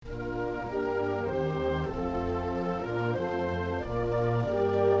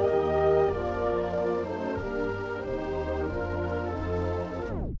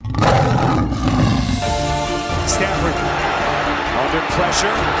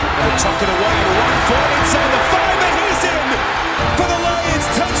They tuck it away and run for it inside the 5, and he's in for the Lions.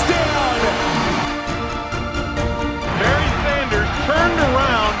 Touchdown! Barry Sanders turned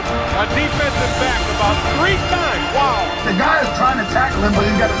around a defensive back about 3 times. Wow. The guy is trying to tackle him, but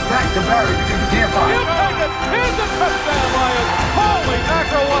he's got his back to Barry because he can't find him. He'll take it. Here's a touchdown, Lions. Holy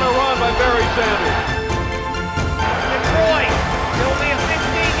mackerel, what a run by Barry Sanders. Detroit, there will be a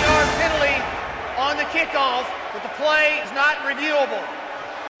 15-yard penalty on the kickoff, but the play is not reviewable.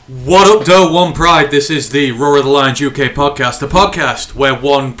 What up, Doe One Pride? This is the Roar of the Lions UK podcast, the podcast where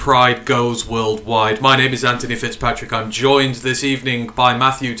one pride goes worldwide. My name is Anthony Fitzpatrick. I'm joined this evening by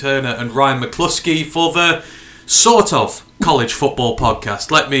Matthew Turner and Ryan McCluskey for the sort of college football podcast.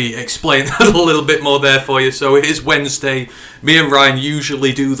 Let me explain that a little bit more there for you. So it is Wednesday. Me and Ryan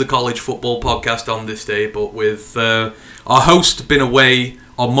usually do the college football podcast on this day, but with our host been away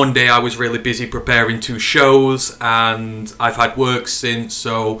on Monday, I was really busy preparing 2 shows, and I've had work since,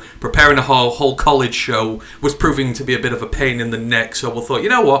 so preparing a whole college show was proving to be a bit of a pain in the neck. So we thought, you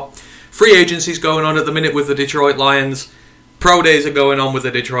know what? Free agency's going on at the minute with the Detroit Lions. Pro days are going on with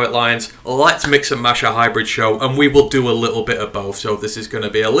the Detroit Lions. Let's mix and mash a hybrid show, and we will do a little bit of both. So this is going to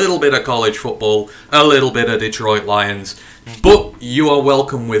be a little bit of college football, a little bit of Detroit Lions. But you are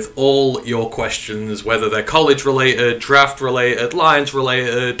welcome with all your questions, whether they're college related, draft related, Lions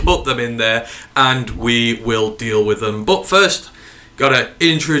related, put them in there, and we will deal with them. But first, gotta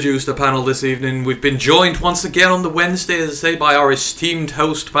introduce the panel this evening. We've been joined once again on the Wednesday, as I say, by our esteemed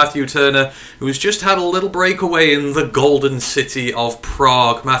host, Matthew Turner, who's just had a little breakaway in the golden city of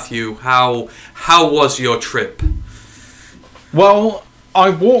Prague. Matthew, how was your trip? Well, I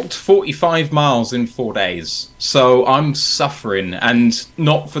walked 45 miles in 4 days, so I'm suffering, and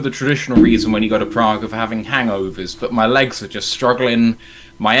not for the traditional reason when you go to Prague of having hangovers, but my legs are just struggling,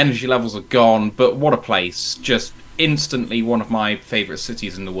 my energy levels are gone, but what a place. Just instantly one of my favourite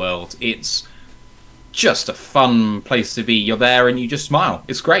cities in the world. It's just a fun place to be. You're there and you just smile.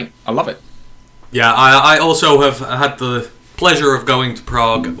 It's great. I love it. Yeah, I also have had the pleasure of going to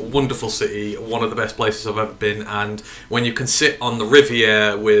Prague. A wonderful city, one of the best places I've ever been, and when you can sit on the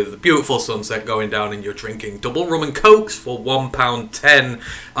Riviera with a beautiful sunset going down and you're drinking double rum and cokes for £1.10,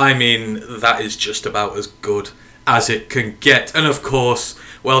 I mean, that is just about as good as it can get. And of course,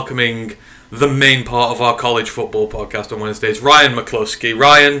 welcoming the main part of our college football podcast on Wednesdays, Ryan McCluskey.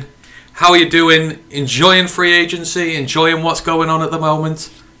 Ryan, how are you doing? Enjoying free agency? Enjoying what's going on at the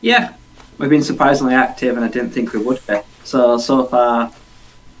moment? Yeah, we've been surprisingly active, and I didn't think we would be. So far,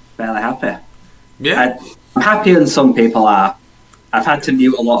 fairly happy. Yeah, I'm happier than some people are. I've had to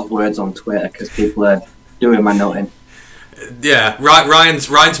mute a lot of words on Twitter because people are doing my noting. Yeah, Ryan's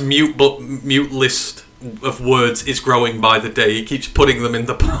mute list of words is growing by the day. He keeps putting them in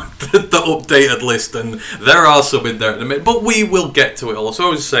the updated list, and there are some in there at the minute, but we will get to it all. So I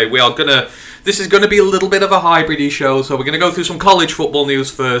was say, this is going to be a little bit of a hybrid-y show, so we're going to go through some college football news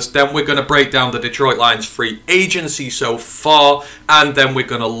first, then we're going to break down the Detroit Lions free agency so far, and then we're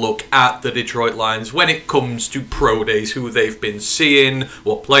going to look at the Detroit Lions when it comes to pro days, who they've been seeing,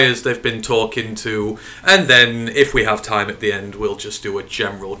 what players they've been talking to, and then if we have time at the end, we'll just do a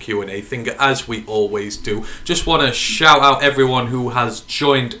general Q&A thing, as we always do. Just want to shout out everyone who has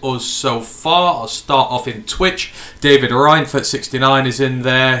joined us so far. I'll start off in Twitch. David Reinfurt69 is in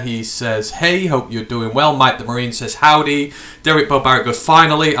there. He says, hey, hope you're doing well. Mike the Marine says, howdy. Derek Bobarek goes,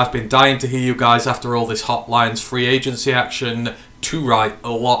 finally, I've been dying to hear you guys after all this Hot Lions free agency action. Too right,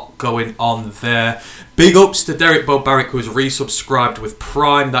 a lot going on there. Big ups to Derek Bobarek, who's resubscribed with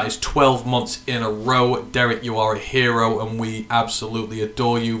Prime. That is 12 months in a row. Derek, you are a hero, and we absolutely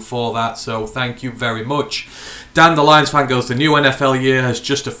adore you for that, so thank you very much. Dan the Lions fan goes, the new NFL year has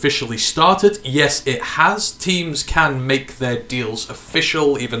just officially started. Yes, it has. Teams can make their deals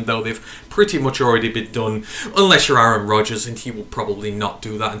official, even though they've pretty much already been done, unless you're Aaron Rodgers, and he will probably not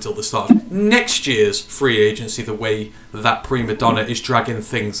do that until the start of next year's free agency, the way that prima donna is dragging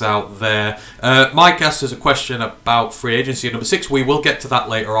things out there. Mike asks us a question about free agency at number 6. We will get to that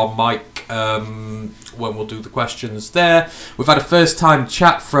later on, Mike, when we'll do the questions there. We've had a first time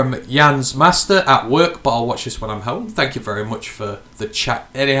chat from Jan's Master at work, but I'll watch this when I'm home. Thank you very much for the chat.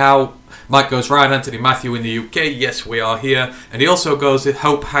 Anyhow, Mike goes, Ryan, Anthony, Matthew in the UK. Yes, we are here. And he also goes, I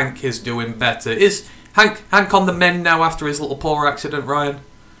hope Hank is doing better. Is Hank on the mend now after his little paw accident, Ryan?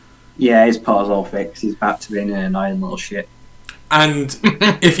 Yeah, his paw's all fixed. He's back to being an annoying little shit. And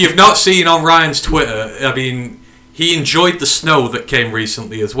if you've not seen on Ryan's Twitter, I mean, he enjoyed the snow that came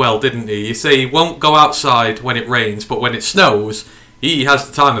recently as well, didn't he? You say he won't go outside when it rains, but when it snows, he has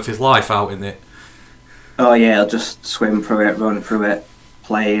the time of his life out in it. Oh yeah, he'll just swim through it, run through it,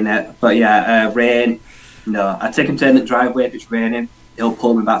 play in it. But yeah, rain, no. I take him to the driveway if it's raining. he'll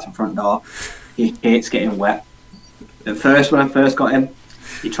pull me back to the front door. He hates getting wet. At first, when I first got him,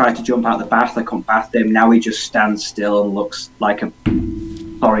 he tried to jump out the bath. I couldn't bath him. Now he just stands still and looks like a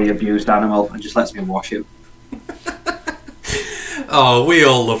sorry abused animal and just lets me wash him. Oh, we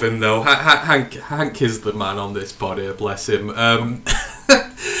all love him though. Hank is the man on this pod here, bless him.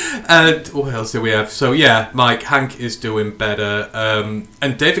 And what else do we have? So yeah, Mike, Hank is doing better.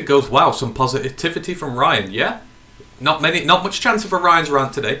 And David goes, wow, some positivity from Ryan. Yeah, not much chance of a Ryan's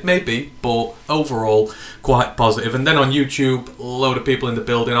rant today, maybe, but overall quite positive. And then on YouTube, a load of people in the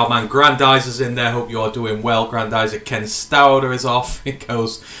building. Our man Grandize is in there. Hope you are doing well. Grandizer Ken Stauder is off. It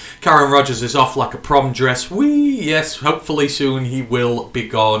goes, Karen Rogers is off like a prom dress. Yes, hopefully soon he will be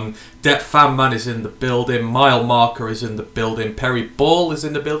gone. Det Fan Man is in the building. Mile Marker is in the building. Perry Ball is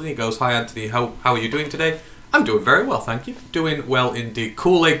in the building. He goes, hi Anthony, how are you doing today? I'm doing very well, thank you. Doing well indeed.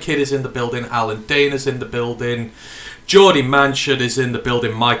 Kool-Aid Kid is in the building. Alan Dana's in the building. Geordie Manshard is in the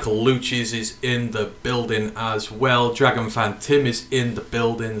building. Michael Lucis is in the building as well. Dragon Fan Tim is in the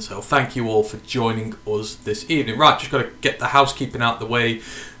building. So thank you all for joining us this evening. Right, just got to get the housekeeping out the way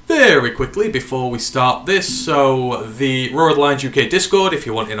very quickly before we start this. So the Roared Lions UK Discord, if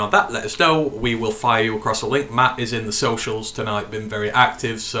you want in on that, let us know. We will fire you across a link. Matt is in the socials tonight, been very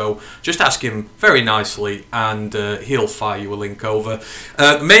active, so just ask him very nicely and he'll fire you a link over.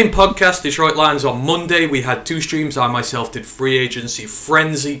 The main podcast, Detroit Lions, on Monday. We had 2 streams. I myself did Free Agency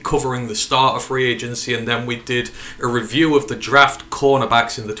Frenzy, covering the start of free agency, and then we did a review of the draft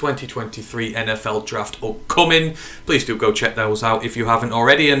cornerbacks in the 2023 NFL draft upcoming. Please do go check those out if you haven't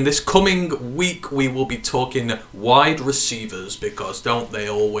already. And this coming week we will be talking wide receivers, because don't they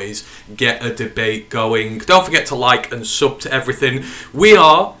always get a debate going. Don't forget to like and sub to everything. We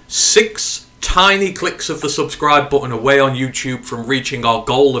are 6 tiny clicks of the subscribe button away on YouTube from reaching our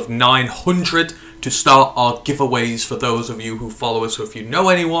goal of 900 to start our giveaways for those of you who follow us. So if you know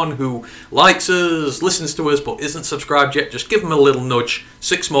anyone who likes us, listens to us, but isn't subscribed yet, just give them a little nudge.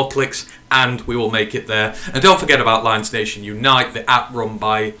 6 more clicks and we will make it there. And don't forget about Lions Nation Unite, the app run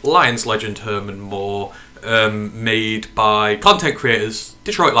by Lions legend Herman Moore, made by content creators,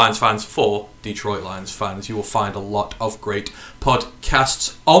 Detroit Lions fans for Detroit Lions fans. You will find a lot of great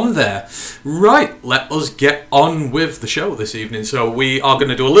podcasts on there. Right, let us get on with the show this evening. So we are going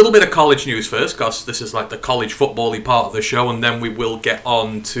to do a little bit of college news first, because this is like the college football-y part of the show, and then we will get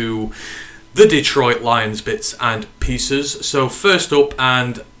on to the Detroit Lions bits and pieces. So first up,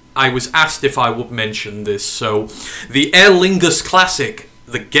 and I was asked if I would mention this, so the Aer Lingus Classic,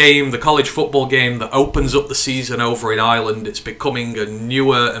 the college football game that opens up the season over in Ireland. It's becoming a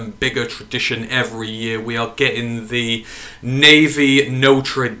newer and bigger tradition every year. We are getting the Navy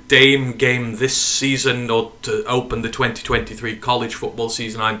Notre Dame game this season, or to open the 2023 college football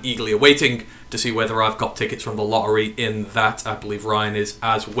season. I'm eagerly awaiting to see whether I've got tickets from the lottery in that. I believe Ryan is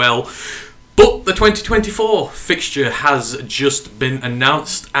as well. But the 2024 fixture has just been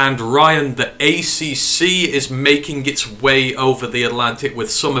announced, and Ryan, the ACC is making its way over the Atlantic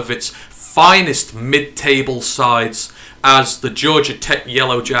with some of its finest mid-table sides, as the Georgia Tech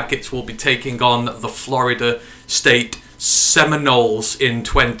Yellow Jackets will be taking on the Florida State Seminoles in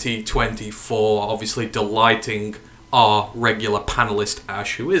 2024, obviously delighting our regular panelist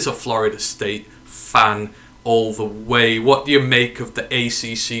Ash, who is a Florida State fan all the way. What do you make of the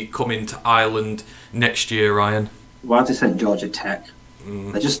ACC coming to Ireland next year, Ryan? Why they sent Georgia Tech?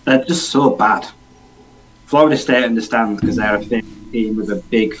 They're just so bad. Florida State understands because they're a team with a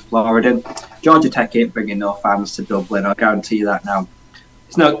big Floridan. Georgia Tech ain't bringing no fans to Dublin. I guarantee you that now.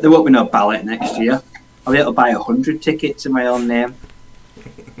 There won't be no ballot next year. I'll be able to buy 100 tickets in my own name.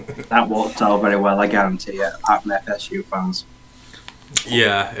 That won't tell very well, I guarantee you, apart from FSU fans.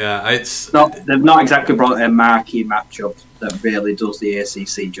 Yeah, they've not exactly brought a marquee matchup that really does the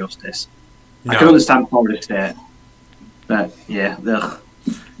ACC justice. No. I can understand Florida State, but yeah, ugh.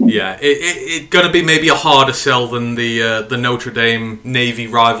 Yeah, it's going to be maybe a harder sell than the Notre Dame Navy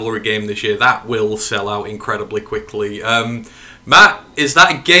rivalry game this year. That will sell out incredibly quickly. Matt, is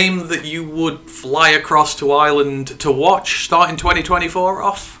that a game that you would fly across to Ireland to watch starting 2024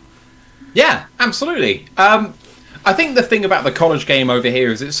 off? Yeah, absolutely. I think the thing about the college game over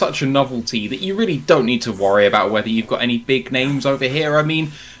here is it's such a novelty that you really don't need to worry about whether you've got any big names over here. I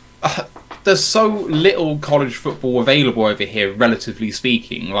mean, there's so little college football available over here, relatively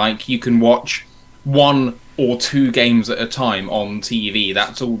speaking. Like, you can watch 1 or 2 games at a time on TV.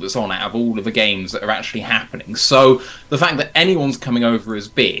 That's all that's on out of all of the games that are actually happening. So the fact that anyone's coming over is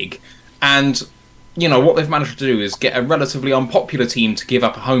big, and you know, what they've managed to do is get a relatively unpopular team to give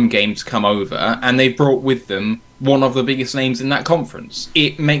up a home game to come over, and they've brought with them one of the biggest names in that conference.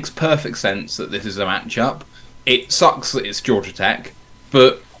 It makes perfect sense that this is a matchup. It sucks that it's Georgia Tech,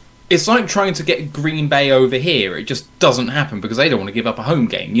 but it's like trying to get Green Bay over here. It just doesn't happen because they don't want to give up a home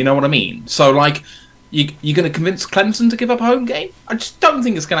game. You know what I mean? So, like, you're going to convince Clemson to give up a home game? I just don't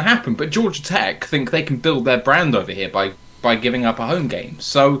think it's going to happen. But Georgia Tech think they can build their brand over here by giving up a home game.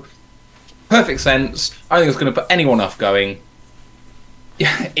 So, perfect sense. I think it's going to put anyone off going.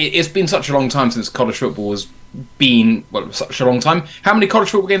 Yeah, it's been such a long time since college football has been... Well, such a long time. How many college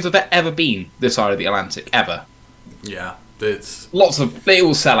football games have there ever been this side of the Atlantic? Ever? Yeah, it's... Lots of... They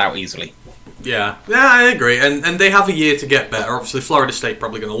all sell out easily. Yeah, I agree, and they have a year to get better. Obviously, Florida State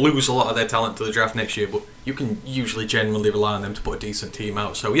probably going to lose a lot of their talent to the draft next year, but you can usually generally rely on them to put a decent team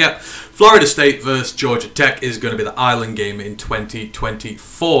out. So yeah, Florida State versus Georgia Tech is going to be the Island game in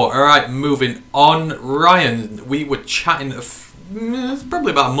 2024. All right, moving on. Ryan, we were chatting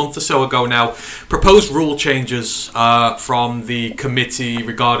probably about a month or so ago now. Proposed rule changes from the committee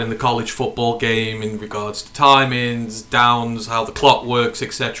regarding the college football game in regards to timings, downs, how the clock works,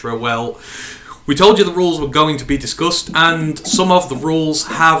 etc. Well, we told you the rules were going to be discussed, and some of the rules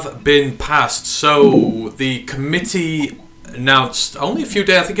have been passed. So the committee announced only a few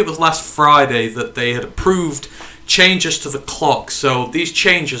days, I think it was last Friday, that they had approved changes to the clock. So these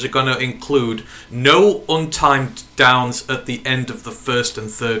changes are going to include no untimed downs at the end of the first and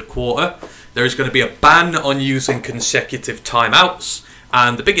third quarter. There is going to be a ban on using consecutive timeouts,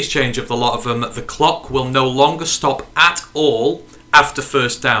 and the biggest change of the lot of them, the clock will no longer stop at all after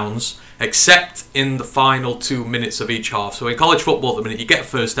first downs, except in the final 2 minutes of each half. So in college football, the minute you get a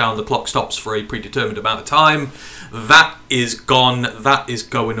first down, the clock stops for a predetermined amount of time. That is gone. That is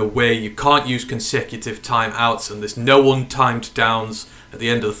going away. You can't use consecutive timeouts, and there's no untimed downs at the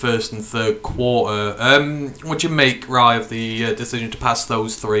end of the first and third quarter. What do you make, Rye, of the decision to pass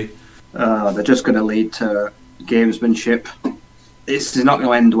those three? They're just going to lead to gamesmanship. It's not going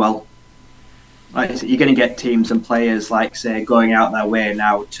to end well. Like, you're going to get teams and players, like, say, going out their way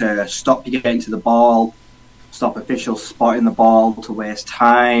now to stop you getting to the ball, stop officials spotting the ball to waste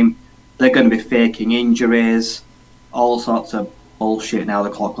time. They're going to be faking injuries, all sorts of bullshit. Now the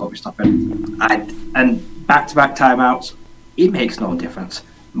clock will be stopping. And back-to-back timeouts, it makes no difference.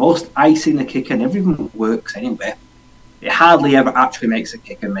 Most icing the kicker never even works anyway. It hardly ever actually makes a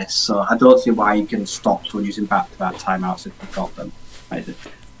kicker miss, so I don't see why you can stop someone using back-to-back timeouts if you've got them. Right?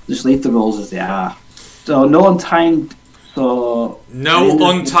 Just leave the rules as they are. So no untimed. So no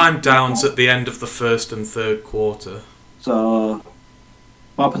untimed downs at the end of the first and third quarter. So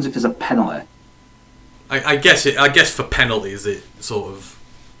what happens if there's a penalty? I guess for penalties it sort of.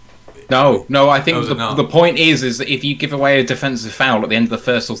 No. I think the point is that if you give away a defensive foul at the end of the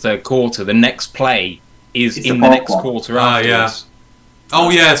first or third quarter, the next play is in the next quarter afterwards. Yeah.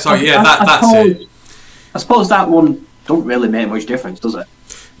 Oh yeah, sorry. Yeah, that's it. I suppose that one don't really make much difference, does it?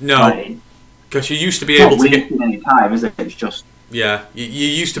 No, because you used to be able to get any time, is it? It's just you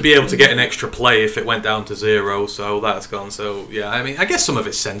used to be able to get an extra play if it went down to 0. So that's gone. So yeah, I mean, I guess some of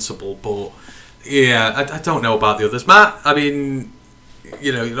it's sensible, but yeah, I don't know about the others, Matt. I mean,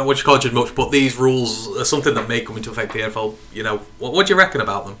 you don't watch college much, but these rules are something that may come into effect the NFL. What do you reckon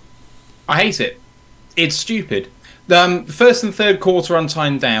about them? I hate it. It's stupid. First and third quarter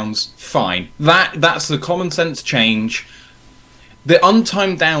untimed downs, fine. That's the common sense change. The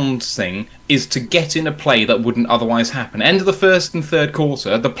untimed downs thing is to get in a play that wouldn't otherwise happen. End of the first and third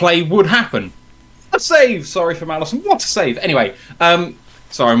quarter, the play would happen. A save! Sorry from Allison. What a save! Anyway,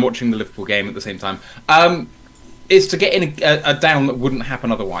 sorry, I'm watching the Liverpool game at the same time. It's to get in a down that wouldn't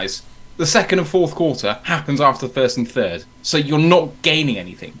happen otherwise. The second and fourth quarter happens after the first and third, so you're not gaining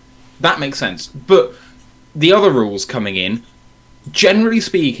anything. That makes sense. But the other rules coming in, generally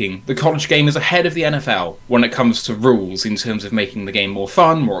speaking, the college game is ahead of the NFL when it comes to rules in terms of making the game more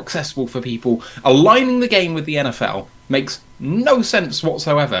fun, more accessible for people. Aligning the game with the NFL makes no sense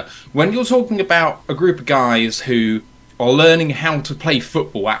whatsoever. When you're talking about a group of guys who are learning how to play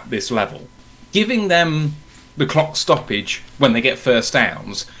football at this level, giving them the clock stoppage when they get first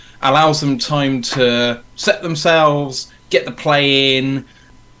downs allows them time to set themselves, get the play in.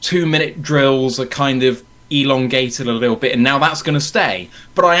 2-minute drills are kind of elongated a little bit, and now that's going to stay.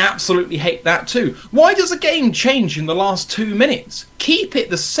 But I absolutely hate that too. Why does a game change in the last 2 minutes? Keep it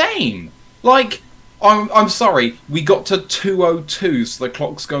the same. Like, I'm sorry, we got to 2:02, so the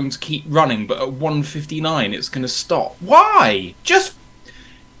clock's going to keep running, but at 1:59 it's going to stop. Why? Just,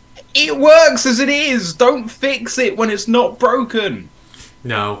 it works as it is. Don't fix it when it's not broken.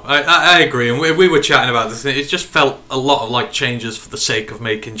 No, I agree, and we were chatting about this. It just felt a lot of like changes for the sake of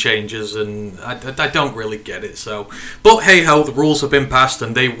making changes, and I don't really get it. So, but hey ho, the rules have been passed,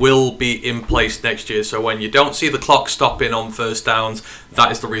 and they will be in place next year. So when you don't see the clock stopping on first downs,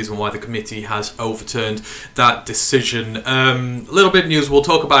 that is the reason why the committee has overturned that decision. A little bit of news, we'll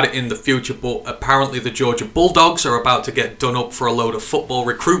talk about it in the future, but apparently the Georgia Bulldogs are about to get done up for a load of football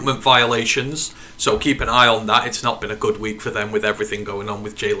recruitment violations. So keep an eye on that. It's not been a good week for them with everything going on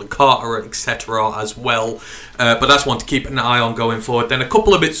with Jalen Carter, etc. as well. But that's one to keep an eye on going forward. Then a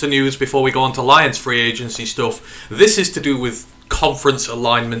couple of bits of news before we go on to Lions free agency stuff. This is to do with conference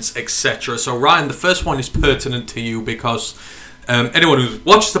alignments, etc. So Ryan, the first one is pertinent to you because anyone who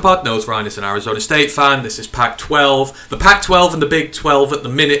watches the pod knows Ryan is an Arizona State fan. This is Pac-12. The Pac-12 and the Big 12 at the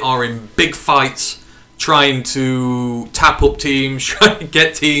minute are in big fights, trying to tap up teams, trying to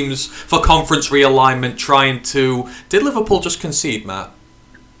get teams for conference realignment, Did Liverpool just concede, Matt?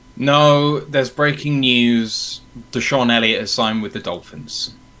 No, there's breaking news. Deshaun Elliott has signed with the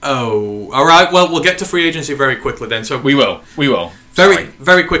Dolphins. Oh, all right. Well, we'll get to free agency very quickly then. So We will.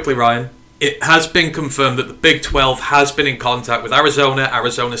 Very quickly, Ryan. It has been confirmed that the Big 12 has been in contact with Arizona,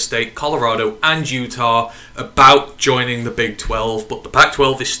 Arizona State, Colorado, and Utah about joining the Big 12, but the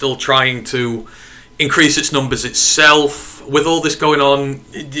Pac-12 is still trying to increase its numbers itself. With all this going on,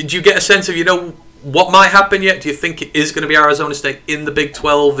 did you get a sense of, what might happen yet? Do you think it is going to be Arizona State in the Big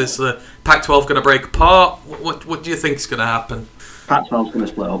 12? Is the Pac-12 going to break apart? What do you think is going to happen? Pac-12 is going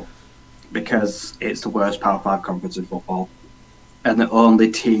to split up because it's the worst Power 5 conference in football. And the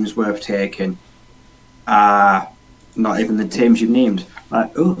only teams worth taking are not even the teams you've named.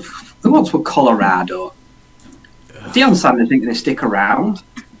 Like, who wants for Colorado? Deion Sanders isn't going to stick around.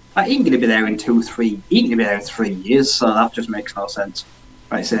 Like, he ain't going to be there in 3 years, so that just makes no sense.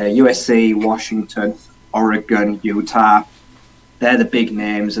 Like, say, USC, Washington, Oregon, Utah, they're the big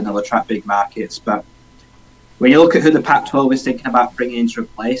names and they'll attract big markets. But when you look at who the Pac-12 is thinking about bringing in to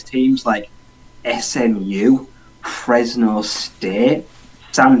replace teams like SMU, Fresno State,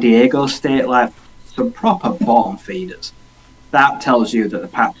 San Diego State, like some proper bottom feeders, that tells you that the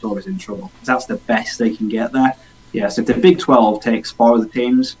Pac-12 is in trouble. That's the best they can get there. Yes, if the Big 12 takes 4 of the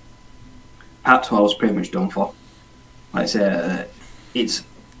teams, Pac-12 is pretty much done for. Like I say, it's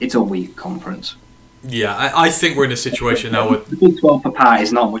a weak conference. Yeah, I think we're in a situation now where the Big 12 for Pat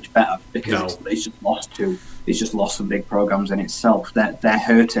is not much better because it's just lost some big programs in itself. They're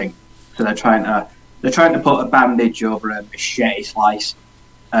hurting, so they're trying to put a bandage over a machete slice,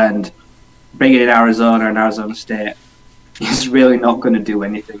 and bringing in Arizona and Arizona State is really not going to do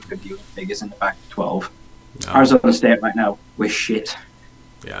anything for the figures in the Pac-12. No. Arizona State right now, we're shit.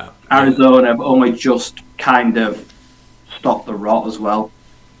 Yeah. Arizona have only just kind of stopped the rot as well.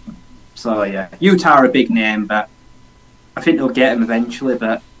 So yeah, Utah are a big name, but I think they'll get him eventually.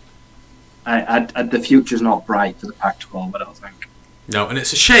 But the future's not bright for the Pac-12, I don't think. No, and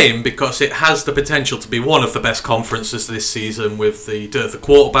it's a shame because it has the potential to be one of the best conferences this season with the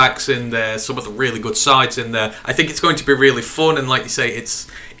quarterbacks in there, some of the really good sides in there. I think it's going to be really fun, and like you say,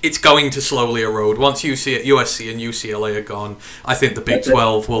 it's going to slowly erode. Once USC and UCLA are gone, I think the Big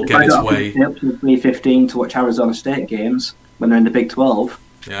 12 will get its way. Up to 3:15 to watch Arizona State games when they're in the Big 12.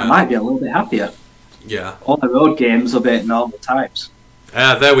 Yeah. I might be a little bit happier. Yeah. All the road games will be at normal times.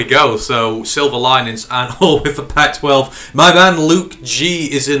 There we go. So, silver linings and all with the Pac-12. My man Luke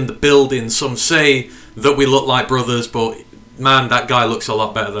G is in the building. Some say that we look like brothers, but man, that guy looks a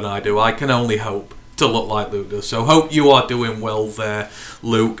lot better than I do. I can only hope to look like Luke does. So, hope you are doing well there,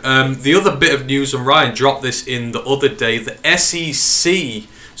 Luke. The other bit of news, and Ryan dropped this in the other day, the SEC.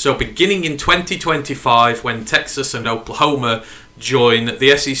 So, beginning in 2025, when Texas and Oklahoma join,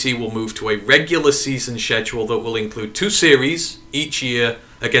 the SEC will move to a regular season schedule that will include 2 series each year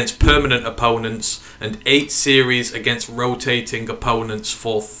against permanent opponents and 8 series against rotating opponents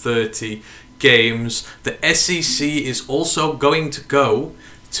for 30 games. The SEC is also going to go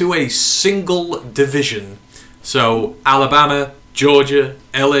to a single division. So Alabama, Georgia,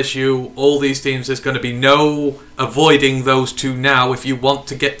 LSU, all these teams, there's going to be no avoiding those 2 now. If you want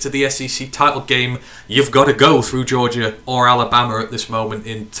to get to the SEC title game, you've got to go through Georgia or Alabama at this moment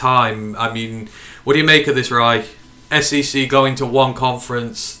in time. I mean, what do you make of this, Rye? SEC going to one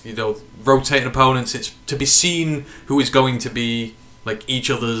conference, rotating opponents. It's to be seen who is going to be like each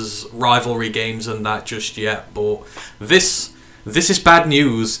other's rivalry games and that just yet. But this is bad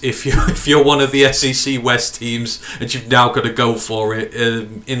news if you're one of the SEC West teams and you've now got to go for it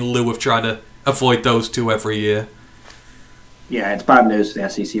in lieu of trying to avoid those 2 every year. Yeah, it's bad news for the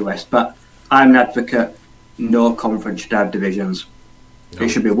SEC West, but I'm an advocate. No conference should have divisions. No. It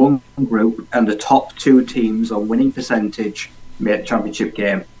should be one group, and the top 2 teams on winning percentage championship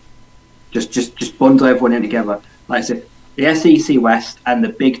game. Just bundle everyone in together. Like I said, the SEC West and the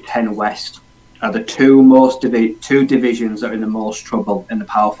Big Ten West are the two divisions that are in the most trouble in the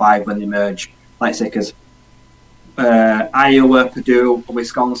Power 5 when they merge. Like I said, because Iowa, Purdue,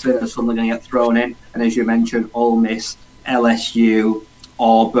 Wisconsin are suddenly going to get thrown in. And as you mentioned, Ole Miss, LSU,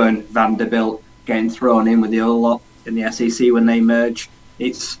 Auburn, Vanderbilt getting thrown in with the other lot in the SEC when they merge.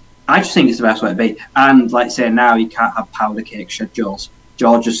 I just think it's the best way to be. And like I say, now you can't have powder cake schedules.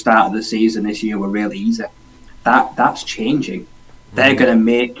 Georgia's start of the season this year were really easy. That's changing. They're going to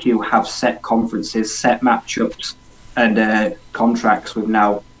make you have set conferences, set matchups, and contracts with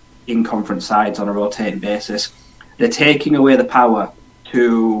now in-conference sides on a rotating basis. They're taking away the power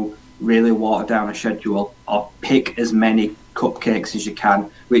to really water down a schedule or pick as many cupcakes as you can,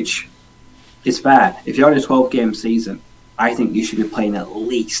 which is fair. If you're on a 12-game season, I think you should be playing at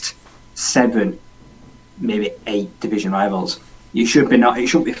least 7, maybe 8 division rivals. It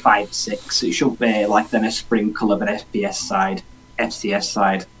shouldn't be 5, 6. It should be like then a sprinkle of an FBS side, FCS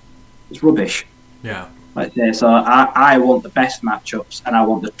side. It's rubbish. Yeah. Like I say, so I want the best matchups and I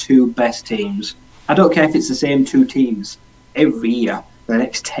want the 2 best teams. I don't care if it's the same 2 teams every year for the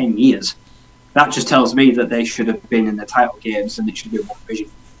next 10 years. That just tells me that they should have been in the title games and it should be one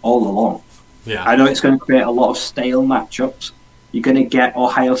division all along. Yeah. I know it's going to create a lot of stale matchups. You're going to get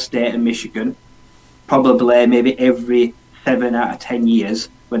Ohio State and Michigan probably maybe every 7 out of 10 years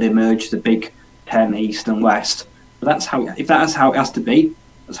when they merge the Big Ten East and West. But if that's how it has to be,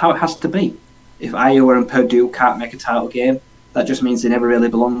 that's how it has to be. If Iowa and Purdue can't make a title game, that just means they never really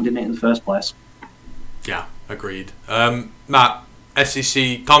belonged in it in the first place. Yeah, agreed. Matt,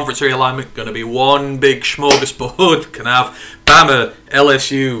 SEC conference realignment going to be one big smorgasbord. Can have Bama,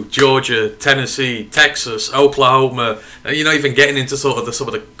 LSU, Georgia, Tennessee, Texas, Oklahoma. You're not even getting into some of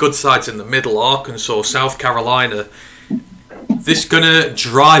the good sides in the middle. Arkansas, South Carolina. This going to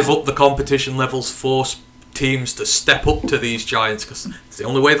drive up the competition levels, force teams to step up to these giants because it's the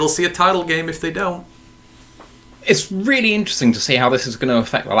only way they'll see a title game if they don't. It's really interesting to see how this is going to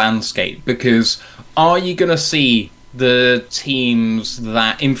affect the landscape, because are you going to see the teams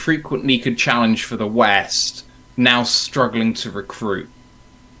that infrequently could challenge for the West now struggling to recruit,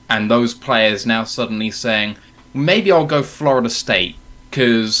 and those players now suddenly saying, maybe I'll go Florida State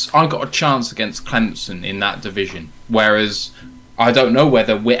because I got a chance against Clemson in that division, whereas I don't know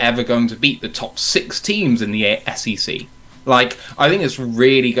whether we're ever going to beat the top 6 teams in the SEC. Like, I think it's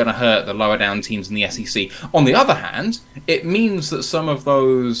really going to hurt the lower down teams in the SEC. On the other hand, it means that some of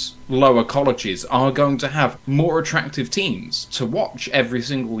those lower colleges are going to have more attractive teams to watch every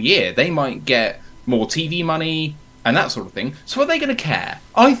single year. They might get more TV money and that sort of thing. So are they going to care?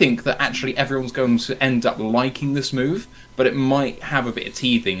 I think that actually everyone's going to end up liking this move, but it might have a bit of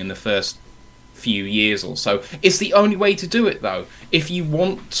teething in the first few years or so. It's the only way to do it, though. If you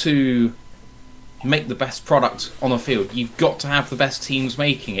want to make the best product on the field, you've got to have the best teams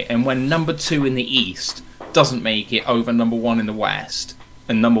making it. And when number 2 in the East doesn't make it over number 1 in the West,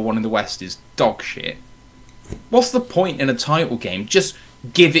 and number 1 in the West is dog shit, what's the point in a title game? Just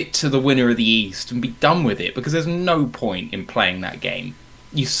give it to the winner of the East and be done with it, because there's no point in playing that game.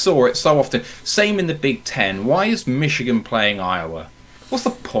 You saw it so often. Same in the Big Ten. Why is Michigan playing Iowa? What's the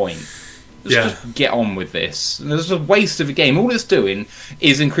point? Just get on with this. There's a waste of a game. All it's doing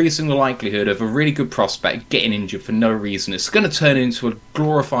is increasing the likelihood of a really good prospect getting injured for no reason. It's going to turn into a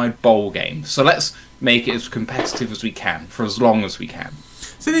glorified bowl game. So let's make it as competitive as we can for as long as we can.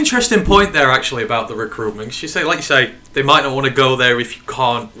 It's an interesting point there, actually, about the recruitment. Because like you say, they might not want to go there if you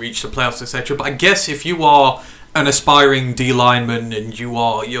can't reach the playoffs, etc. But I guess if you are an aspiring D lineman and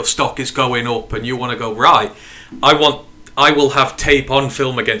your stock is going up and you want to go, right, I will have tape on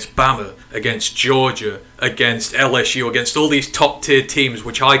film against Bama, against Georgia, against LSU, against all these top-tier teams,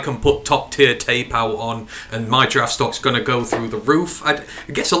 which I can put top-tier tape out on, and my draft stock's going to go through the roof. I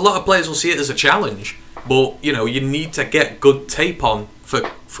guess a lot of players will see it as a challenge, but, you need to get good tape on for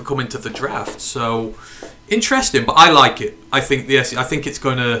coming to the draft. So, interesting, but I like it. I think it's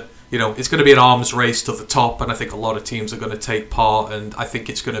going to... it's going to be an arms race to the top, and I think a lot of teams are going to take part, and I think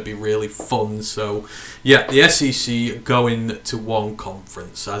it's going to be really fun. So, yeah, the SEC going to one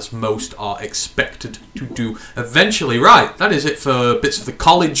conference, as most are expected to do eventually. Right, that is it for bits of the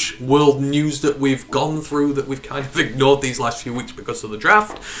college world news that we've gone through, that we've kind of ignored these last few weeks because of the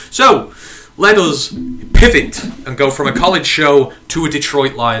draft. So, let us pivot and go from a college show to a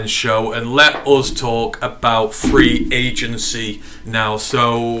Detroit Lions show, and let us talk about free agency now.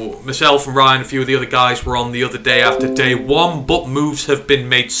 So myself and Ryan, a few of the other guys were on the other day after day one, but moves have been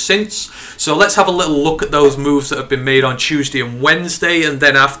made since. So let's have a little look at those moves that have been made on Tuesday and Wednesday, and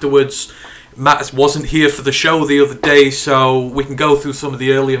then afterwards Matt wasn't here for the show the other day, so we can go through some of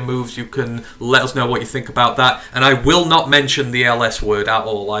the earlier moves. You can let us know what you think about that. And I will not mention the LS word at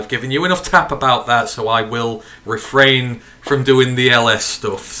all. I've given you enough tap about that, so I will refrain from doing the LS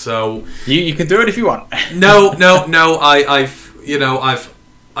stuff. So you can do it if you want. No.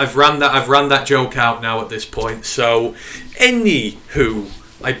 I've ran that joke out now at this point. So, anywho,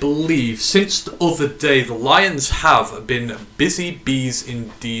 I believe since the other day, the Lions have been busy bees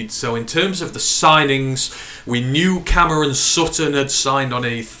indeed. So in terms of the signings, we knew Cameron Sutton had signed on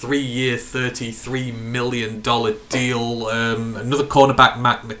a 3-year, $33 million deal. Another cornerback,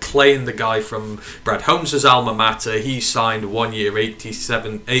 Matt McClain, the guy from Brad Holmes' alma mater, he signed 1 year,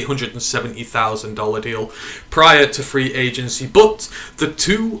 $870,000 deal prior to free agency. But the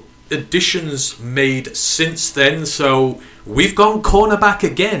two additions made since then, so we've gone cornerback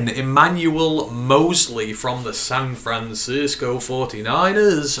again. Emmanuel Mosley from the San Francisco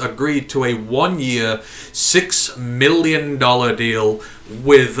 49ers agreed to a 1 year, $6 million deal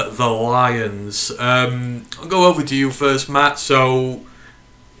with the Lions. I'll go over to you first, Matt. So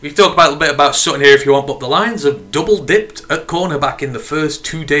we can talk about a little bit about Sutton here if you want, but the Lions have double-dipped at cornerback in the first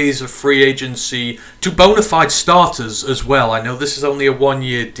 2 days of free agency to bona fide starters as well. I know this is only a 1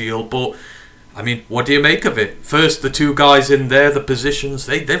 year deal, but I mean, what do you make of it? First, the two guys in there, the positions,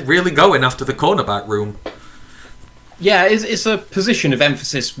 they're really going after the cornerback room. Yeah, it's a position of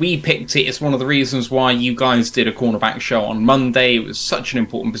emphasis. We picked it. It's one of the reasons why you guys did a cornerback show on Monday. It was such an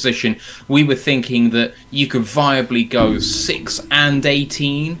important position. We were thinking that you could viably go 6 and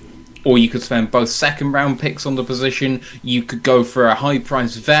 18, or you could spend both second-round picks on the position. You could go for a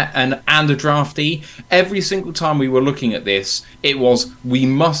high-priced vet and a draftee. Every single time we were looking at this, it was, we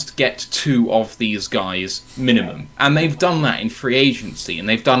must get 2 of these guys minimum. And they've done that in free agency, and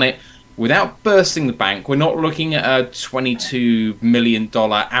they've done it without bursting the bank. We're not looking at a $22 million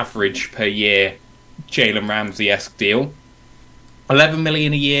average per year Jalen Ramsey-esque deal. $11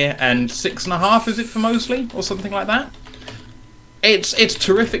 million a year and $6.5, is it for Mosley or something like that? It's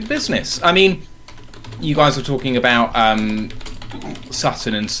terrific business. I mean, you guys were talking about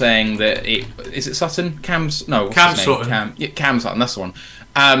Sutton and saying that is it Sutton? Cam Sutton. Cam Sutton. That's the one.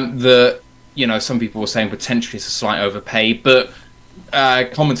 Some people were saying potentially it's a slight overpay, but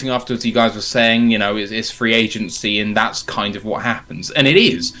commenting afterwards, you guys were saying, it's free agency and that's kind of what happens. And it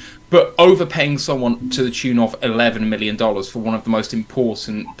is. But overpaying someone to the tune of $11 million for one of the most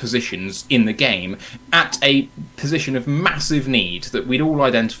important positions in the game at a position of massive need that we'd all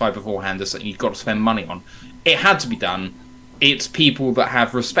identified beforehand as something you've got to spend money on. It had to be done. It's people that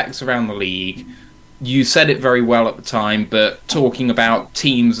have respect around the league. You said it very well at the time, but talking about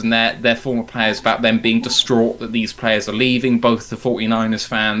teams and their former players, about them being distraught that these players are leaving, both the 49ers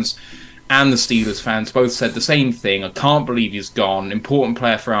fans and the Steelers fans both said the same thing. I can't believe he's gone. Important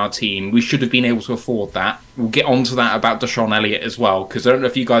player for our team. We should have been able to afford that. We'll get onto that about Deshaun Elliott as well, because I don't know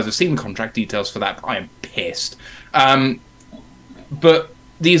if you guys have seen the contract details for that, but I am pissed. But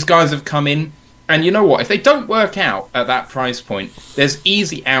these guys have come in, and you know what? If they don't work out at that price point, there's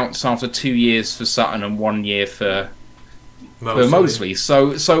easy outs after 2 years for Sutton and 1 year for Mosley.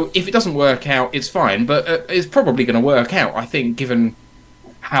 So if it doesn't work out, it's fine, but it's probably going to work out, I think, given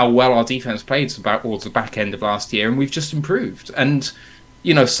how well our defense played towards the back end of last year, and we've just improved. And,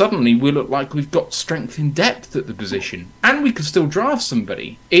 suddenly we look like we've got strength in depth at the position, and we could still draft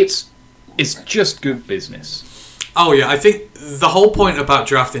somebody. It's just good business. Oh yeah, I think the whole point about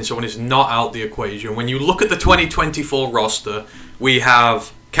drafting someone is not out the equation. When you look at the 2024 roster, we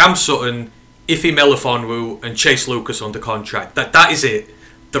have Cam Sutton, Ife Melifonwu, and Chase Lucas under contract. That is it.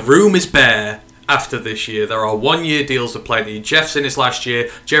 The room is bare. After this year, there are 1 year deals of plenty. Jeff's in his last year,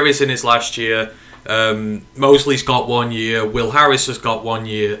 Jerry's in his last year, Mosley's got 1 year, Will Harris has got 1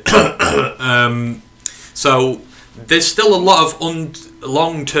 year. So there's still a lot of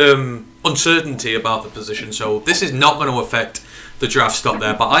long-term uncertainty about the position, so this is not going to affect the draft stock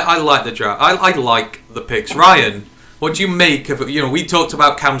there, but I like the draft. I like the picks. Ryan, what do you make of it? We talked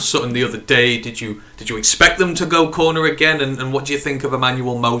about Cam Sutton the other day. Did you expect them to go corner again, and what do you think of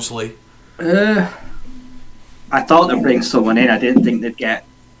Emmanuel Mosley? I thought they'd bring someone in. I didn't think they'd get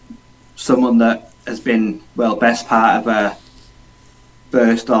someone that has been, best part of a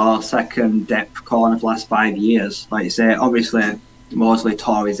first or second depth corner for the last 5 years. Like you say, obviously Mosley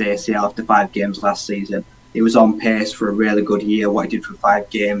tore his ACL after 5 games last season. He was on pace for a really good year, what he did for 5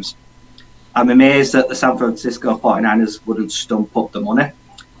 games. I'm amazed that the San Francisco 49ers wouldn't stump up the money.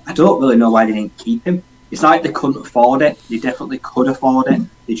 I don't really know why they didn't keep him. It's like they couldn't afford it. They definitely could afford it.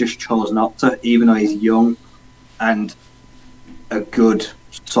 They just chose not to, even though he's young and a good,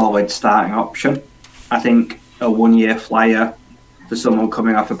 solid starting option. I think a 1 year flyer for someone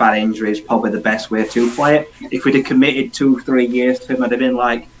coming off a bad injury is probably the best way to play it. If we'd have committed 2-3 years to him, I'd have been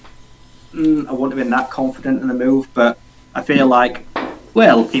like, I wouldn't have been that confident in the move. But I feel like,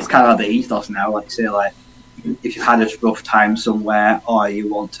 well, it's kind of the ethos now. Like, say, like, if you've had a rough time somewhere or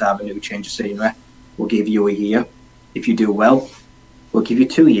you want to have a new change of scenery, we'll give you a year. If you do well, we'll give you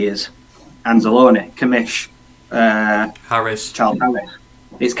 2 years. Anzalone, Commish, Harris. Charles Harris.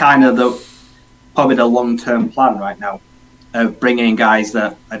 It's kind of probably the long-term plan right now of bringing in guys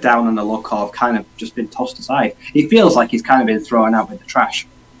that are down on the luck or have kind of just been tossed aside. It feels like he's kind of been thrown out with the trash.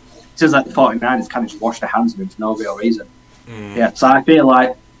 It feels like the 49ers kind of just washed their hands of him for no real reason. Yeah, so I feel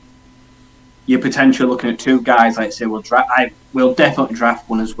like you're potentially looking at 2 guys. Like, say, we'll definitely draft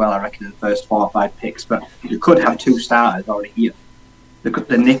one as well, I reckon, in the first 4 or 5 picks. But you could have 2 starters already here.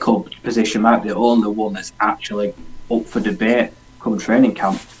 The nickel position might be the only one that's actually up for debate come training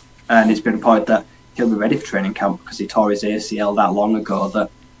camp. And it's been reported that he'll be ready for training camp because he tore his ACL that long ago,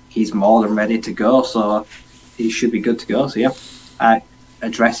 that he's more than ready to go. So he should be good to go. So, yeah,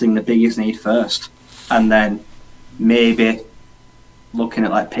 addressing the biggest need first. And then maybe looking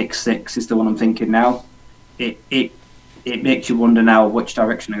at like pick 6 is the one I'm thinking now. It makes you wonder now which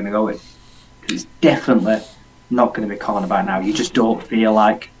direction they're going to go in. It's definitely not going to be cornerback now. You just don't feel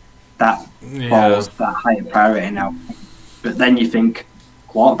like that ball's that high a priority now. But then you think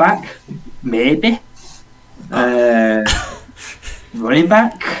quarterback, maybe. Running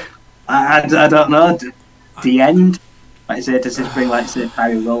back, I don't know. The end. Like I say, does this bring, like, say,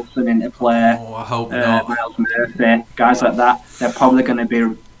 Tyree Wilson into play? Oh, I hope not. Miles Murphy, guys like that. They're probably going to be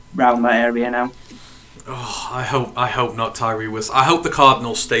around that area now. Oh, I hope not Tyree Wilson. I hope the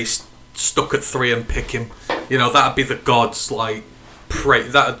Cardinals stay stuck at 3 and pick him. You know, that'd be the gods, like, pray.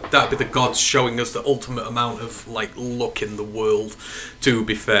 That'd be the gods showing us the ultimate amount of, like, luck in the world, to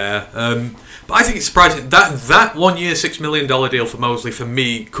be fair. But I think it's surprising that 1 year, $6 million deal for Mosley, for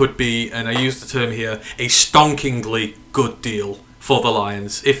me, could be, and I use the term here, a stonkingly good deal for the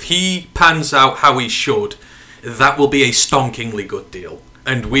Lions. If he pans out how he should, that will be a stonkingly good deal.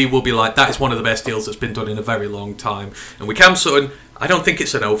 And we will be like, that is one of the best deals that's been done in a very long time. And with Cam Sutton, I don't think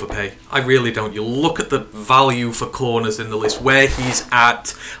it's an overpay. I really don't. You look at the value for corners in the list, where he's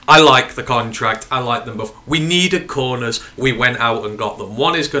at. I like the contract. I like them both. We needed corners. We went out and got them.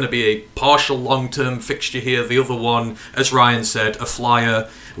 One is going to be a partial long-term fixture here. The other one, as Ryan said, a flyer.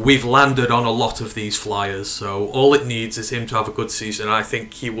 We've landed on a lot of these flyers. So all it needs is him to have a good season. I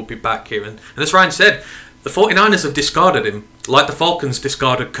think he will be back here. And as Ryan said, the 49ers have discarded him, like the Falcons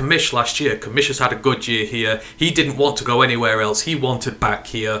discarded Commish last year. Commish has had a good year here. He didn't want to go anywhere else. He wanted back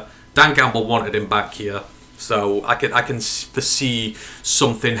here. Dan Campbell wanted him back here. So I can foresee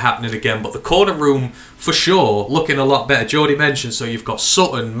something happening again. But the corner room, for sure, looking a lot better. Jordy mentioned, so you've got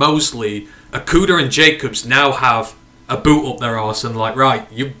Sutton, Mosley, Okudah and Jacobs now have a boot up their arse and like, right,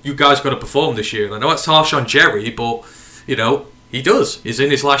 you guys got to perform this year. And I know it's harsh on Jerry, but, you know, he does. He's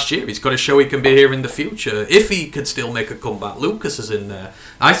in his last year. He's got to show he can be here in the future. If he can still make a comeback, Lucas is in there.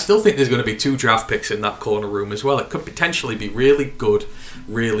 I still think there's going to be 2 draft picks in that corner room as well. It could potentially be really good,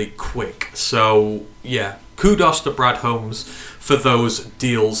 really quick. So, yeah, kudos to Brad Holmes for those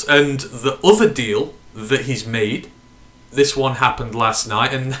deals. And the other deal that he's made, this one happened last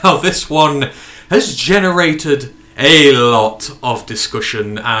night, and now this one has generated a lot of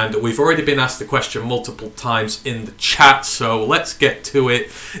discussion, and we've already been asked the question multiple times in the chat, so let's get to it.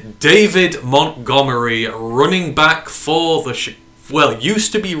 David Montgomery, running back for the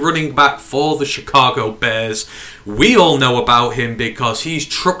used to be running back for the Chicago Bears. We all know about him because he's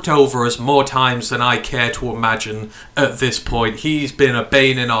trucked over us more times than I care to imagine at this point. He's been a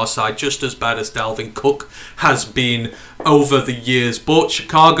bane in our side, just as bad as Dalvin Cook has been over the years. But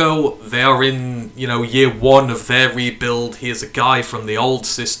Chicago, they are in, year 1 of their rebuild. He is a guy from the old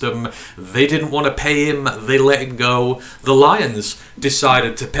system. They didn't want to pay him. They let him go. The Lions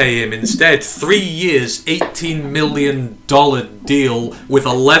decided to pay him instead. 3 years, $18 million deal with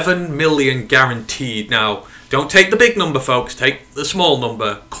 $11 million guaranteed. Now, don't take the big number, folks. Take the small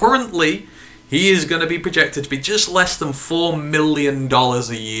number. Currently, he is going to be projected to be just less than $4 million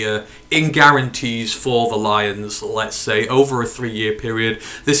a year in guarantees for the Lions, let's say, over a 3-year period.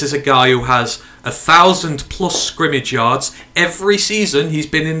 This is a guy who has 1,000+ scrimmage yards. Every season he's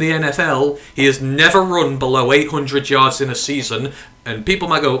been in the NFL, he has never run below 800 yards in a season. And people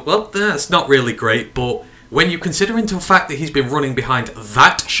might go, well, that's not really great, but when you consider into the fact that he's been running behind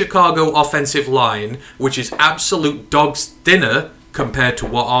that Chicago offensive line, which is absolute dog's dinner compared to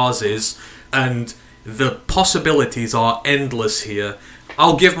what ours is, and the possibilities are endless here.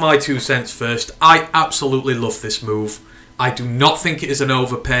 I'll give my 2 cents first. I absolutely love this move. I do not think it is an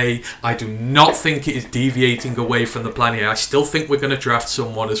overpay. I do not think it is deviating away from the plan here. I still think we're going to draft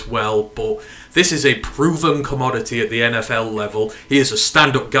someone as well, but this is a proven commodity at the NFL level. He is a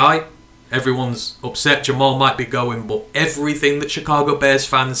stand-up guy. Everyone's upset Jamal might be going, but everything that Chicago Bears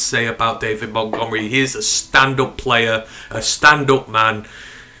fans say about David Montgomery, he is a stand-up player, a stand-up man,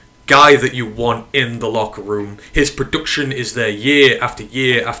 guy that you want in the locker room. His production is there year after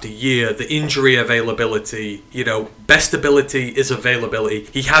year after year. The injury availability, best ability is availability.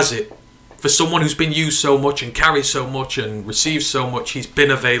 He has it. For someone who's been used so much and carries so much and receives so much, he's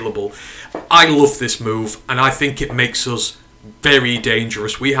been available. I love this move, and I think it makes us very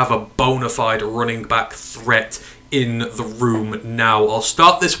dangerous. We have a bona fide running back threat in the room now. I'll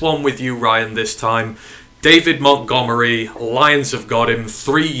start this one with you, Ryan, this time. David Montgomery, Lions have got him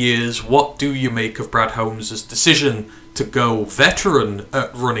 3 years. What do you make of Brad Holmes' decision to go veteran at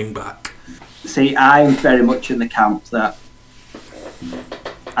running back? See, I'm very much in the camp that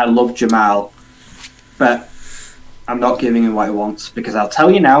I love Jamal, but I'm not giving him what he wants, because I'll tell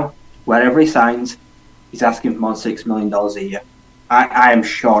you now, wherever he signs, he's asking for more than $6 million a year. I am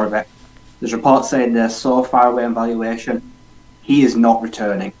sure of it. There's reports saying they're so far away in valuation. He is not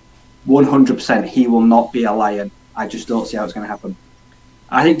returning. 100% he will not be a Lion. I just don't see how it's going to happen.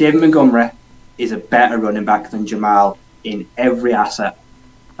 I think David Montgomery is a better running back than Jamal in every asset.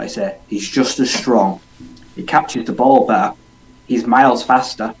 Like I say, he's just as strong. He captures the ball better. He's miles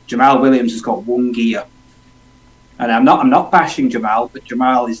faster. Jamal Williams has got one gear. And I'm not bashing Jamal, but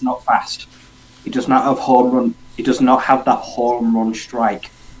Jamal is not fast. He does not have home run. He does not have that home run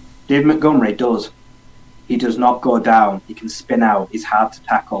strike. David Montgomery does. He does not go down. He can spin out. He's hard to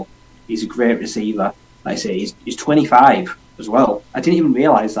tackle. He's a great receiver. Like I say, he's 25 as well. I didn't even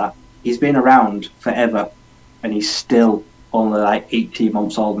realise that. He's been around forever, and he's still only like 18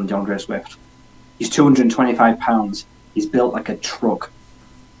 months older than DeAndre Swift. He's 225 pounds. He's built like a truck.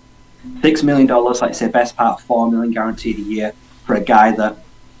 $6 million, like I say, best part of $4 million guaranteed a year for a guy that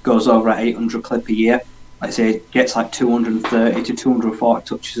goes over at 800 clip a year. Like I say, gets like 230 to 240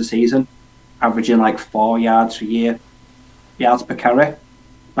 touches a season, averaging like 4 yards per carry,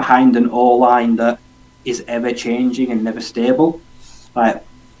 behind an O-line that is ever changing and never stable. Like,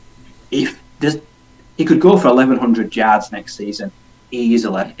 he could go for 1,100 yards next season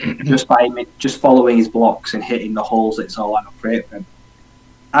easily, just following his blocks and hitting the holes that it's all line up create for him.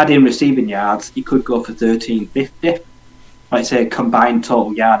 Add in receiving yards, he could go for 1,350. Like say combined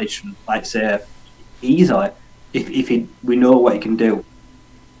total yardage from, like say, easily, if we know what he can do.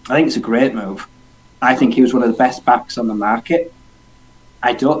 I think it's a great move. I think he was one of the best backs on the market.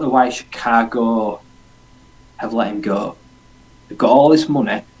 I don't know why Chicago have let him go. They've got all this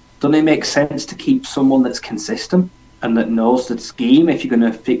money. Doesn't it make sense to keep someone that's consistent and that knows the scheme if you're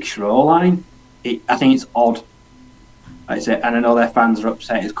going to fix your O-line? I think it's odd. Like I say, and I know their fans are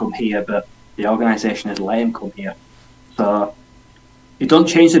upset he's come here, but the organisation has let him come here. So it don't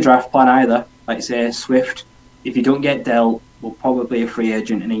change the draft plan either. Like I say, Swift, if you don't get dealt, will probably be a free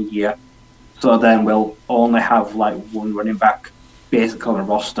agent in a year. So then we'll only have like one running back basically on a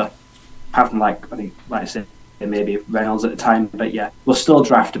roster. Having like, I think, like I said, maybe Reynolds at the time, but yeah, we'll still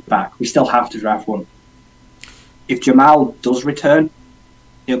draft it back. We still have to draft one. If Jamal does return,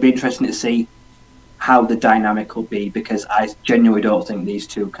 it'll be interesting to see how the dynamic will be, because I genuinely don't think these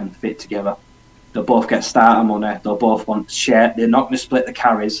two can fit together. They'll both get starter money. They'll both want to share. They're not going to split the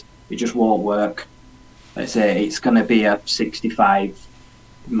carries. It just won't work. Let's say it's going to be a 65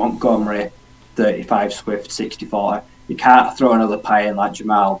 Montgomery, 35 Swift, 60-40. You can't throw another pie in like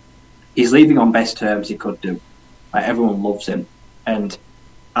Jamal. He's leaving on best terms he could do. Like, everyone loves him. And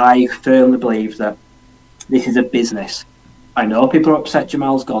I firmly believe that this is a business. I know people are upset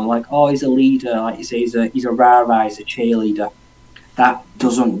Jamal's gone, like, oh, he's a leader, like you say, he's a rah-rah, he's a cheerleader. That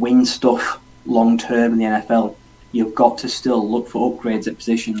doesn't win stuff long term in the NFL. You've got to still look for upgrades at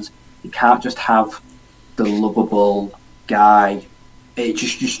positions. You can't just have the lovable guy. It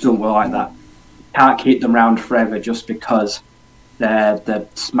just doesn't work like that. You can't keep them around forever just because they're the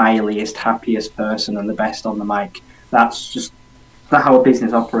smiliest, happiest person and the best on the mic. That's just not how a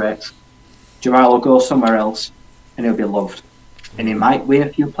business operates. Jamal will go somewhere else and he'll be loved. And he might win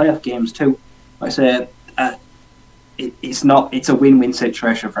a few playoff games too. Like I say, it's a win-win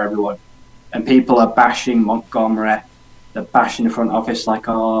situation for everyone. And people are bashing Montgomery. They're bashing the front office like,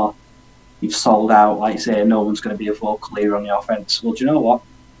 oh, you've sold out. Like you say, no one's going to be a vocal leader on the offense. Well, do you know what?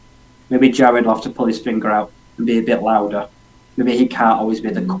 Maybe Jared will have to pull his finger out and be a bit louder. Maybe he can't always be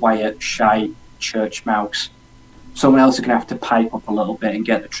the quiet, shy church mouse. Someone else is going to have to pipe up a little bit and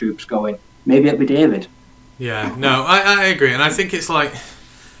get the troops going. Maybe it'll be David. Yeah, no, I agree. And I think it's like,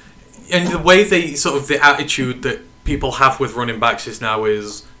 and the way they sort of, the attitude that people have with running backs is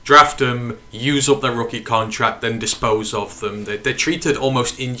draft them, use up their rookie contract, then dispose of them. They're treated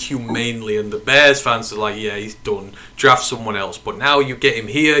almost inhumanely, and the Bears fans are like, yeah, he's done, draft someone else. But now you get him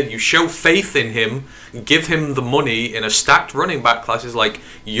here, you show faith in him, give him the money in a stacked running back class. It's like,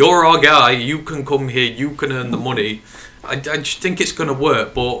 you're our guy, you can come here, you can earn the money. I just think it's going to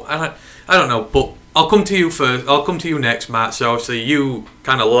work, but I don't know. But I'll come to you first. I'll come to you next, Matt. So obviously you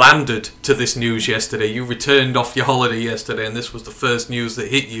kind of landed to this news yesterday. You returned off your holiday yesterday, and this was the first news that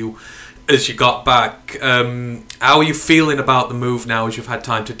hit you as you got back. How are you feeling about the move now as you've had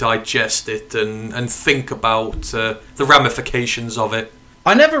time to digest it and think about the ramifications of it?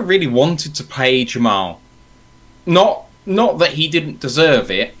 I never really wanted to pay Jamal. Not that he didn't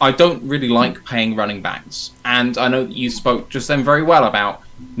deserve it. I don't really like paying running backs. And I know that you spoke just then very well about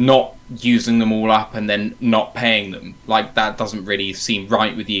not using them all up and then not paying them. Like, that doesn't really seem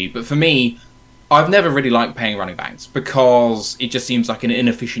right with you. But for me, I've never really liked paying running backs because it just seems like an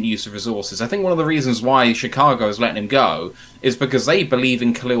inefficient use of resources. I think one of the reasons why Chicago is letting him go is because they believe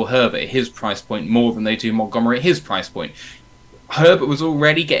in Khalil Herbert at his price point more than they do Montgomery at his price point. Herbert was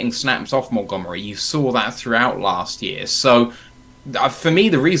already getting snaps off Montgomery. You saw that throughout last year. So, for me,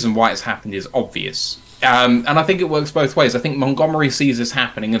 the reason why it's happened is obvious. And I think it works both ways. I think Montgomery sees this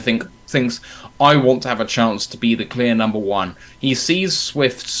happening and thinks, I want to have a chance to be the clear number one. He sees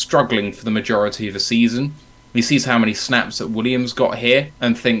Swift struggling for the majority of the season. He sees how many snaps that Williams got here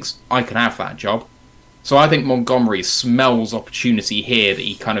and thinks, I can have that job. So I think Montgomery smells opportunity here that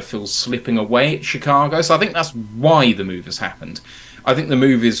he kind of feels slipping away at Chicago. So I think that's why the move has happened. I think the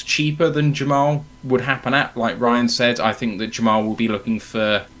move is cheaper than Jamal would happen at, like Ryan said. I think that Jamal will be looking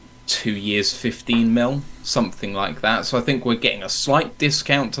for 2 years, 15 mil, something like that. So I think we're getting a slight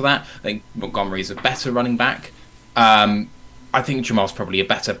discount to that. I think Montgomery's a better running back. I think Jamal's probably a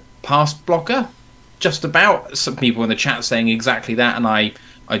better pass blocker. Just about. Some people in the chat saying exactly that, and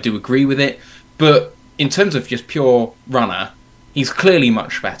I do agree with it. But in terms of just pure runner, he's clearly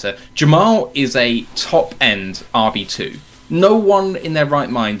much better. Jamal is a top-end RB2. No one in their right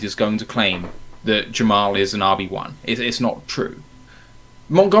mind is going to claim that Jamal is an RB1. It's not true.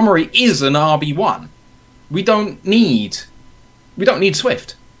 Montgomery is an RB1. We don't need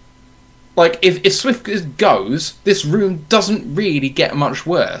Swift. Like, if Swift goes, this room doesn't really get much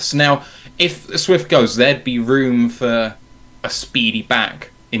worse. Now, if Swift goes, there'd be room for a speedy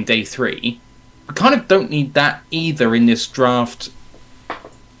back in day 3. We kind of don't need that either in this draft.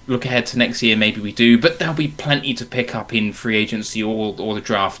 Look ahead to next year, maybe we do, but there'll be plenty to pick up in free agency or the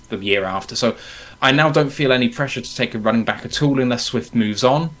draft the year after. So I now don't feel any pressure to take a running back at all unless Swift moves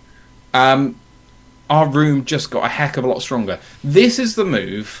on. Our room just got a heck of a lot stronger. This is the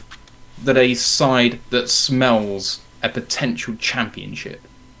move that a side that smells a potential championship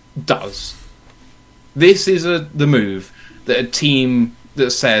does. This is the move that a team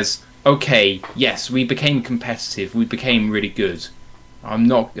that says, okay, yes, we became competitive, we became really good. I'm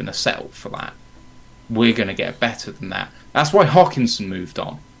not going to settle for that. We're going to get better than that. That's why Hawkinson moved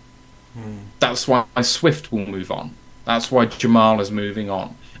on. That's why Swift will move on. That's why Jamal is moving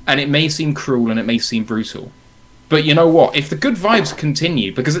on. And it may seem cruel and it may seem brutal. But you know what? If the good vibes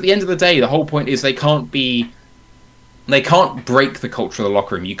continue, because at the end of the day, the whole point is they can't break the culture of the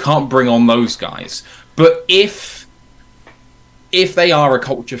locker room. You can't bring on those guys. But if they are a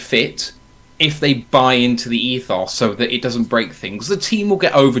culture fit, if they buy into the ethos so that it doesn't break things, the team will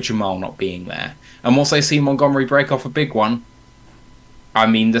get over Jamal not being there. And once they see Montgomery break off a big one, I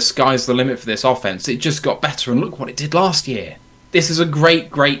mean, the sky's the limit for this offense. It just got better, and look what it did last year. This is a great,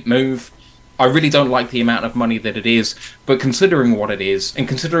 great move. I really don't like the amount of money that it is, but considering what it is, and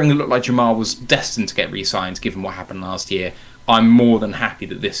considering it looked like Jamal was destined to get re-signed given what happened last year, I'm more than happy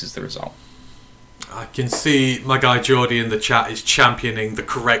that this is the result. I can see my guy Geordie in the chat is championing the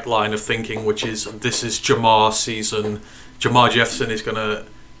correct line of thinking, which is this is Jamar season. Jamar Jefferson is going to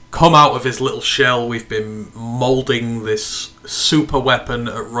come out of his little shell. We've been moulding this super weapon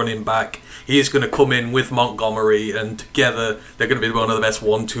at running back. He is going to come in with Montgomery, and together they're going to be one of the best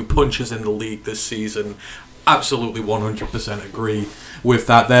 1-2 punchers in the league this season. Absolutely 100% agree with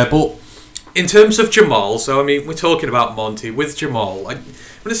that there. But in terms of Jamal, so I mean, we're talking about Monty. With Jamal, I'm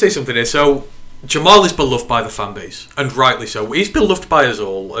going to say something here. So Jamal is beloved by the fan base, and rightly so. He's beloved by us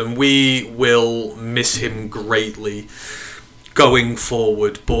all, and we will miss him greatly going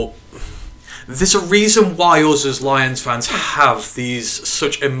forward. But there's a reason why us as Lions fans have these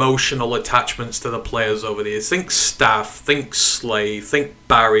such emotional attachments to the players over the years. Think Staff, think Slay, think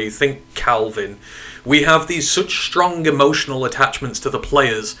Barry, think Calvin. We have these such strong emotional attachments to the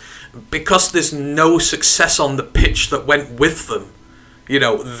players because there's no success on the pitch that went with them. You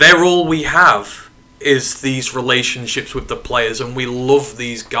know, they're all we have. is these relationships with the players, and we love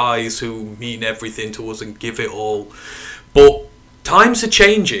these guys who mean everything to us and give it all. But times are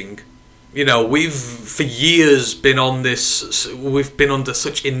changing. You know, we've for years been on this, we've been under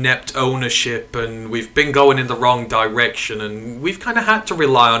such inept ownership, and we've been going in the wrong direction, and we've kind of had to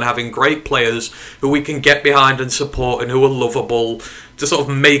rely on having great players who we can get behind and support and who are lovable to sort of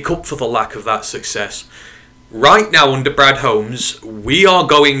make up for the lack of that success. Right now, under Brad Holmes, we are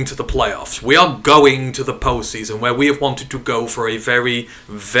going to the playoffs. We are going to the postseason, where we have wanted to go for a very,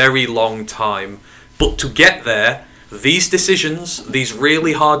 very long time. But to get there, these decisions, these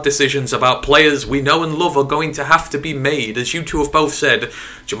really hard decisions about players we know and love, are going to have to be made. As you two have both said,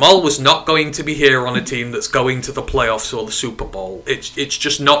 Jamal was not going to be here on a team that's going to the playoffs or the Super Bowl. It's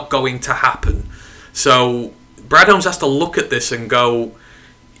just not going to happen. So Brad Holmes has to look at this and go,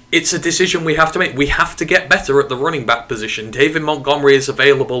 it's a decision we have to make. We have to get better at the running back position. David Montgomery is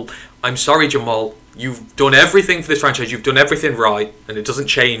available. I'm sorry, Jamal. You've done everything for this franchise. You've done everything right, and it doesn't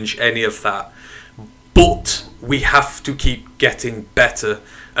change any of that. But we have to keep getting better.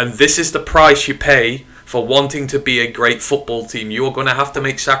 And this is the price you pay for wanting to be a great football team. You are going to have to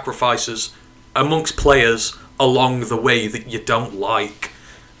make sacrifices amongst players along the way that you don't like.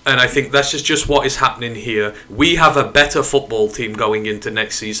 And I think that's just what is happening here. We have a better football team going into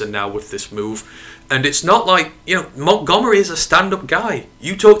next season now with this move. And it's not like, you know, Montgomery is a stand-up guy.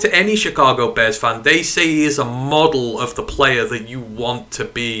 You talk to any Chicago Bears fan, they say he is a model of the player that you want to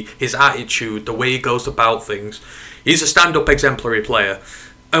be. His attitude, the way he goes about things. He's a stand-up exemplary player.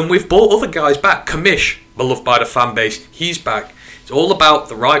 And we've brought other guys back. Kamish, beloved by the fan base, he's back. It's all about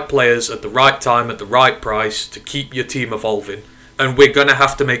the right players at the right time, at the right price, to keep your team evolving. And we're going to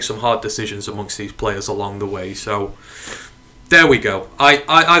have to make some hard decisions amongst these players along the way. So there we go.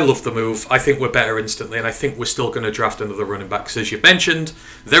 I love the move. I think we're better instantly, and I think we're still going to draft another running back. Because as you mentioned,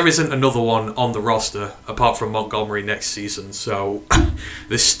 there isn't another one on the roster apart from Montgomery next season. So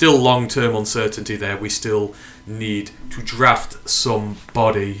there's still long-term uncertainty there. We still need to draft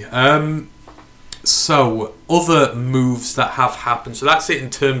somebody. So other moves that have happened. So that's it in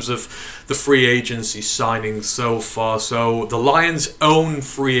terms of the free agency signings so far. So the Lions' own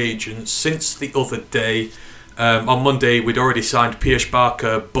free agents since the other day. On Monday, we'd already signed Pierce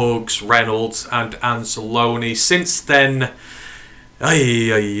Barker, Buggs, Reynolds, and Anzalone. Since then,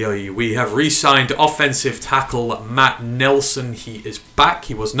 we have re-signed offensive tackle Matt Nelson. He is back.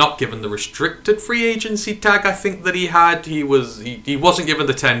 He was not given the restricted free agency tag, I think, that he had. He wasn't given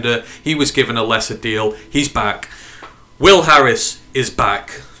the tender. He was given a lesser deal. He's back. Will Harris is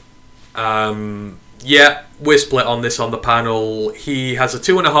back. Yeah, we're split on this on the panel. He has a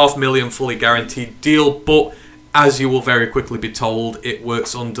 $2.5 million fully guaranteed deal, but as you will very quickly be told, it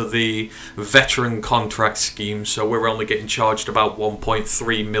works under the veteran contract scheme, so we're only getting charged about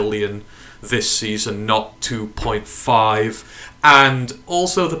 $1.3 million this season, not 2.5. And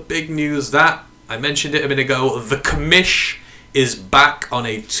also the big news that I mentioned it a minute ago, the commish is back on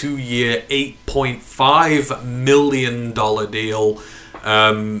a 2-year, $8.5 million deal.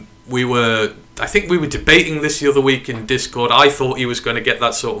 I think we were debating this the other week in Discord. I thought he was going to get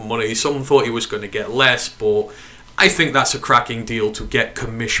that sort of money. Some thought he was going to get less, but I think that's a cracking deal to get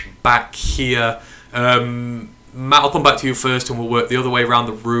Commish back here. Matt, I'll come back to you first and we'll work the other way around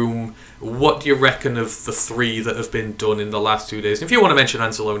the room. What do you reckon of the three that have been done in the last 2 days? If you want to mention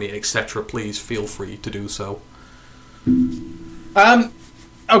Anzalone, etc., please feel free to do so.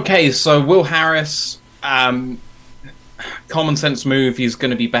 Okay, so Will Harris... common sense move. He's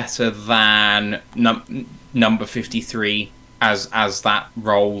going to be better than number 53 as that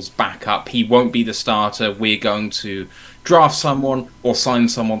rolls back up. He won't be the starter. We're going to draft someone or sign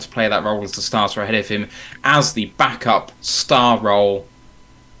someone to play that role as the starter ahead of him as the backup star role.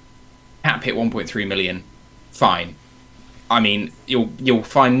 Cap hit 1.3 million. Fine. I mean, you'll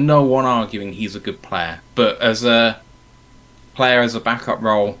find no one arguing he's a good player, but as a player as a backup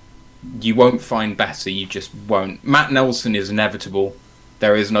role, you won't find better. You just won't. Matt Nelson is inevitable.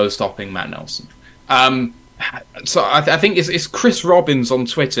 There is no stopping Matt Nelson. So I think it's Chris Robbins on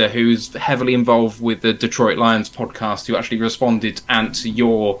Twitter, who's heavily involved with the Detroit Lions podcast, who actually responded to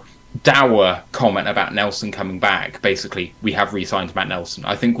your dour comment about Nelson coming back. Basically, we have re-signed Matt Nelson,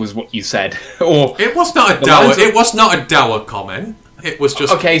 I think was what you said. Or it was not a dour. It was not a dour comment. It was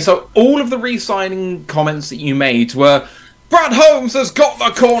just okay. So all of the re-signing comments that you made were, Brad Holmes has got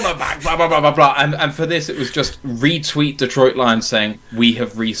the cornerback, blah, blah, blah, blah, blah. And for this, it was just retweet Detroit Lions saying, we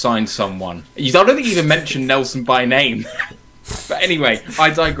have re-signed someone. I don't think you even mentioned Nelson by name. But anyway, I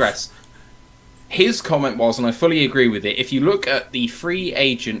digress. his comment was, and I fully agree with it, if you look at the free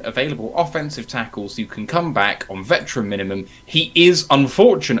agent available offensive tackles who can come back on veteran minimum, he is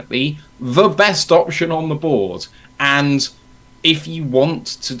unfortunately the best option on the board. And if you want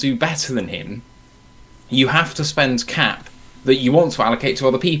to do better than him, you have to spend cap that you want to allocate to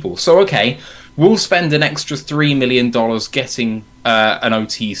other people. So, okay, we'll spend an extra $3 million getting an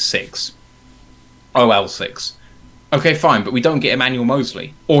OT6. OL6. Okay, fine, but we don't get Emmanuel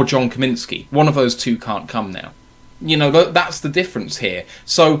Mosley or John Kaminsky. One of those two can't come now. You know, that's the difference here.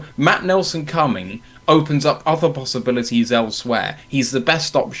 So Matt Nelson coming opens up other possibilities elsewhere. He's the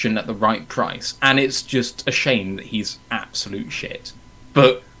best option at the right price, and it's just a shame that he's absolute shit.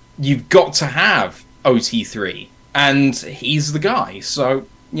 But you've got to have OT3, and he's the guy. So,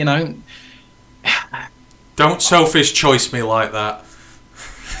 you know... Don't Sophie's choice me like that.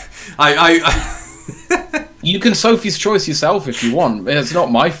 You can Sophie's choice yourself if you want. It's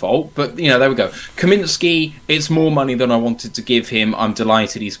not my fault, but, you know, there we go. Kaminsky, it's more money than I wanted to give him. I'm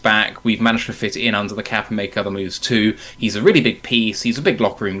delighted he's back. We've managed to fit it in under the cap and make other moves too. He's a really big piece. He's a big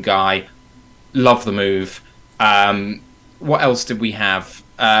locker room guy. Love the move. What else did we have?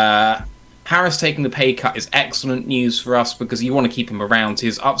 Harris taking the pay cut is excellent news for us because you want to keep him around.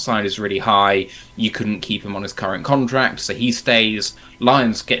 His upside is really high. You couldn't keep him on his current contract, so he stays.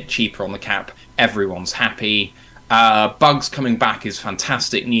 Lions get cheaper on the cap. Everyone's happy. Bugs coming back is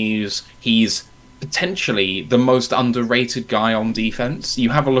fantastic news. He's potentially the most underrated guy on defense. You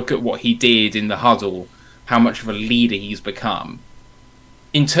have a look at what he did in the huddle, how much of a leader he's become.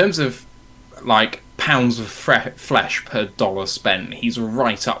 In terms of, like, pounds of flesh per dollar spent, he's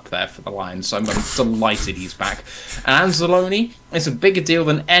right up there for the Lions, so I'm delighted he's back. And Anzalone, it's a bigger deal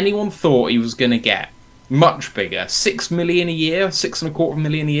than anyone thought he was going to get. Much bigger. $6 million a year, $6.25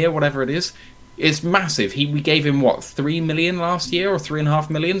 million a year, whatever it is. It's massive. We gave him, what, $3 million last year, or $3.5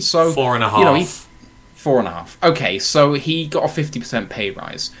 million? So, 4.5. You know, 4.5. Okay, so he got a 50% pay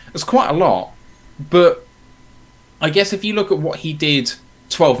rise. That's quite a lot, but I guess if you look at what he did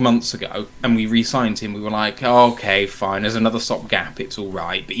 12 months ago, and we re-signed him, we were like, oh, okay, fine, there's another stopgap, it's all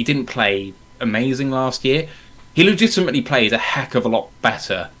right. But he didn't play amazing last year. He legitimately played a heck of a lot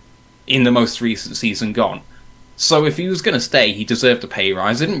better in the most recent season gone. So if he was going to stay, he deserved a pay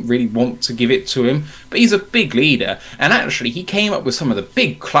rise. I didn't really want to give it to him, but he's a big leader. And actually, he came up with some of the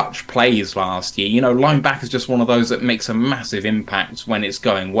big clutch plays last year. You know, linebacker is just one of those that makes a massive impact when it's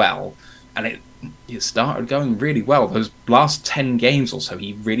going well. And it started going really well. Those last 10 games or so,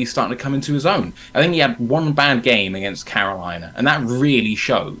 he really started to come into his own. I think he had one bad game against Carolina, and that really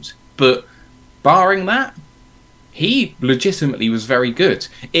showed. But barring that, he legitimately was very good.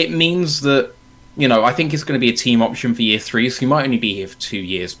 It means that, you know, I think it's going to be a team option for year 3, so he might only be here for 2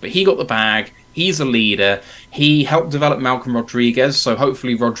 years. But he got the bag. He's a leader. He helped develop Malcolm Rodriguez, so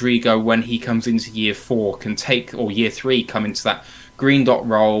hopefully Rodrigo, when he comes into year 4, can take, or year 3, come into that green dot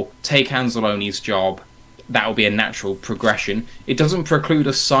role, take Anzalone's job. That will be a natural progression. It doesn't preclude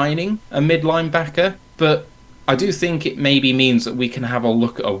us signing a mid-linebacker, but I do think it maybe means that we can have a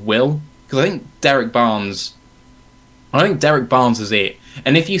look at a Will, because I think Derek Barnes is it.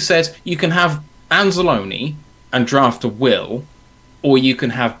 And if you said you can have Anzalone and draft a Will, or you can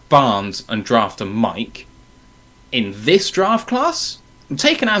have Barnes and draft a Mike, in this draft class, I'm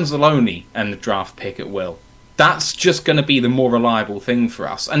taking Anzalone and the draft pick at Will. That's just going to be the more reliable thing for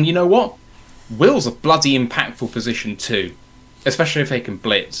us. And you know what? Will's a bloody impactful position too, especially if they can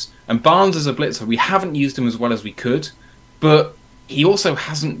blitz. And Barnes is a blitzer. We haven't used him as well as we could, but he also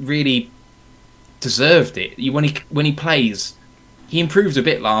hasn't really deserved it. When he plays, he improved a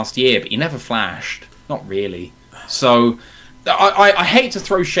bit last year, but he never flashed. Not really. So I hate to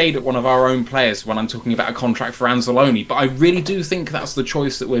throw shade at one of our own players when I'm talking about a contract for Anzalone, but I really do think that's the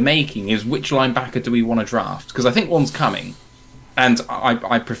choice that we're making, is which linebacker do we want to draft? Because I think one's coming, and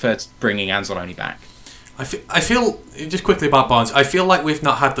I prefer bringing Anzalone back. I feel, just quickly about Barnes, I feel like we've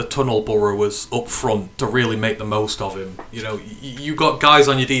not had the tunnel burrowers up front to really make the most of him. You know, you got guys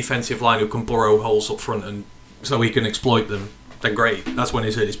on your defensive line who can burrow holes up front, and so he can exploit them. Then great, that's when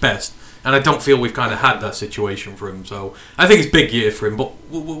he's at his best. And I don't feel we've kind of had that situation for him. So I think it's a big year for him, but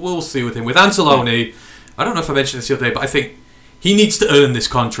we'll see with him. With Anzalone, I don't know if I mentioned this the other day, but I think he needs to earn this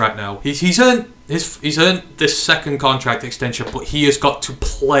contract now. He's earned this second contract extension, but he has got to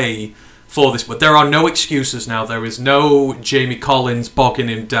play for this. But there are no excuses now. There is no Jamie Collins bogging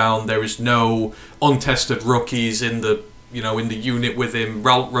him down. There is no untested rookies in the unit with him.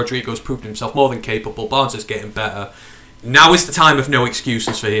 Rodrigo's proved himself more than capable. Barnes is getting better. Now is the time of no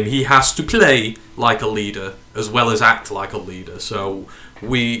excuses for him. He has to play like a leader as well as act like a leader. So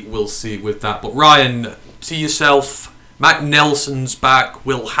we will see with that. But Ryan, see yourself Matt Nelson's back.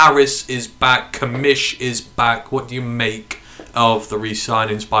 Will Harris is back. Kamish is back. What do you make of the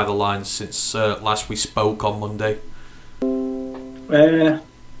re-signings by the Lions since last we spoke on Monday? Will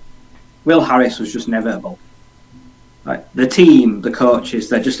Harris was just inevitable. Like, the team, the coaches,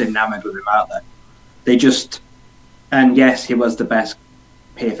 they're just enamoured with him, aren't they? And yes, he was the best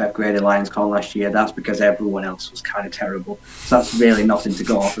PFF graded Lions corner last year. That's because everyone else was kind of terrible. So that's really nothing to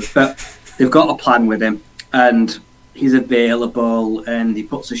go off of. But they've got a plan with him, and he's available, and he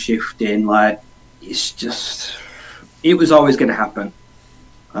puts a shift in. Like, it was always going to happen.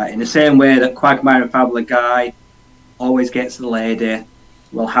 In the same way that Quagmire and Fabula Guy always gets the lady,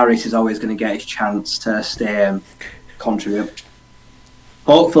 well, Harris is always going to get his chance to stay and contribute.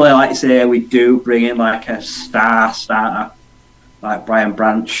 Hopefully, like I say, we do bring in like a starter, like Brian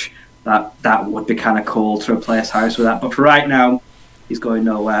Branch. That would be kind of cool to replace Harris with that. But for right now, he's going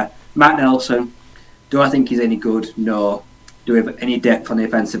nowhere. Matt Nelson, do I think he's any good? No. Do we have any depth on the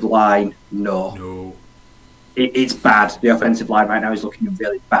offensive line? No. It's bad. The offensive line right now is looking in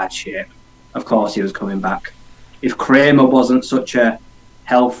really bad shape. Of course, he was coming back. If Kramer wasn't such a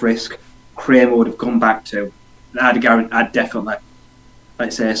health risk, Kramer would have come back too. I'd definitely,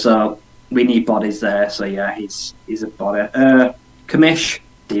 like say, so we need bodies there. So yeah, he's a body. Kamish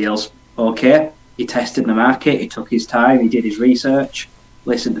deals okay. He tested the market. He took his time. He did his research.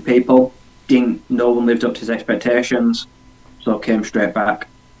 Listened to people. No one lived up to his expectations, so came straight back.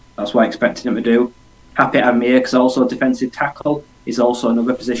 That's what I expected him to do. Happy to have him here because also defensive tackle is also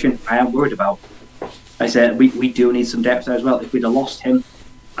another position I am worried about. I said we do need some depth there as well. If we'd have lost him,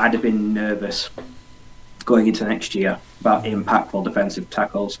 I'd have been nervous going into next year about impactful defensive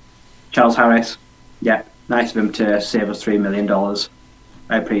tackles. Charles Harris, yeah, nice of him to save us $3 million.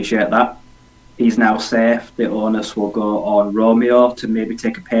 I appreciate that. He's now safe. The onus will go on Romeo to maybe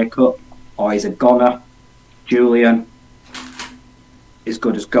take a pay cut, or he's a goner. Julian is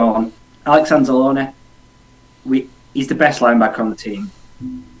good as gone. Alex Anzalone, he's the best linebacker on the team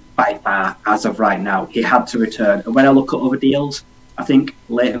by far as of right now. He had to return. And when I look at other deals, I think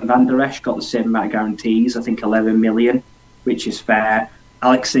Leighton Van Der Esch got the same amount of guarantees. I think 11 million, which is fair.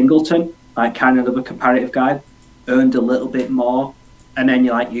 Alex Singleton, like kind of another comparative guy, earned a little bit more. And then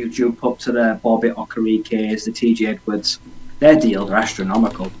you jump up to the Bobby Okerike's, the TJ Edwards. Their deals are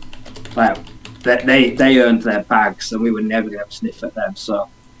astronomical. Like they earned their bags, and we were never going to sniff at them. So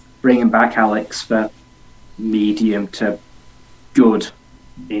bringing back Alex for medium to good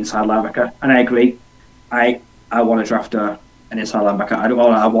inside linebacker, and I agree. I want to draft an inside linebacker.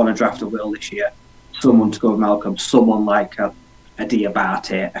 I want to draft a Will this year. Someone to go with Malcolm. Someone like a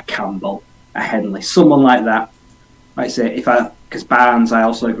Diabate, a Campbell, a Henley. Someone like that. Like I say, because Barnes, I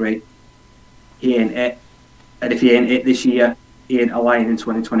also agree. He ain't it, and if he ain't it this year, he ain't a Lion in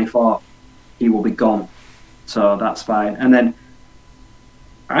 2024. He will be gone. So that's fine. And then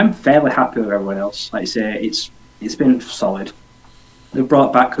I'm fairly happy with everyone else. Like I say, it's been solid. They've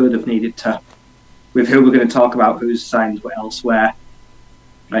brought back who they've needed to. With who we're going to talk about, who's signed elsewhere.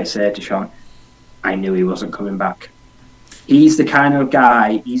 Like I say, Deshaun, I knew he wasn't coming back. He's the kind of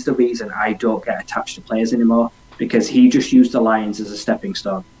guy, he's the reason I don't get attached to players anymore, because he just used the Lions as a stepping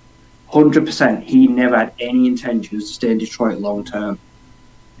stone. 100%, he never had any intentions to stay in Detroit long term.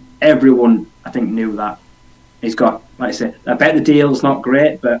 Everyone, I think, knew that. He's got, like I said, I bet the deal's not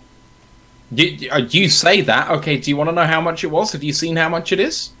great, but... You say that. Okay, do you want to know how much it was? Have you seen how much it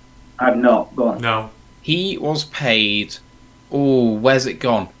is? I've not. Go on. No. He was paid... Oh, where's it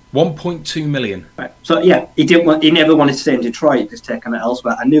gone? 1.2 million. Right. So, yeah, he never wanted to stay in Detroit. He's taken it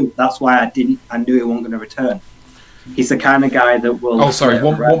elsewhere. I knew. That's why I knew he wasn't going to return. He's the kind of guy that will... Oh, sorry,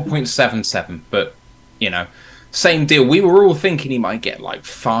 1.77, but, same deal. We were all thinking he might get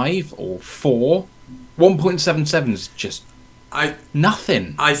 5 or 4. 1.77 is just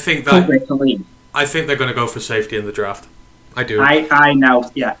nothing. I think they're going to go for safety in the draft. I do. I'm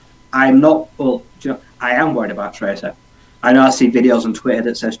not... Well, I am worried about Tracer. I know I see videos on Twitter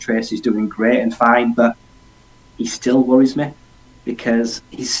that says Tracy's doing great and fine, but he still worries me because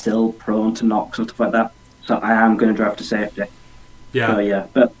he's still prone to knocks and stuff like that. So I am going to draft a safety. Yeah. So, yeah.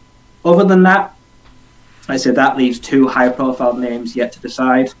 But other than that, I said that leaves 2 high-profile names yet to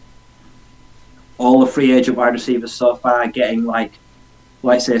decide. All the free agent wide receivers so far getting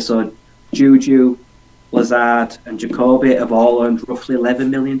Juju, Lazard, and Jacoby have all earned roughly $11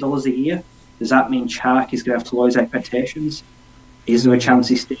 million a year. Does that mean Chark is going to have to lower his expectations? Is there a chance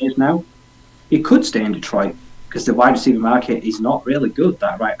he stays now? He could stay in Detroit because the wide receiver market is not really good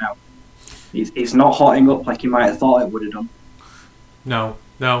right now. It's not hotting up like you might have thought it would have done. No,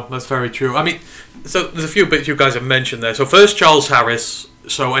 that's very true. I mean, so there's a few bits you guys have mentioned there. So first, Charles Harris.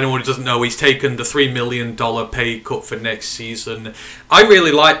 So anyone who doesn't know, he's taken the $3 million pay cut for next season. I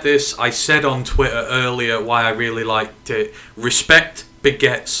really like this. I said on Twitter earlier why I really liked it. Respect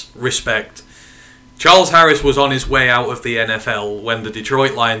begets respect. Charles Harris was on his way out of the NFL when the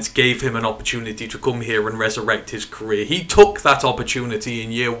Detroit Lions gave him an opportunity to come here and resurrect his career. He took that opportunity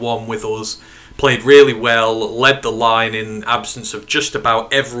in year one with us, played really well, led the line in absence of just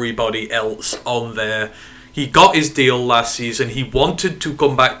about everybody else on there. He got his deal last season. He wanted to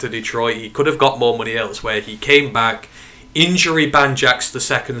come back to Detroit. He could have got more money elsewhere. He came back. Injury banjaxed the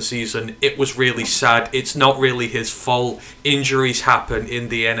second season. It was really sad. It's not really his fault. Injuries happen in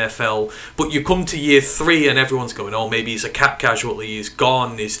the NFL. But you come to year 3 and everyone's going, oh, maybe he's a cap casualty. He's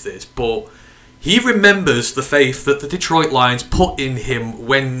gone, is this? But he remembers the faith that the Detroit Lions put in him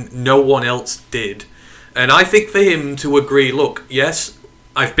when no one else did. And I think for him to agree, look, yes,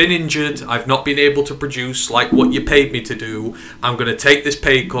 I've been injured, I've not been able to produce like what you paid me to do, I'm going to take this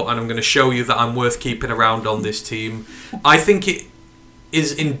pay cut and I'm going to show you that I'm worth keeping around on this team. I think it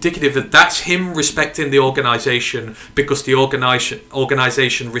is indicative that that's him respecting the organisation because the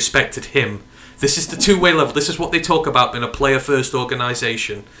organisation respected him. This is the two-way level. This is what they talk about in a player-first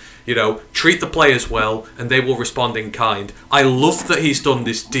organisation. You know, treat the players well and they will respond in kind. I love that he's done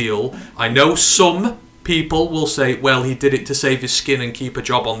this deal. I know some people will say, well, he did it to save his skin and keep a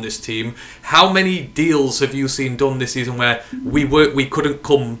job on this team. How many deals have you seen done this season where we couldn't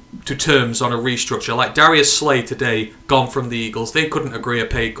come to terms on a restructure? Like Darius Slay today, gone from the Eagles. They couldn't agree a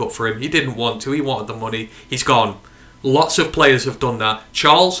pay cut for him. He didn't want to. He wanted the money. He's gone. Lots of players have done that.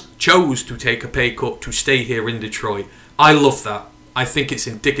 Charles chose to take a pay cut to stay here in Detroit. I love that. I think it's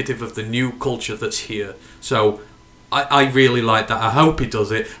indicative of the new culture that's here. So I really like that. I hope he does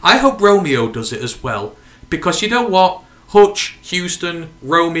it. I hope Romeo does it as well. Because you know what? Hutch, Houston,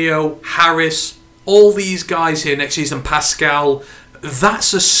 Romeo, Harris, all these guys here next season, Pascal,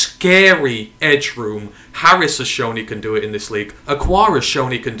 that's a scary edge room. Harris has shown he can do it in this league. Aquara's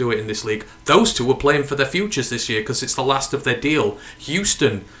shown he can do it in this league. Those two are playing for their futures this year because it's the last of their deal.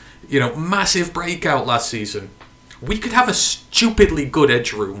 Houston, massive breakout last season. We could have a stupidly good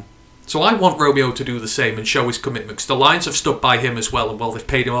edge room. So I want Romeo to do the same and show his commitment. Because the Lions have stuck by him as well. And they've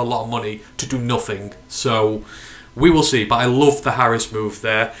paid him a lot of money to do nothing. So we will see. But I love the Harris move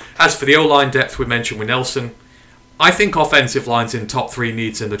there. As for the O-line depth we mentioned with Nelson, I think offensive line's in top 3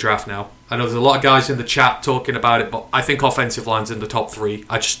 needs in the draft now. I know there's a lot of guys in the chat talking about it. But I think offensive line's in the top 3.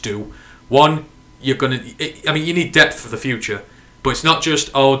 I just do. One, you need depth for the future. But it's not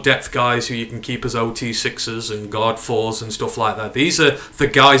just, depth guys who you can keep as OT6s and guard 4s and stuff like that. These are the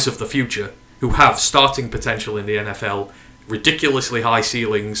guys of the future who have starting potential in the NFL, ridiculously high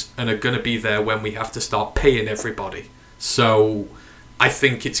ceilings, and are going to be there when we have to start paying everybody. So I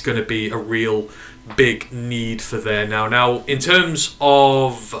think it's going to be a real big need for there now. Now, in terms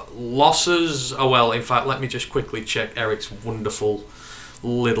of losses, in fact, let me just quickly check Eric's wonderful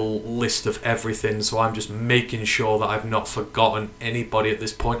little list of everything, so I'm just making sure that I've not forgotten anybody at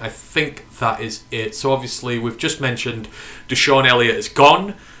this point. I think that is it. So obviously we've just mentioned Deshaun Elliott is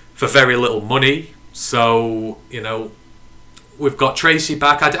gone for very little money, so we've got Tracy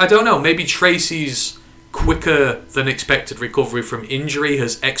back. I don't know, maybe Tracy's quicker than expected recovery from injury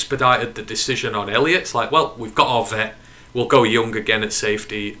has expedited the decision on Elliott. It's like, well, we've got our vet, we'll go young again at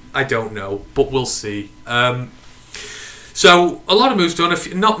safety. I don't know, but we'll see. So, a lot of moves done.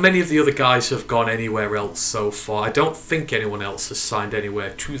 Not many of the other guys have gone anywhere else so far. I don't think anyone else has signed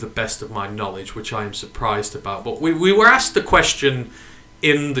anywhere to the best of my knowledge, which I am surprised about. But we were asked the question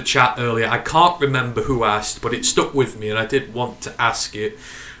in the chat earlier. I can't remember who asked, but it stuck with me and I did want to ask it.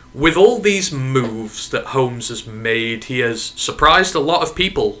 With all these moves that Holmes has made, he has surprised a lot of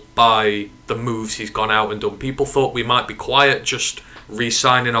people by the moves he's gone out and done. People thought we might be quiet, just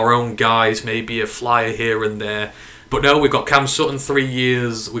re-signing our own guys, maybe a flyer here and there. But no, we've got Cam Sutton 3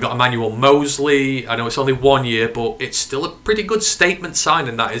 years, we've got Emmanuel Mosley, I know it's only 1 year, but it's still a pretty good statement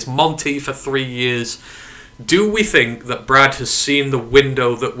signing, that is. Monty for 3 years. Do we think that Brad has seen the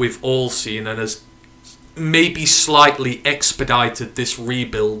window that we've all seen and has maybe slightly expedited this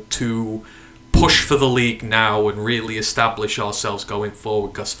rebuild to push for the league now and really establish ourselves going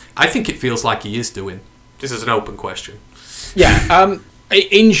forward? Because I think it feels like he is doing. This is an open question. Yeah,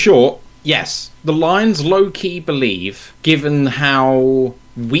 in short, yes. The Lions low-key believe, given how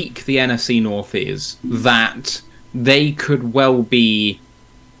weak the NFC North is, that they could well be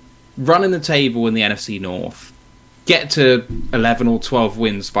running the table in the NFC North, get to 11 or 12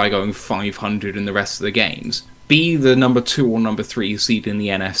 wins by going 500 in the rest of the games, be the number 2 or number 3 seed in the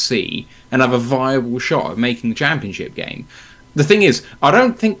NFC, and have a viable shot of making the championship game. The thing is, I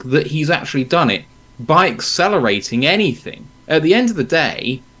don't think that he's actually done it by accelerating anything. At the end of the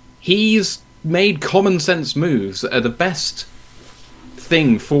day, he's made common sense moves that are the best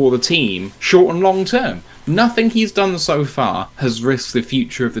thing for the team, short and long term. Nothing he's done so far has risked the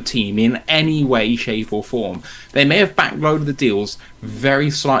future of the team in any way, shape or form. They may have backloaded the deals very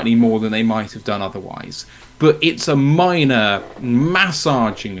slightly more than they might have done otherwise, but it's a minor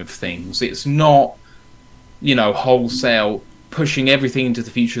massaging of things. It's not, wholesale pushing everything into the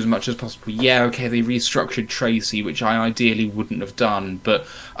future as much as possible. Yeah, okay, they restructured Tracy, which I ideally wouldn't have done, but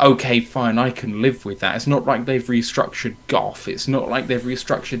okay, fine, I can live with that. It's not like they've restructured Goff. It's not like they've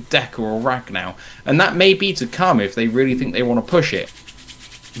restructured Decker or Ragnow. And that may be to come if they really think they want to push it.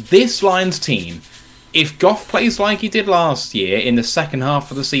 This Lions team, if Goff plays like he did last year in the second half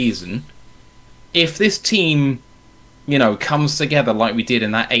of the season, if this team, comes together like we did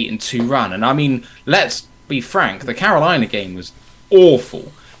in that 8-2 run, and I mean, let's be frank, the Carolina game was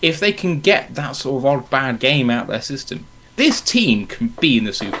awful. If they can get that sort of odd bad game out of their system, this team can be in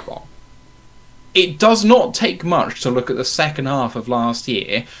the Super Bowl. It does not take much to look at the second half of last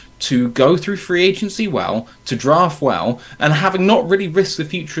year to go through free agency well, to draft well, and having not really risked the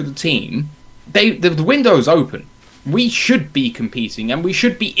future of the team, the window's open. We should be competing, and we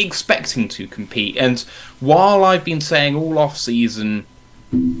should be expecting to compete. And while I've been saying all off-season,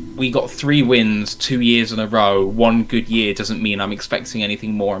 we got 3 wins 2 years in a row, 1 good year doesn't mean I'm expecting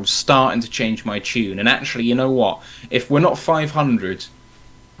anything more. I'm starting to change my tune. And actually, you know what? If we're not 500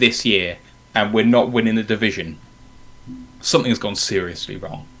 this year and we're not winning the division, something's gone seriously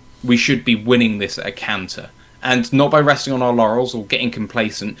wrong. We should be winning this at a canter. And not by resting on our laurels or getting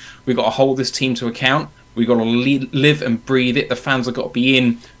complacent. We've got to hold this team to account. We've got to live and breathe it. The fans have got to be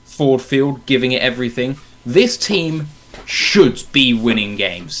in Ford Field, giving it everything. This team should be winning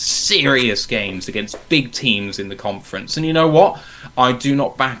games, serious games against big teams in the conference. And you know what? I do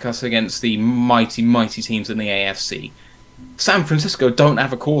not back us against the mighty, mighty teams in the AFC. San Francisco don't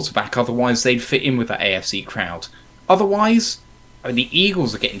have a quarterback, otherwise they'd fit in with that AFC crowd. Otherwise, the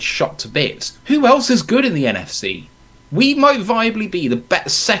Eagles are getting shot to bits. Who else is good in the NFC? We might viably be the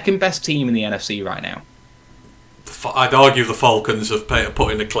second best team in the NFC right now. I'd argue the Falcons have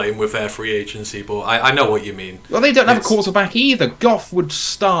put in a claim with their free agency, but I know what you mean. Well, they don't have a quarterback either. Goff would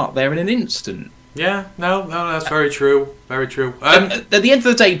start there in an instant. Yeah, no, that's very true. Very true. At the end of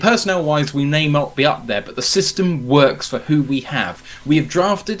the day, personnel-wise, we may not be up there, but the system works for who we have. We have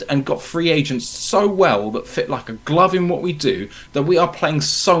drafted and got free agents so well that fit like a glove in what we do that we are playing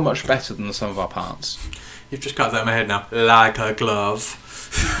so much better than the sum of our parts. You've just got that in my head now. Like a glove.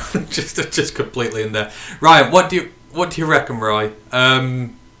 just completely in there. Ryan, what do you reckon, Roy?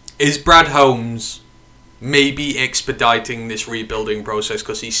 Is Brad Holmes maybe expediting this rebuilding process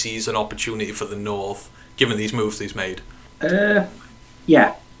because he sees an opportunity for the North, given these moves he's made?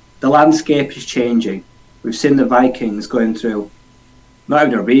 Yeah, the landscape is changing. We've seen the Vikings going through not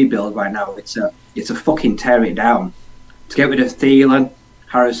even a rebuild right now. It's a fucking tear it down. To get rid of Thielen,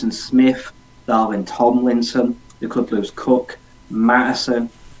 Harrison Smith, Dalvin Tomlinson, they could lose Cook, Madison,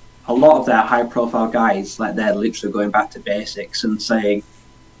 a lot of their high-profile guys, like they're literally going back to basics and saying,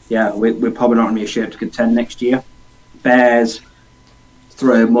 yeah, we're probably not going to be a shape to contend next year. Bears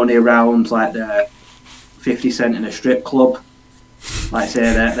throw money around like they're 50 cent in a strip club. Like I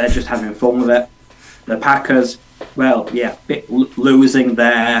say, they're just having fun with it. The Packers, well, yeah, losing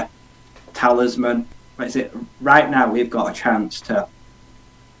their talisman. Like I say, right now we've got a chance to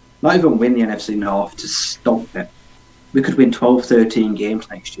not even win the NFC North, to stomp it. We could win 12, 13 games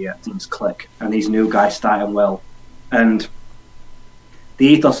next year. Things click. And these new guys starting well. And the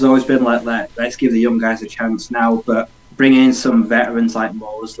ethos has always been like that. Let's give the young guys a chance now. But bringing in some veterans like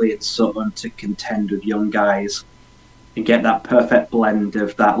Mosley and Sutton to contend with young guys and get that perfect blend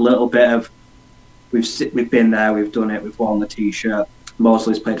of that little bit of we've been there, we've done it, we've worn the T-shirt.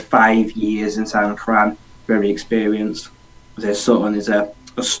 Mosley's played 5 years in San Fran, very experienced. Sutton is a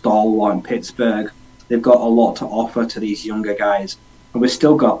stalwart in Pittsburgh. They've got a lot to offer to these younger guys. And we've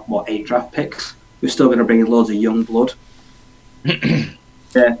still got, 8 draft picks? We're still going to bring in loads of young blood.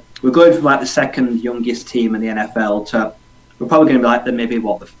 Yeah, we're going from the second youngest team in the NFL to, we're probably going to be the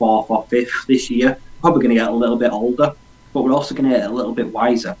 4th or 5th this year. Probably going to get a little bit older, but we're also going to get a little bit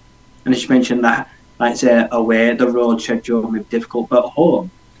wiser. And as you mentioned, that, away, the road schedule may be difficult, but at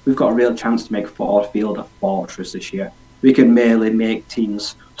home, we've got a real chance to make Ford Field a fortress this year. We can merely make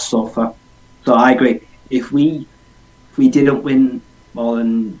teams suffer. So I agree. If we didn't win more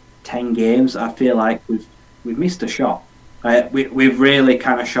than 10 games, I feel like we've missed a shot. We've really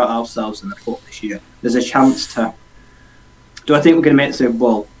kind of shot ourselves in the foot this year. There's a chance to. Do I think we're going to make the Super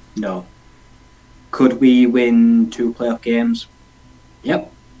Bowl? No. Could we win 2 playoff games?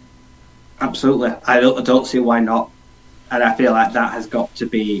 Yep. Absolutely. I don't see why not. And I feel like that has got to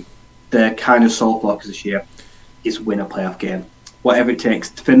be the kind of sole focus this year, is win a playoff game. Whatever it takes.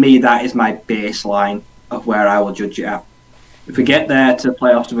 For me, that is my baseline of where I will judge it at. If we get there to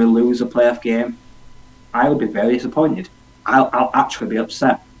playoffs and we lose a playoff game, I will be very disappointed. I'll actually be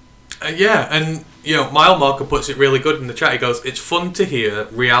upset. Yeah, and Mile Marker puts it really good in the chat. He goes, "It's fun to hear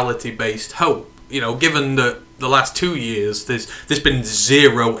reality-based hope. Given that the last 2 years, there's been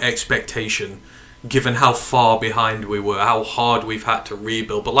zero expectation, given how far behind we were, how hard we've had to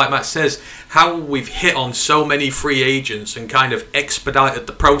rebuild. But like Matt says, how we've hit on so many free agents and kind of expedited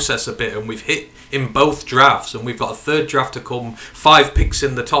the process a bit, and we've hit in both drafts, and we've got a third draft to come, 5 picks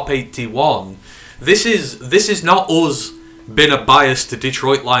in the top 81. This is not us been a bias to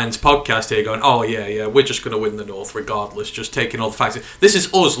Detroit Lions podcast here going, oh yeah, we're just going to win the North regardless, just taking all the facts. This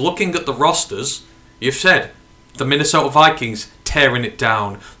is us looking at the rosters. You've said the Minnesota Vikings tearing it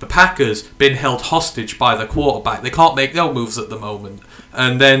down. The Packers been held hostage by the quarterback. They can't make no moves at the moment.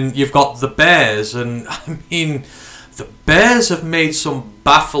 And then you've got the Bears, and I mean, the Bears have made some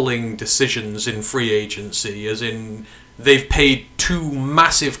baffling decisions in free agency, as in they've paid 2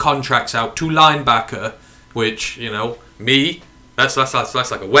 massive contracts out, 2 linebacker, which, me, that's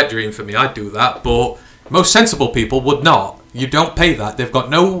like a wet dream for me. I'd do that, but most sensible people would not. You don't pay that. They've got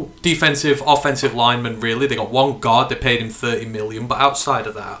no defensive, offensive lineman, really. They got 1 guard. They paid him $30 million, but outside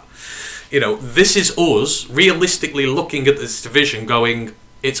of that, this is us realistically looking at this division going,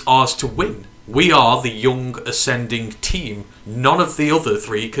 it's ours to win. We are the young ascending team. None of the other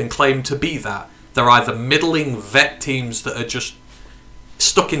 3 can claim to be that. They're either middling vet teams that are just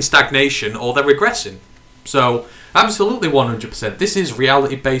stuck in stagnation, or they're regressing. So, absolutely 100%. This is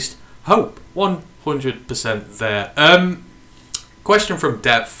reality-based hope. 100% there. Question from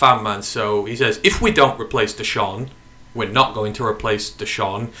Dev Fanman. So, he says, if we don't replace Deshaun, we're not going to replace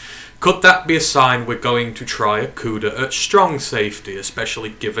Deshaun, could that be a sign we're going to try Okudah at strong safety, especially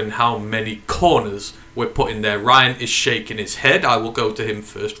given how many corners we're putting there? Ryan is shaking his head. I will go to him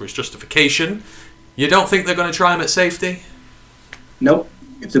first for his justification. You don't think they're going to try him at safety? Nope.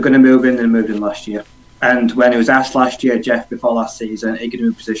 If they're going to move in, they moved in last year. And when it was asked last year, Jeff, before last season, are you going to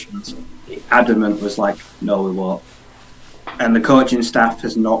move positions? Adamant was like, no, we won't. And the coaching staff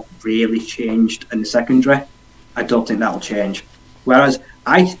has not really changed in the secondary. I don't think that'll change. Whereas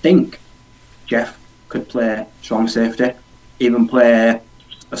I think Jeff could play strong safety, even play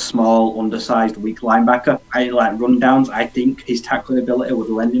a small, undersized, weak linebacker. I like rundowns. I think his tackling ability would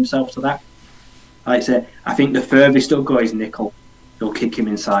lend himself to that. Like I say, I think the furthest they'll go is nickel. They'll kick him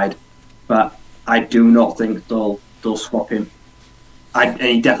inside. But I do not think they'll swap him. And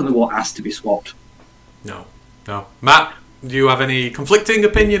he definitely won't ask to be swapped. No. Matt, do you have any conflicting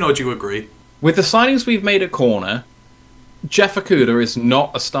opinion, or do you agree? With the signings we've made at corner, Jeff Okudah is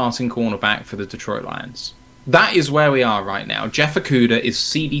not a starting cornerback for the Detroit Lions. That is where we are right now. Jeff Okudah is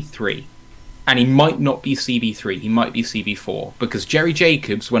CB3. And he might not be CB3, he might be CB4. Because Jerry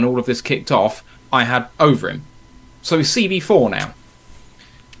Jacobs, when all of this kicked off, I had over him. So he's CB4 now.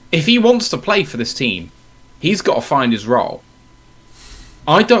 If he wants to play for this team, he's got to find his role.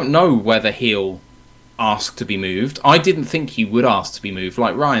 I don't know whether he'll ask to be moved. I didn't think he would ask to be moved,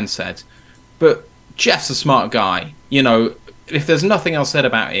 like Ryan said. But Jeff's a smart guy. If there's nothing else said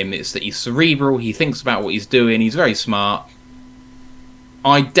about him, it's that he's cerebral, he thinks about what he's doing, he's very smart.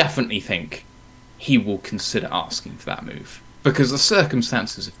 I definitely think he will consider asking for that move. Because the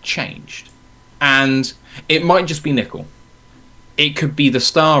circumstances have changed. And it might just be nickel. It could be the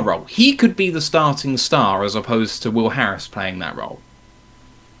star role. He could be the starting star as opposed to Will Harris playing that role.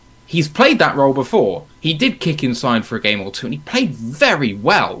 He's played that role before. He did kick inside for a game or 2, and he played very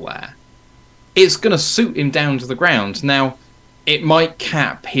well there. It's going to suit him down to the ground. Now, it might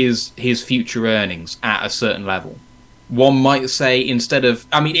cap his future earnings at a certain level. One might say instead of...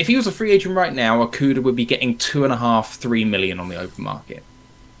 if he was a free agent right now, Okudah would be getting $2.5-3 million on the open market.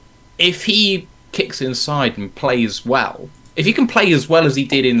 If he kicks inside and plays well... If he can play as well as he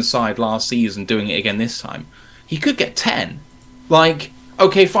did inside last season, doing it again this time, he could get 10.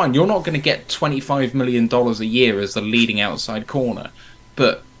 Okay, fine, you're not going to get $25 million a year as the leading outside corner,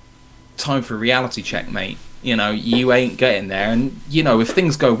 but time for a reality check, mate. You ain't getting there, and, if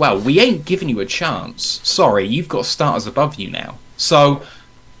things go well, we ain't giving you a chance. Sorry, you've got starters above you now. So,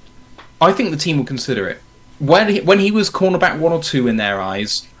 I think the team will consider it. When he was cornerback 1 or 2 in their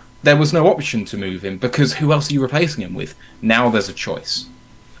eyes, there was no option to move him, because who else are you replacing him with? Now there's a choice.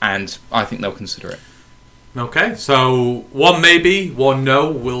 And I think they'll consider it. Okay, so 1 maybe, 1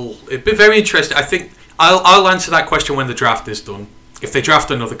 no. It'd be very interesting. I think I'll answer that question when the draft is done. If they draft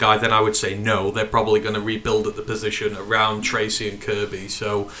another guy, then I would say no. They're probably going to rebuild at the position around Tracy and Kirby.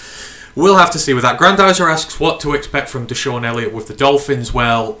 So we'll have to see with that. Grandizer asks what to expect from Deshaun Elliott with the Dolphins.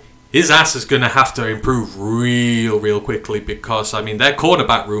 Well, his ass is going to have to improve real quickly because, I mean, their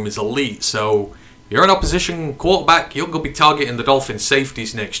cornerback room is elite. So you're an opposition quarterback, you're going to be targeting the Dolphins'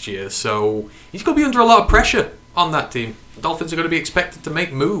 safeties next year. So he's going to be under a lot of pressure on that team. The Dolphins are going to be expected to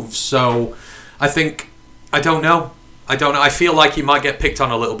make moves. So I don't know. I feel like he might get picked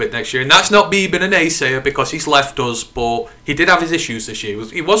on a little bit next year. And that's not me being a naysayer because he's left us, but he did have his issues this year.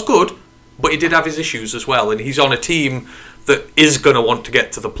 He was good, but he did have his issues as well. And he's on a team that is going to want to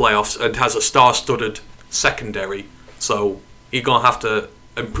get to the playoffs and has a star-studded secondary. So he's going to have to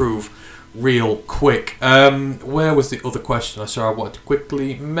improve real quick. Where was the other question I wanted to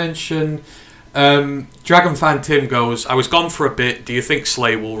quickly mention? Dragon fan Tim goes, I was gone for a bit. Do you think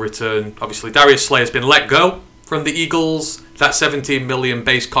Slay will return? Obviously, Darius Slay has been let go from the Eagles. That $17 million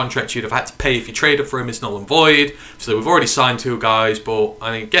base contract you'd have had to pay if you traded for him is null and void. So we've already signed 2 guys, but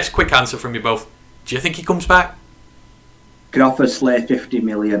I guess quick answer from you both. Do you think he comes back? Could offer Slay $50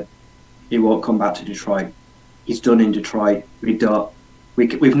 million. He won't come back to Detroit. He's done in Detroit.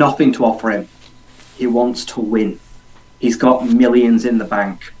 We've nothing to offer him. He wants to win. He's got millions in the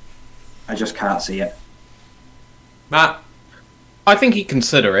bank. I just can't see it. Matt? I think he'd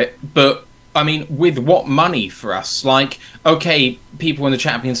consider it, but I mean, with what money for us? Like, okay, people in the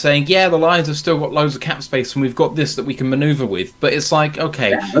chat have been saying, yeah, the Lions have still got loads of cap space and we've got this that we can maneuver with. But it's like,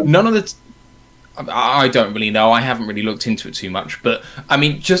 okay, none of the... I don't really know. I haven't really looked into it too much. But, I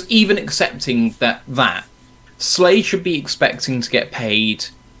mean, just even accepting that Slay should be expecting to get paid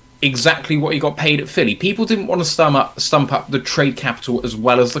exactly what he got paid at Philly. People didn't want to stump up the trade capital as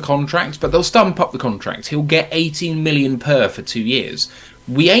well as the contract, but they'll stump up the contract. He'll get $18 million per for 2 years.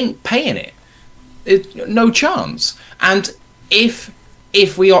 We ain't paying it. No chance. And if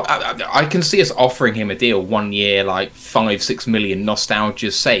we are, I can see us offering him a deal 1 year, like $5-6 million,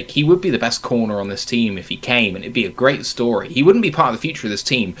 nostalgia's sake. He would be the best corner on this team if he came, and it'd be a great story. He wouldn't be part of the future of this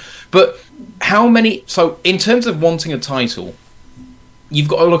team. But how many? So in terms of wanting a title, you've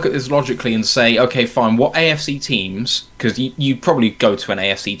got to look at this logically and say, okay, fine, what AFC teams, because you probably go to an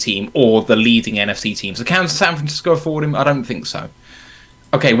AFC team or the leading NFC teams. So can San Francisco afford him? I don't think so.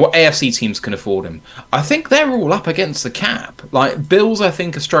 Okay, what AFC teams can afford him? I think they're all up against the cap. Like, Bills, I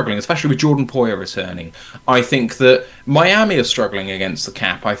think, are struggling, especially with Jordan Poyer returning. I think that Miami are struggling against the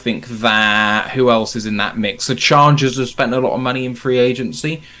cap. I think that... Who else is in that mix? The Chargers have spent a lot of money in free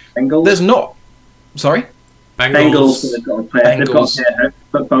agency. Bengals? There's not... Sorry? Bengals. They've got to play. Bengals. They've got to,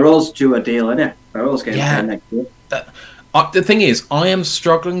 but Burrow's due a deal, isn't it? Burrow's getting paid next year. The thing is, I am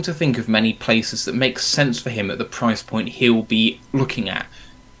struggling to think of many places that make sense for him at the price point he'll be looking at.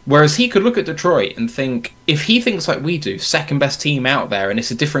 Whereas he could look at Detroit and think, if he thinks like we do, second best team out there, and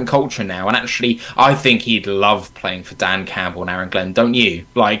it's a different culture now, and actually, I think he'd love playing for Dan Campbell and Aaron Glenn, don't you?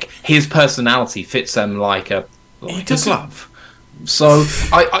 Like, his personality fits them like a glove. So,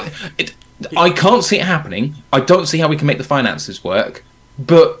 I can't see it happening. I don't see how we can make the finances work,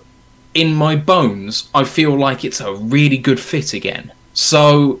 but in my bones, I feel like it's a really good fit again.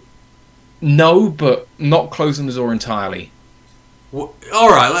 So, no, but not closing the door entirely. Well, all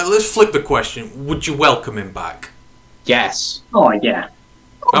right, let's flip the question. Would you welcome him back? Yes. Oh, yeah.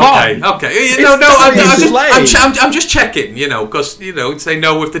 Okay. I'm just checking, because say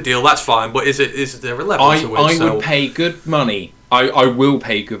no with the deal, that's fine. But is there a level to it? I would pay good money. I will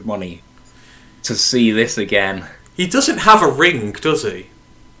pay good money to see this again. He doesn't have a ring, does he?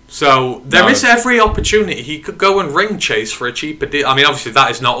 So there is every opportunity he could go and ring chase for a cheaper deal. I mean, obviously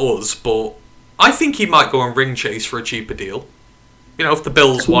that is not us, but I think he might go and ring chase for a cheaper deal. If the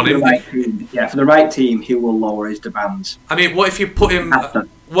Bills want him. For the right team, he will lower his demands. I mean, what if you put him?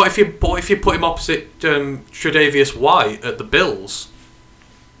 What if you put him opposite Tre'Davious White at the Bills?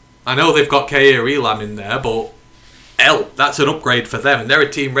 I know they've got Kair Elam in there, but that's an upgrade for them, and they're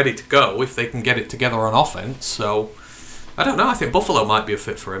a team ready to go if they can get it together on offense. So I don't know. I think Buffalo might be a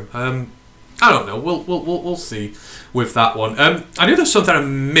fit for him. I don't know. We'll see with that one. I knew there's something I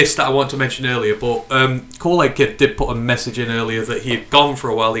missed that I wanted to mention earlier, but Kool-Aid Kid did put a message in earlier that he had gone for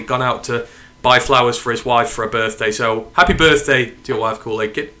a while. He'd gone out to buy flowers for his wife for her birthday. So happy birthday to your wife,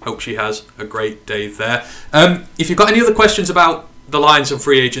 Kool-Aid Kid. Hope she has a great day there. If you've got any other questions about the Lions and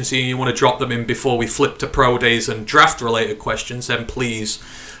free agency and you want to drop them in before we flip to pro days and draft related questions, then please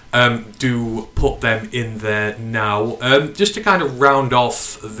do put them in there now. Just to kind of round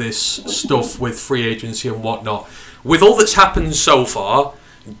off this stuff with free agency and whatnot, with all that's happened so far,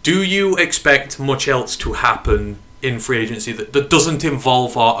 do you expect much else to happen in free agency that doesn't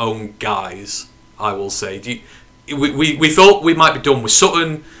involve our own guys? I will say, we thought we might be done with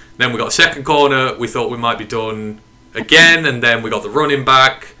Sutton, then we got a second corner, we thought we might be done again, and then we got the running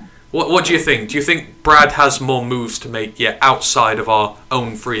back. What do you think? Do you think Brad has more moves to make yet outside of our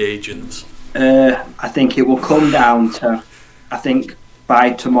own free agents? I think it will come down to, I think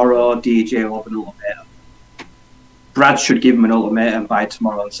by tomorrow DJ will have an ultimatum. Brad should give him an ultimatum by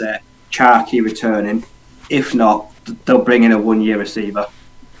tomorrow and say, Charkey returning. If not, they'll bring in a 1-year receiver.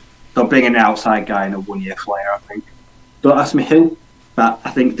 They'll bring in an outside guy and a 1-year player, I think. Don't ask me who, but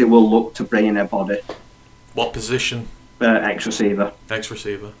I think they will look to bring in a body. What position? Ex-receiver.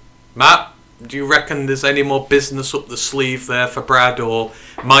 Ex-receiver. Matt, do you reckon there's any more business up the sleeve there for Brad, or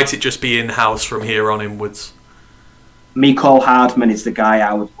might it just be in-house from here on inwards? Mecole Hardman is the guy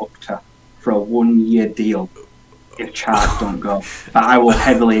I would look to for a 1-year deal if Chark don't go. But I will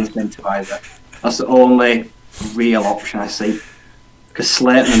heavily incentivise it. That's the only real option I see. Because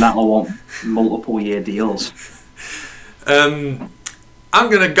Slayton and that will want multiple year deals. I'm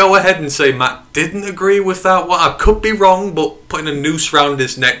going to go ahead and say Matt didn't agree with that one. I could be wrong, but putting a noose round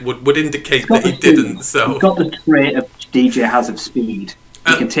his neck would indicate that he didn't. So he's got the trait of DJ has of speed.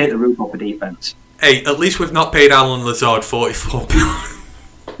 He can take the roof off a defence. Hey, at least we've not paid Alan Lazard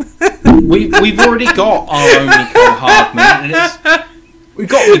 £44. We've already got our own Mecole Hardman. We've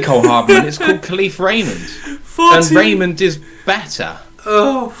got Mecole Hardman. It's called Khalif Raymond. And Raymond is better.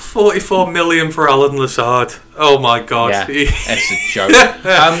 Oh, 44 million for Alan Lazard. Oh my God. Yeah, it's a joke.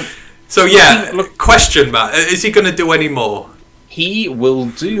 Question, Matt. Is he going to do any more? He will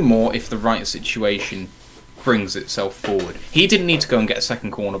do more if the right situation brings itself forward. He didn't need to go and get a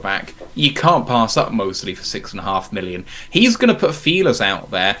second cornerback. You can't pass up Mosley for $6.5 million. He's going to put feelers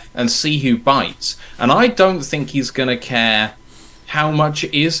out there and see who bites. And I don't think he's going to care how much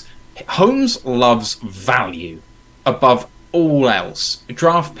it is. Holmes loves value above all else,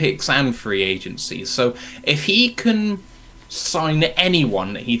 draft picks and free agency. So if he can sign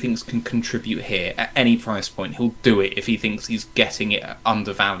anyone that he thinks can contribute here at any price point, he'll do it if he thinks he's getting it at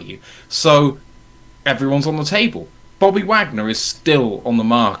undervalue. So everyone's on the table. Bobby Wagner is still on the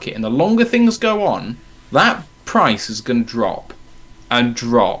market, and the longer things go on, that price is going to drop and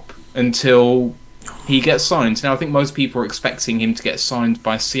drop until he gets signed. Now I think most people are expecting him to get signed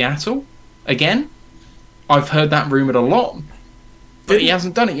by Seattle again. I've heard that rumoured a lot, but he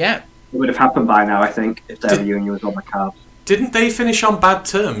hasn't done it yet. It would have happened by now, I think, if their reunion was on the cards. Didn't they finish on bad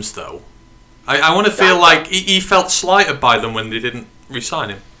terms, though? I want to feel like he felt slighted by them when they didn't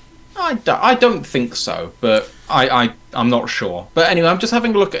re-sign him. I don't think so, but I'm not sure. But anyway, I'm just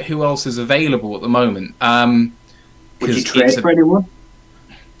having a look at who else is available at the moment. Would you trade for anyone?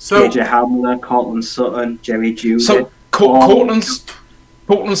 So, AJ Hamler, Cortland Sutton, Jerry Jeudy. So Cortland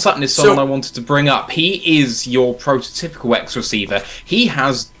Sutton is someone I wanted to bring up. He is your prototypical ex-receiver. He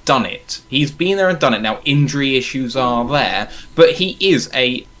has done it. He's been there and done it. Now, injury issues are there, but he is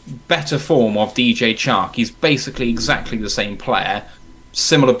a better form of DJ Chark. He's basically exactly the same player.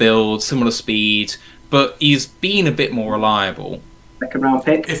 Similar build, similar speed, but he's been a bit more reliable. Second round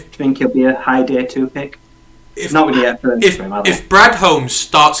pick? Do you think he'll be a high day 2 pick? Not really at first. If Brad Holmes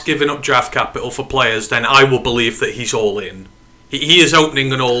starts giving up draft capital for players, then I will believe that he's all in. He is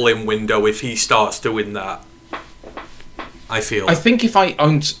opening an all-in window if he starts doing that. I feel. I think if I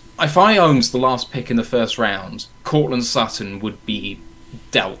owned the last pick in the first round, Cortland Sutton would be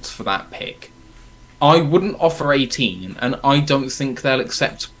dealt for that pick. I wouldn't offer 18, and I don't think they'll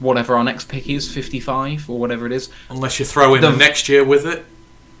accept whatever our next pick is, 55 or whatever it is. Unless you throw in the next year with it.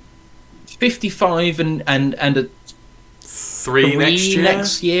 55 and a 3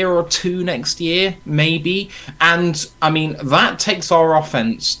 next year or 2 next year, maybe. And, I mean, that takes our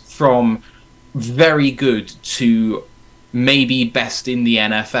offense from very good to maybe best in the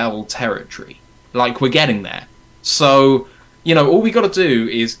NFL territory. Like, we're getting there. So, you know, all we got to do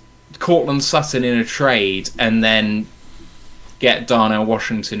is Cortland Sutton in a trade and then get Darnell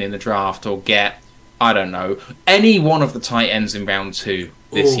Washington in the draft, or get, I don't know, any one of the tight ends in round 2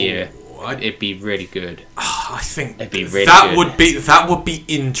 this year. It'd be really good. I think it'd be really good. That would be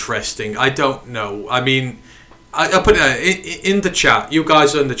interesting. I don't know. I mean, I put it in the chat. You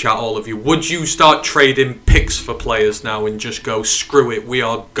guys are in the chat, all of you. Would you start trading picks for players now and just go, screw it, we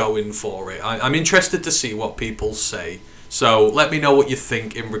are going for it? I'm interested to see what people say. So let me know what you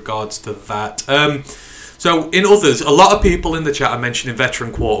think in regards to that. So in others, a lot of people in the chat are mentioning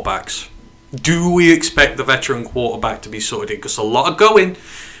veteran quarterbacks. Do we expect the veteran quarterback to be sorted in? Because a lot are going.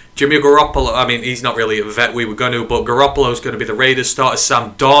 Jimmy Garoppolo, I mean, he's not really a vet, we were going to, but Garoppolo's going to be the Raiders starter.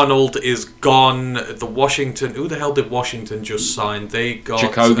 Sam Darnold is gone. The Washington, who the hell did Washington just sign? They got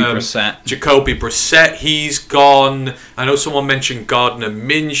Jacoby Brissett. Jacoby Brissett, he's gone. I know someone mentioned Gardner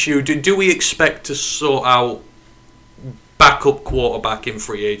Minshew. Do we expect to sort out backup quarterback in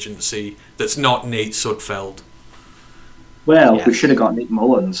free agency that's not Nate Sudfeld? Well, we should have got Nick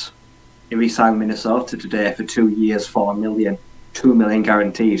Mullins. he re-signed Minnesota today for 2 years, $4 million, $2 million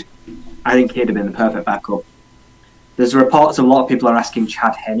guaranteed. I think he'd have been the perfect backup. There's reports a lot of people are asking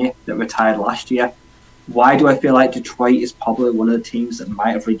Chad Henne that retired last year. Why do I feel like Detroit is probably one of the teams that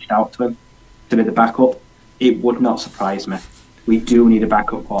might have reached out to him to be the backup? It would not surprise me. We do need a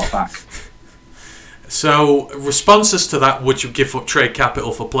backup quarterback. So, responses to that, would you give up trade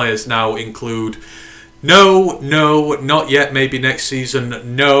capital for players now, include no, not yet, maybe next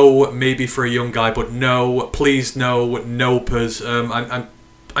season, no, maybe for a young guy, but no, please no, nopers.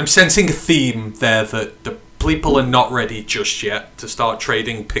 I'm sensing a theme there that the people are not ready just yet to start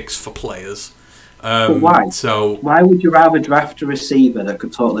trading picks for players. But why? So why would you rather draft a receiver that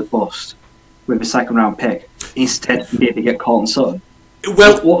could totally bust with a second-round pick instead of maybe get Colton Sutton?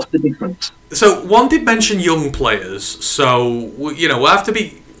 Well, what's the difference? So one did mention young players, so we'll have to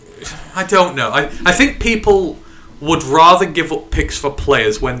be. I don't know. I think people would rather give up picks for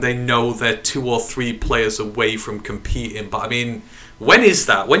players when they know they're 2 or 3 players away from competing. But I mean, when is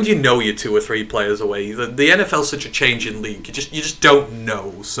that? When do you know you're 2 or 3 players away? The NFL's such a changing league. You just don't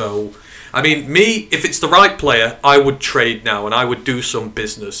know. So, I mean, if it's the right player, I would trade now and I would do some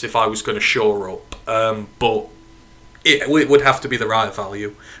business if I was going to shore up. But it would have to be the right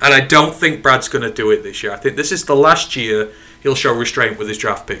value. And I don't think Brad's going to do it this year. I think this is the last year he'll show restraint with his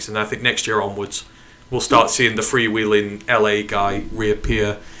draft picks. And I think next year onwards, we'll start seeing the freewheeling LA guy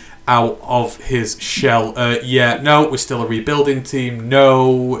reappear out of his shell. We're still a rebuilding team.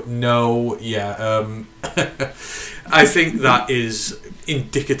 No, I think that is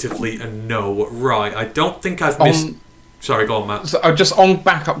indicatively a no. Right, I don't think I've missed... Sorry, go on, Matt. So just on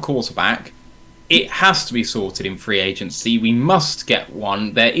backup quarterback, it has to be sorted in free agency. We must get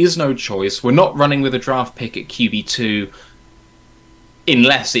one. There is no choice. We're not running with a draft pick at QB2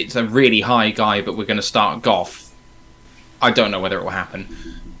 unless it's a really high guy, but we're going to start Goff. I don't know whether it will happen.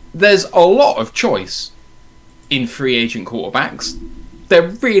 There's a lot of choice in free agent quarterbacks. There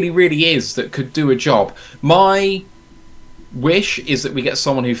really, really is that could do a job. My wish is that we get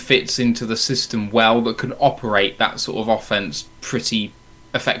someone who fits into the system well, that can operate that sort of offense pretty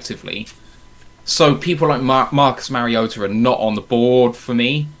effectively. So people like Marcus Mariota are not on the board for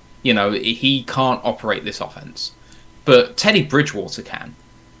me. He can't operate this offense. But Teddy Bridgewater can.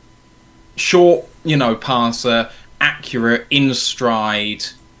 Short, passer, accurate, in stride,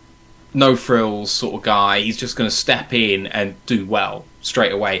 no frills sort of guy. He's just going to step in and do well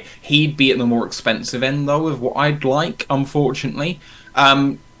straight away. He'd be at the more expensive end, though, of what I'd like, unfortunately.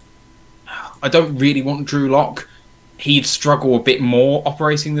 I don't really want Drew Lock. He'd struggle a bit more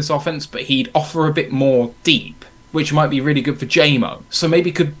operating this offense, but he'd offer a bit more deep, which might be really good for JMO. So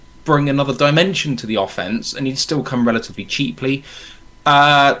maybe could bring another dimension to the offense, and he'd still come relatively cheaply.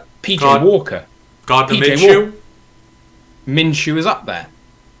 PJ Walker. Gardner Minshew? Minshew is up there.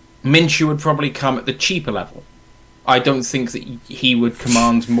 Minshew would probably come at the cheaper level. I don't think that he would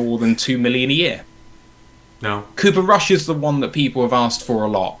command more than $2 million a year. No. Cooper Rush is the one that people have asked for a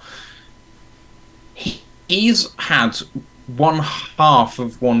lot. He's had one half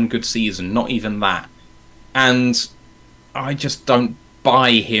of one good season, not even that. And I just don't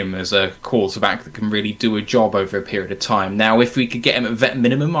buy him as a quarterback that can really do a job over a period of time. Now, if we could get him at vet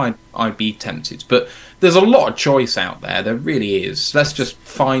minimum, I'd be tempted. But there's a lot of choice out there. There really is. Let's just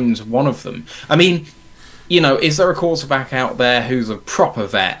find one of them. I mean, is there a quarterback out there who's a proper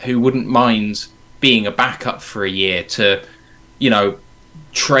vet who wouldn't mind being a backup for a year to,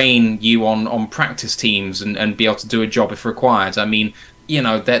 train you on practice teams and be able to do a job if required? I mean,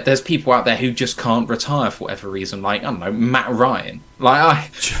 there's people out there who just can't retire for whatever reason. Like, I don't know, Matt Ryan.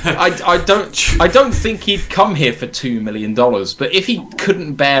 Like, I don't think he'd come here for $2 million. But if he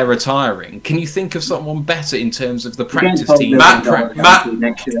couldn't bear retiring, can you think of someone better in terms of the practice team? Matt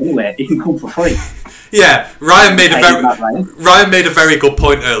next year anyway. He can come for free. Yeah, Ryan made a very good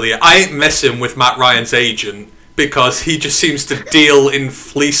point earlier. I ain't messing with Matt Ryan's agent, because he just seems to deal in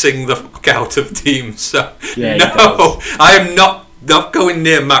fleecing the fuck out of teams. So, yeah, no, I am not going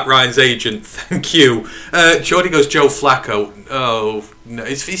near Matt Ryan's agent. Thank you. Jordy goes Joe Flacco. Oh, no.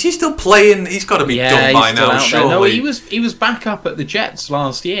 Is he still playing? He's got to be done by now, surely. No, he was back up at the Jets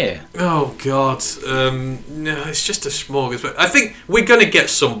last year. Oh, God. No, it's just a smorgasbord. I think we're going to get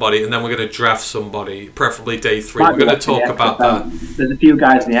somebody, and then we're going to draft somebody, preferably day 3. We're going to talk about that. There's a few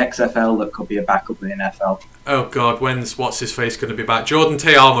guys in the XFL that could be a backup in the NFL. Oh, God. What's-his-face going to be back? Jordan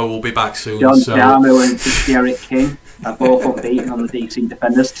Teamo will be back soon. Teamo and Derek King are both unbeaten on the DC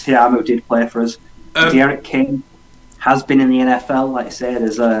Defenders. Teamo did play for us. Derek King has been in the NFL. Like I say,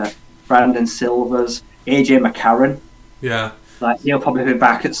 there's Brandon Silvers, AJ McCarron. Yeah. Like, he'll probably be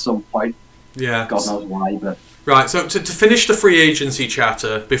back at some point. Yeah. God knows why, but Right, so to finish the free agency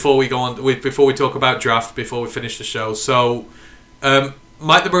chatter before we go on, before we talk about draft, before we finish the show. So,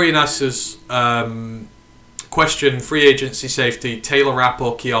 Mike the Marine asks us, question: free agency safety, Taylor Rapp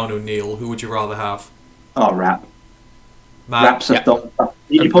or Keanu Neal? Who would you rather have? Oh, Rapp. Matt? Rapp's a thumper.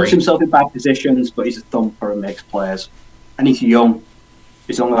 He puts himself in bad positions, but he's a thumper and makes players. And he's young.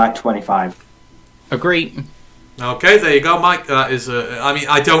 He's only like 25. Agree. Okay, there you go, Mike. That is, I mean,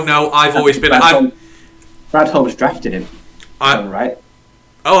 I don't know. I've always been. Brad Holmes drafted him. Right?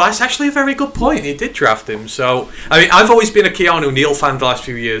 Oh, that's actually a very good point. He did draft him. So, I mean, I've always been a Keanu Neal fan the last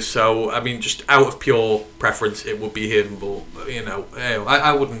few years. So, I mean, just out of pure preference, it would be him. But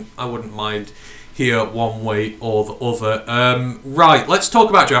I wouldn't mind here one way or the other. Right, let's talk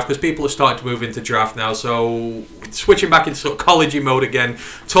about draft because people are starting to move into draft now. So, switching back into sort of collegey mode again,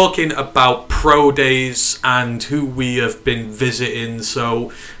 talking about pro days and who we have been visiting.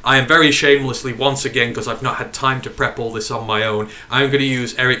 So, I am very shamelessly, once again, because I've not had time to prep all this on my own, I'm going to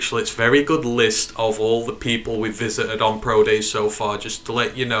use Eric Schlitt's very good list of all the people we've visited on pro days so far, just to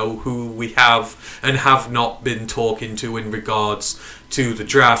let you know who we have and have not been talking to in regards to the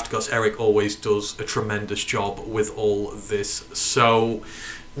draft, because Eric always does a tremendous job with all this. So,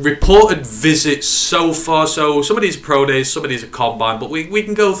 reported visits so far, so some of these pro days, some of these are combine, but we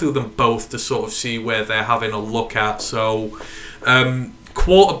can go through them both to sort of see where they're having a look at. So,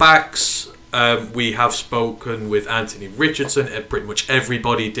 quarterbacks, we have spoken with Anthony Richardson, and pretty much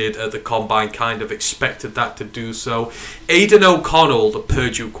everybody did at the combine, kind of expected that to do so. Aidan O'Connell, the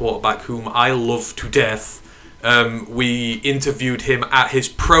Purdue quarterback, whom I love to death, we interviewed him at his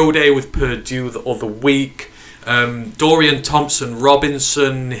pro day with Purdue the other week. Dorian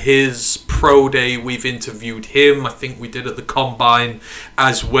Thompson-Robinson, his pro day, we've interviewed him. I think we did at the combine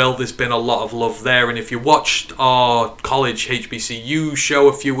as well. There's been a lot of love there, and if you watched our college HBCU show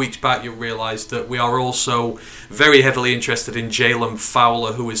a few weeks back, you'll realise that we are also very heavily interested in Jalen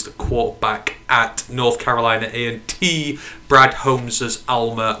Fowler, who is the quarterback at North Carolina A&T, Brad Holmes'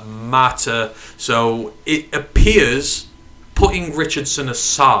 alma mater. So it appears, putting Richardson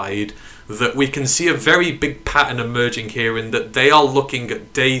aside, that we can see a very big pattern emerging here in that they are looking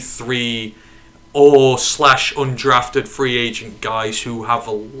at day 3 or / undrafted free agent guys who have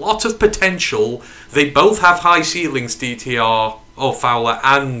a lot of potential. They both have high ceilings, DTR, or Fowler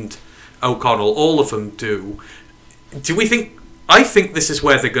and O'Connell. All of them do. Do we think... I think this is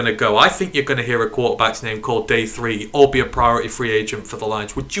where they're going to go. I think you're going to hear a quarterback's name called day 3 or be a priority free agent for the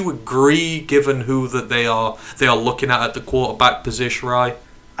Lions. Would you agree, given who that they are looking at the quarterback position, Rye?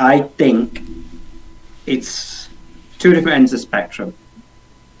 I think it's two different ends of the spectrum.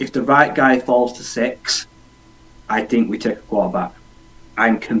 If the right guy falls to 6, I think we take a quarterback.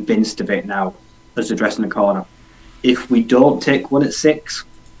 I'm convinced of it now as addressing the corner. If we don't take one at 6,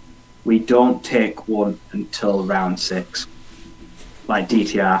 we don't take one until round 6. Like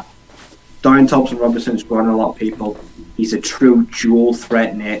DTR. Dorian Thompson-Robinson's grown a lot of people. He's a true dual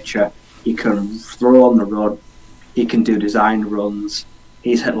threat nature. He can throw on the run. He can do design runs.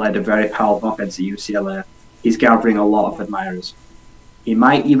 He's led a very powerful offense at UCLA. He's gathering a lot of admirers. He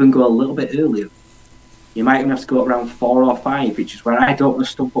might even go a little bit earlier. He might even have to go around 4 or 5, which is where I don't want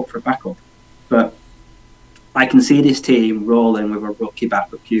to stump up for a backup. But I can see this team rolling with a rookie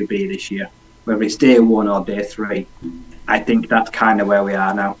backup QB this year, whether it's day 1 or day 3. I think that's kind of where we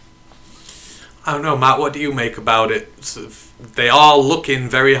are now. I don't know, Matt, what do you make about it? They are looking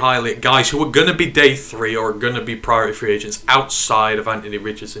very highly at guys who are going to be day 3 or are going to be priority free agents outside of Anthony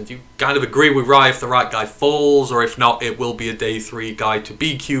Richardson. Do you kind of agree with Rye if the right guy falls, or if not, it will be a day 3 guy to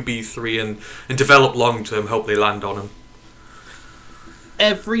be QB3 and develop long term, hope they land on him?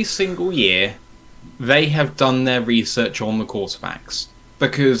 Every single year, they have done their research on the quarterbacks.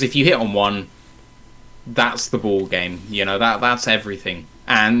 Because if you hit on one, that's the ball game. You know, that's everything.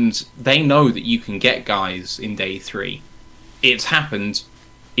 And they know that you can get guys in day 3. It's happened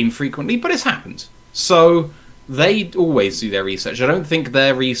infrequently, but it's happened. So they always do their research. I don't think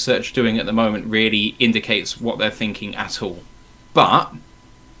their research doing at the moment really indicates what they're thinking at all. But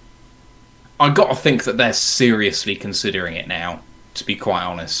I got to think that they're seriously considering it now, to be quite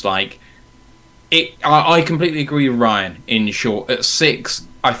honest. Like, I completely agree with Ryan, in short. At 6,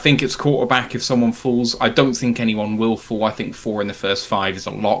 I think it's quarterback if someone falls. I don't think anyone will fall. I think 4 in the first 5 is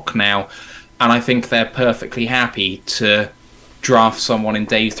a lock now. And I think they're perfectly happy to draft someone in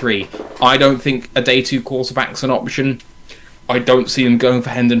day 3. I don't think a day 2 quarterback's an option. I don't see them going for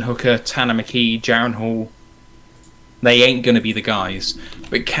Hendon Hooker, Tanner McKee, Jaron Hall. They ain't going to be the guys.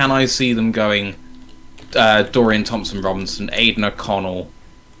 But can I see them going Dorian Thompson-Robinson, Aidan O'Connell,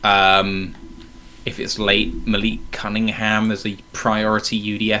 if it's late, Malik Cunningham as a priority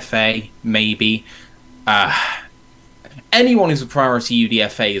UDFA, maybe. anyone who's a priority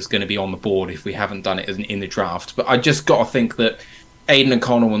UDFA is going to be on the board if we haven't done it in the draft. But I just got to think that Aiden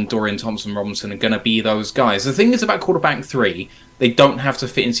O'Connell and Dorian Thompson-Robinson are going to be those guys. The thing is about quarterback 3, they don't have to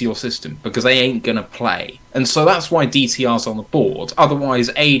fit into your system because they ain't going to play. And so that's why DTR's on the board. Otherwise,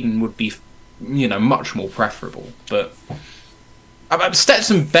 Aiden would be, much more preferable. But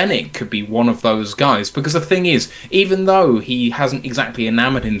Stetson Bennett could be one of those guys, because the thing is, even though he hasn't exactly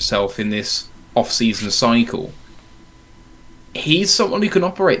enamored himself in this off-season cycle, he's someone who can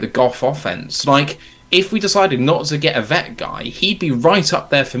operate the Goff offense. Like, if we decided not to get a vet guy, he'd be right up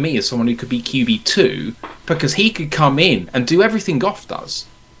there for me as someone who could be QB2, because he could come in and do everything Goff does.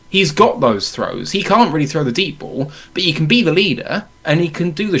 He's got those throws. He can't really throw the deep ball, but he can be the leader, and he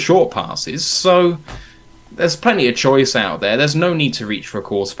can do the short passes, so there's plenty of choice out there. There's no need to reach for a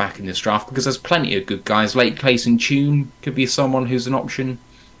quarterback in this draft, because there's plenty of good guys. Late Clayton Tune could be someone who's an option.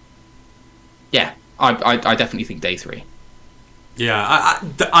 Yeah, I definitely think day 3. Yeah,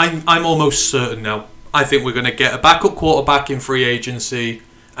 I'm almost certain now. I think we're going to get a backup quarterback in free agency,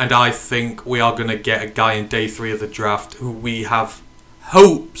 and I think we are going to get a guy in day 3 of the draft who we have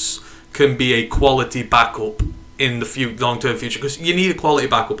hopes can be a quality backup in the long-term future, because you need a quality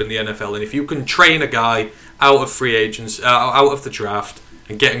backup in the NFL, and if you can train a guy out of free agents, out of the draft,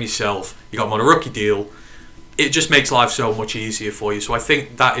 and get him yourself, you got him on a rookie deal, it just makes life so much easier for you. So I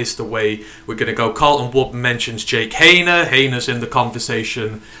think that is the way we're going to go. Carlton Wood mentions Jake Haener. Haener's in the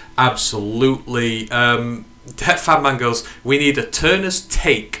conversation, absolutely. Fatman goes, we need a Turner's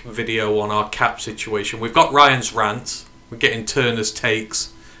Take video on our cap situation. We've got Ryan's rants, we're getting Turner's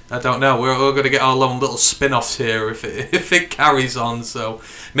Takes. I don't know, we're going to get our own little spin-offs here if it carries on. So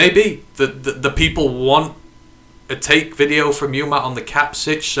maybe the people want a take video from you, Matt, on the cap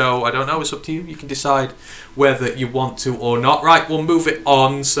sitch. So I don't know, it's up to you. You can decide whether you want to or not. Right, we'll move it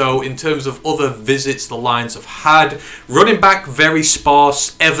on. So in terms of other visits the Lions have had, running back very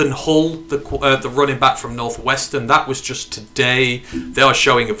sparse. Evan Hull, the running back from Northwestern, that was just today. They are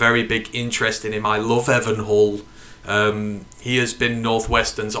showing a very big interest in him. I love Evan Hull. He has been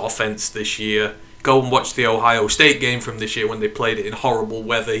Northwestern's offense this year. Go and watch the Ohio State game from this year when they played it in horrible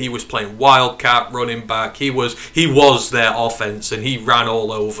weather. He was playing wildcat running back. He was their offense, and he ran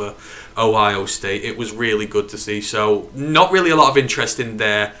all over Ohio State. It was really good to see. So not really a lot of interest in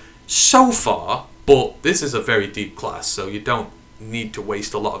there so far, but this is a very deep class, so you don't need to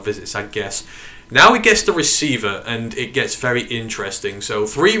waste a lot of visits, I guess. Now it gets the receiver, and it gets very interesting. So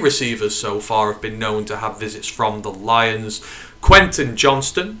 3 receivers so far have been known to have visits from the Lions. Quentin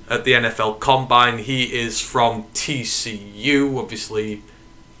Johnston at the NFL Combine. He is from TCU, obviously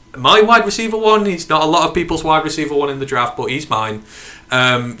my wide receiver one. He's not a lot of people's wide receiver one in the draft, but he's mine.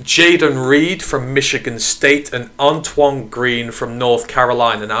 Jaden Reed from Michigan State and Antoine Green from North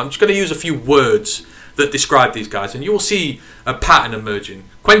Carolina. Now I'm just going to use a few words that describe these guys, and you will see a pattern emerging.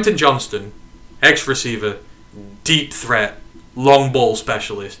 Quentin Johnston, ex-receiver, deep threat, long ball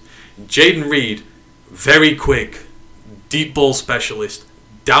specialist. Jaden Reed, very quick, deep ball specialist,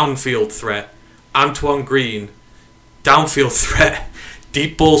 downfield threat. Antoine Green, downfield threat,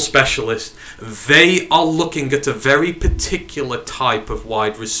 deep ball specialist. They are looking at a very particular type of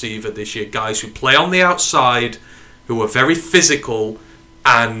wide receiver this year. Guys who play on the outside, who are very physical,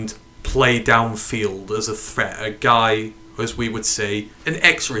 and play downfield as a threat. A guy, as we would say, an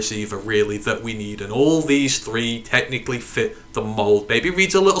ex-receiver really that we need. And all these 3 technically fit the mold. Maybe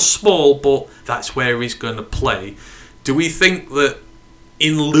Reed's a little small, but that's where he's going to play. Do we think that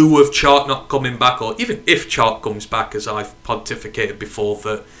in lieu of Chark not coming back, or even if Chark comes back, as I've pontificated before,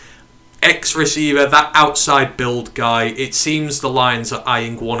 that ex-receiver, that outside build guy, it seems the Lions are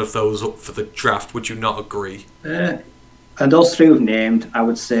eyeing one of those up for the draft. Would you not agree? And those 3 we've named, I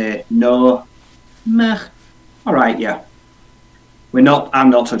would say no, meh, alright, yeah. I'm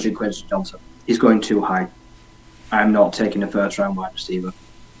not touching Quentin Johnson. He's going too high. I'm not taking a first round wide receiver.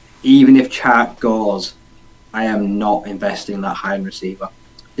 Even if Chark goes, I am not investing that high in receiver.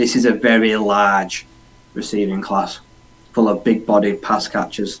 This is a very large receiving class, full of big-bodied pass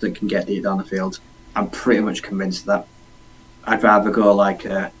catchers that can get it down the field. I'm pretty much convinced of that. I'd rather go like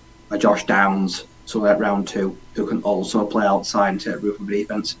a Josh Downs, so at round 2, who can also play outside and take root of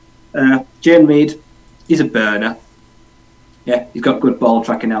defense. Jaden Reed, he's a burner. Yeah, he's got good ball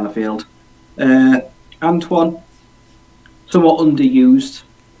tracking down the field. Antoine, somewhat underused,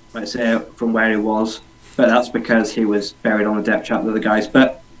 let's say, from where he was. But that's because he was buried on the depth chart with the guys.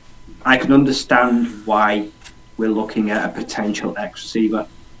 But I can understand why we're looking at a potential ex-receiver.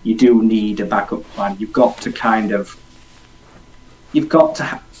 You do need a backup plan. You need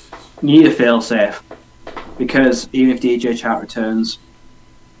a fail-safe. Because even if DJ Chark returns,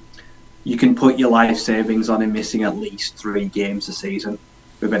 you can put your life savings on him missing at least 3 games a season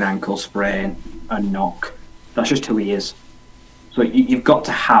with an ankle sprain, a knock. That's just who he is. So you've got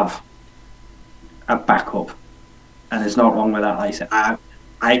to have a backup, and there's not wrong with that. Like I said,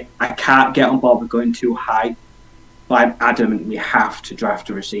 I can't get on board with going too high, but I'm adamant we have to draft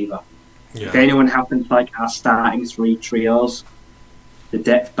a receiver. Yeah. If anyone happens like our starting 3 trios, the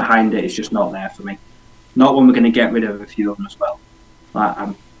depth behind it is just not there for me. Not when we're going to get rid of a few of them as well.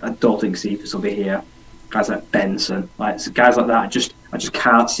 I don't think Cephas will be here. Guys like Benson, guys like that, I just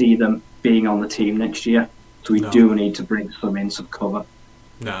can't see them being on the team next year. So we do need to bring some in, some cover.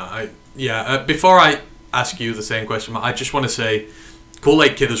 Before I ask you the same question, I just want to say,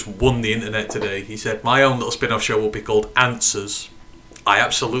 Kool-Aid Kid has won the internet today. He said, my own little spin-off show will be called Answers. I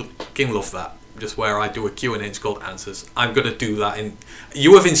absolutely love that. Just where I do a Q&A, it's called Answers. I'm going to do that.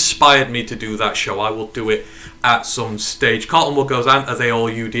 You have inspired me to do that show. I will do it at some stage. Carlton Wood goes, are they all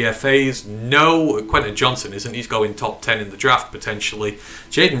UDFAs? No, Quentin Johnson isn't. He's going top 10 in the draft, potentially.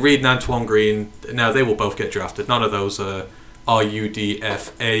 Jaden Reed and Antoine Green, no, they will both get drafted. None of those are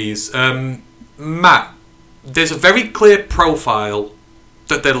UDFAs. Matt, there's a very clear profile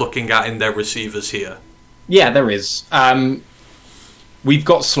that they're looking at in their receivers here. Yeah, there is. We've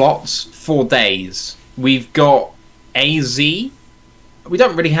got slots for days. We've got a Z. We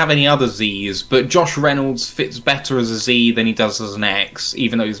don't really have any other Zs, but Josh Reynolds fits better as a Z than he does as an X,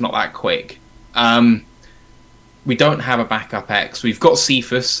 even though he's not that quick. We don't have a backup X. We've got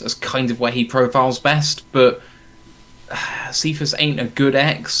Cephas as kind of where he profiles best, but Cephas ain't a good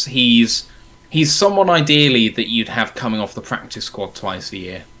X. He's someone ideally that you'd have coming off the practice squad twice a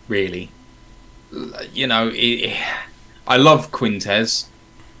year, really. You know, I love Quintez.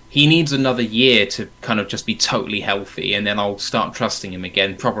 He needs another year to kind of just be totally healthy, and then I'll start trusting him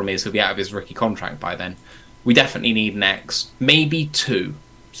again. Problem is, he'll be out of his rookie contract by then. We definitely need an X, maybe 2.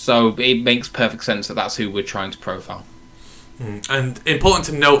 So it makes perfect sense that that's who we're trying to profile. And important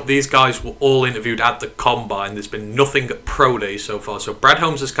to note, these guys were all interviewed at the Combine. There's been nothing at Pro Day so far. So Brad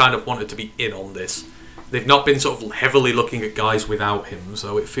Holmes has kind of wanted to be in on this. They've not been sort of heavily looking at guys without him.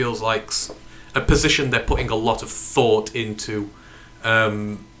 So it feels like a position they're putting a lot of thought into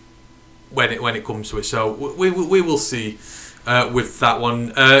when it comes to it. So we will see with that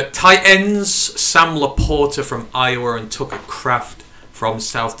one. Tight ends, Sam Laporta from Iowa and Tucker Kraft from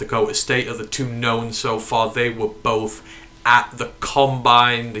South Dakota State are the 2 known so far. They were both at the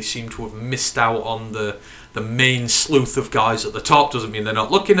Combine. They seem to have missed out on the main sleuth of guys at the top. Doesn't mean they're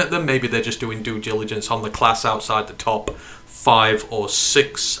not looking at them. Maybe they're just doing due diligence on the class outside the top 5 or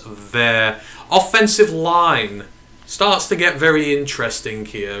 6 there. Offensive line starts to get very interesting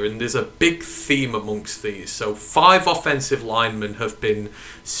here, and there's a big theme amongst these. So 5 offensive linemen have been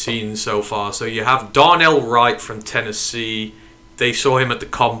seen so far. So you have Darnell Wright from Tennessee. They saw him at the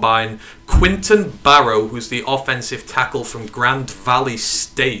Combine. Quinton Barrow, who's the offensive tackle from Grand Valley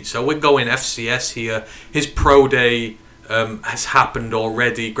State. So we're going FCS here. His pro day has happened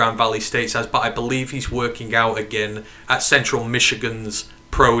already. Grand Valley State has, but I believe he's working out again at Central Michigan's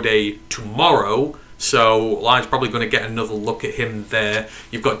pro day tomorrow. So Lions probably going to get another look at him there.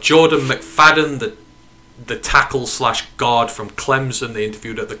 You've got Jordan McFadden, the tackle/guard from Clemson. They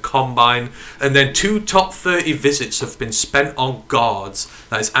interviewed at the Combine. And then 2 top 30 visits have been spent on guards.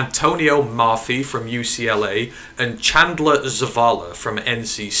 That is Antonio Marfi from UCLA and Chandler Zavala from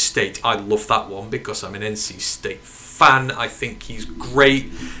NC State. I love that one because I'm an NC State fan. I think he's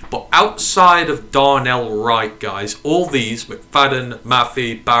great. But outside of Darnell Wright, guys, all these, McFadden,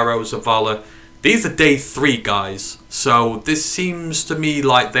 Marfi, Barrow, Zavala, these are day 3 guys. So this seems to me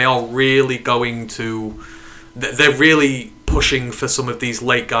like they are really going to... They're really pushing for some of these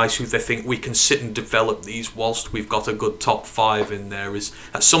late guys who they think we can sit and develop these whilst we've got a good top 5 in there. Is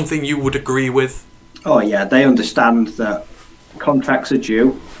that something you would agree with? Oh yeah, they understand that contracts are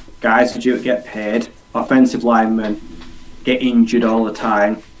due. Guys are due to get paid. Offensive linemen get injured all the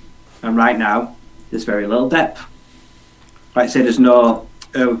time. And right now, there's very little depth. Like I say, there's no...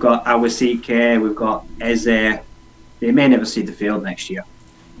 we've got our CK, we've got Eze. They may never see the field next year.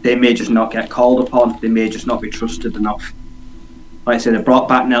 They may just not get called upon. They may just not be trusted enough. Like I said, they brought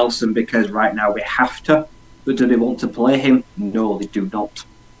back Nelson because right now we have to. But do they want to play him? No, they do not.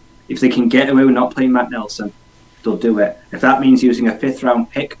 If they can get away with not playing Matt Nelson, they'll do it. If that means using a 5th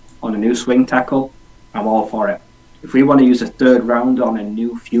round pick on a new swing tackle, I'm all for it. If we want to use a 3rd round on a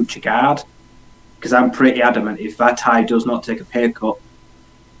new future guard, because I'm pretty adamant if Vata'i does not take a pay cut,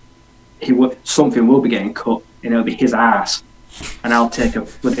 something will be getting cut, and it'll be his ass. And I'll take him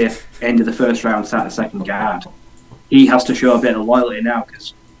with the end of the 1st round, start the 2nd guard. He has to show a bit of loyalty now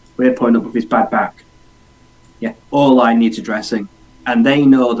because we're putting up with his bad back. Yeah, all line needs addressing, and they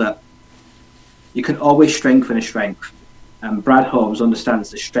know that You can always strengthen a strength. And Brad Holmes understands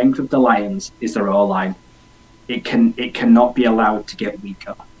the strength of the Lions is their O-line. It cannot be allowed to get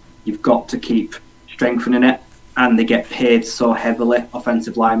weaker. You've got to keep strengthening it, and they get paid so heavily,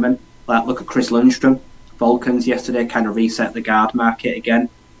 offensive linemen. Like, look at Chris Lundstrom. Falcons yesterday kind of reset the guard market again,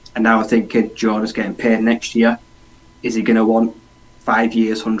 and now I think Jonah's getting paid next year. Is he going to want 5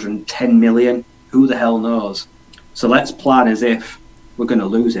 years, 110 million? Who the hell knows? So let's plan as if we're going to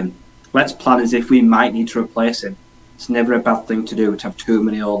lose him. Let's plan as if we might need to replace him. It's never a bad thing to do to have too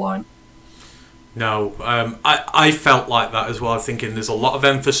many O-line. No, I felt like that as well, thinking there's a lot of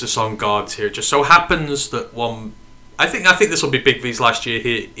emphasis on guards here. It just so happens that one... I think this will be Big V's last year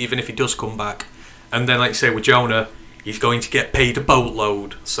here, even if he does come back. And then, like you say, with Jonah, he's going to get paid a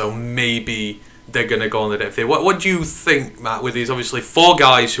boatload. So maybe they're going to go on the depth here. What do you think, Matt, with these obviously 4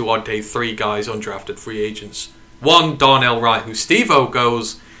 guys who are day 3 guys, undrafted free agents? One, Darnell Wright, who Steve-O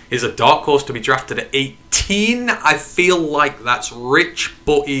goes... is a dark horse to be drafted at 18. I feel like that's rich,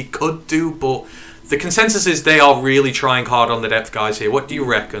 but he could do. But the consensus is they are really trying hard on the depth guys here. What do you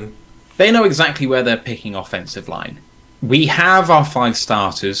reckon? They know exactly where they're picking offensive line. We have our 5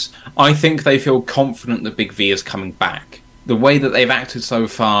 starters. I think they feel confident that Big V is coming back. The way that they've acted so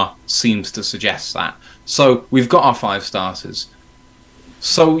far seems to suggest that. So we've got our 5 starters.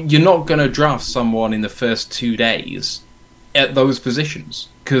 So you're not going to draft someone in the first 2 days at those positions,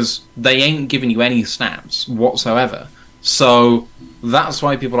 because they ain't giving you any snaps whatsoever. So that's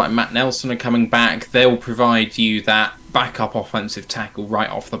why people like Matt Nelson are coming back. They'll provide you that backup offensive tackle right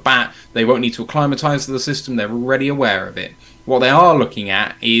off the bat. They won't need to acclimatise to the system. They're already aware of it. What they are looking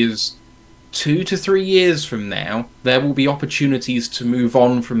at is 2 to 3 years from now, there will be opportunities to move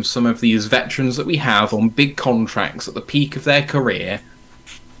on from some of these veterans that we have on big contracts at the peak of their career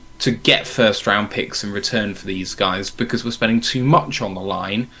to get first-round picks in return for these guys, because we're spending too much on the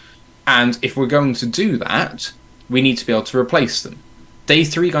line. And if we're going to do that, we need to be able to replace them. Day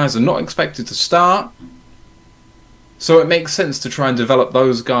 3 guys are not expected to start, so it makes sense to try and develop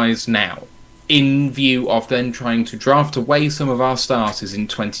those guys now, in view of then trying to draft away some of our starters in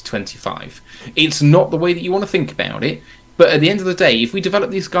 2025. It's not the way that you want to think about it, but at the end of the day, if we develop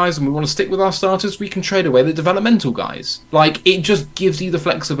these guys and we want to stick with our starters, we can trade away the developmental guys. Like, it just gives you the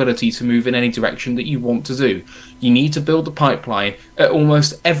flexibility to move in any direction that you want to do. You need to build the pipeline at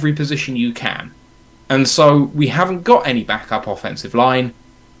almost every position you can. And so we haven't got any backup offensive line.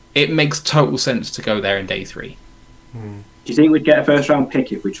 It makes total sense to go there in day 3. Do you think we'd get a first-round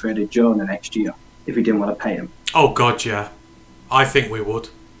pick if we traded Jonah next year, if we didn't want to pay him? Oh, God, yeah. I think we would.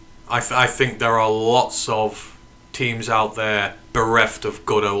 I think there are lots of teams out there bereft of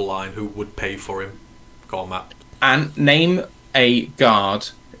good O-line who would pay for him. Go on, Matt. And name a guard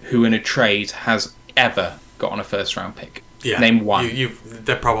who in a trade has ever gotten a first-round pick. Yeah. Name one.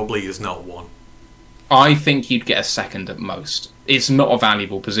 There probably is not one. I think you'd get a second at most. It's not a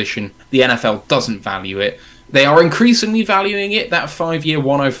valuable position. The NFL doesn't value it. They are increasingly valuing it. That 5-year,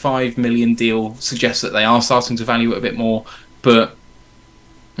 $105 million deal suggests that they are starting to value it a bit more. But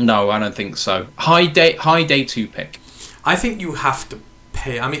no, I don't think so. High day 2 pick. I think you have to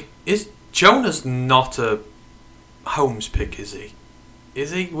pay. I mean, Jonah's not a Holmes pick, is he?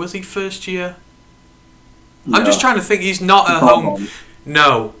 Is he? Was he first year? No. I'm just trying to think. He's not a Holmes.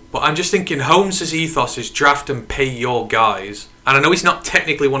 No, but I'm just thinking Holmes' ethos is draft and pay your guys. And I know he's not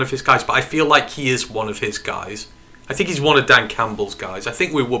technically one of his guys, but I feel like he is one of his guys. I think he's one of Dan Campbell's guys. I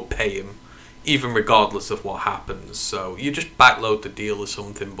think we would pay him, even regardless of what happens. So you just backload the deal or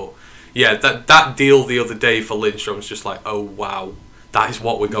something. But yeah, that deal the other day for Lindstrom's just like, oh wow, that is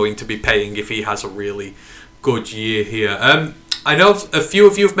what we're going to be paying if he has a really good year here. I know a few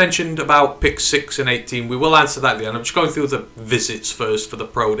of you have mentioned about pick 6 and 18. We will answer that at the end. I'm just going through the visits first for the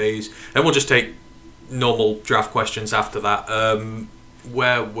pro days, and we'll just take normal draft questions after that.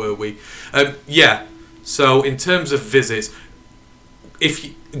 Where were we? Yeah, so in terms of visits, if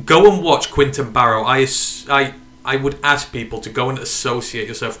you go and watch Quinton Barrow, I would ask people to go and associate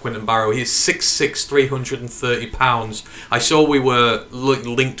yourself with Quinton Barrow. He is 6'6", 330 pounds. I saw we were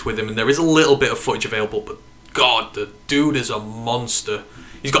linked with him, and there is a little bit of footage available, but God, the dude is a monster.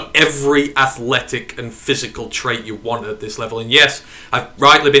 He's got every athletic and physical trait you want at this level. And yes, I've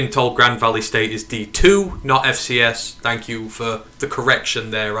rightly been told Grand Valley State is D2, not FCS. Thank you for the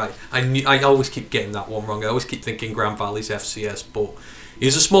correction there. I always keep getting that one wrong. I always keep thinking Grand Valley's FCS, but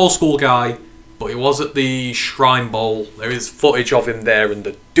he's a small school guy. But he was at the Shrine Bowl. There is footage of him there, and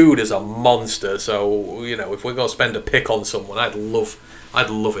the dude is a monster. So, you know, if we're going to spend a pick on someone, I'd love him.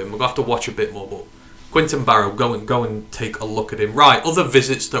 We're going to have to watch a bit more, but Quinton Barrow, go and take a look at him. Right, other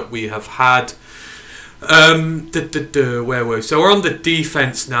visits that we have had. Where were we? So we're on the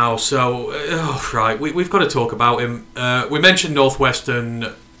defense now. So right, we've got to talk about him. We mentioned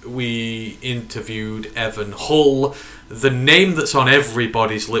Northwestern. We interviewed Evan Hull. The name that's on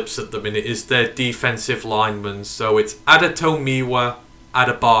everybody's lips at the minute is their defensive lineman. So it's Adetomiwa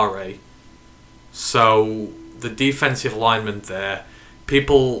Adebare. So the defensive lineman there,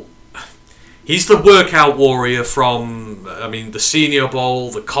 he's the workout warrior from, the Senior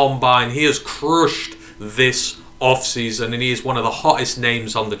Bowl, the Combine. He has crushed this off-season, and he is one of the hottest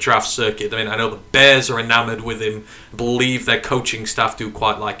names on the draft circuit. I know the Bears are enamoured with him. I believe their coaching staff do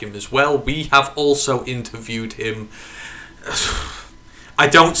quite like him as well. We have also interviewed him. I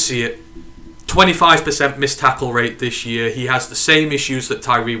don't see it. 25% missed tackle rate this year. He has the same issues that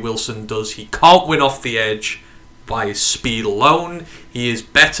Tyree Wilson does. He can't win off the edge by his speed alone. He is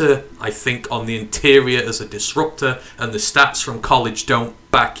better, I think, on the interior as a disruptor, and the stats from college don't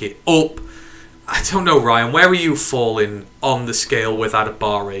back it up. I don't know, Ryan, where are you falling on the scale with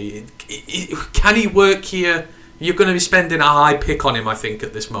Adebare? Can he work here? You're going to be spending a high pick on him, I think,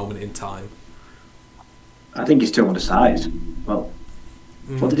 at this moment in time. I think he's too undersized. Well,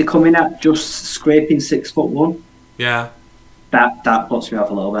 what did he come in at? Just scraping 6'1"? Yeah. That puts me off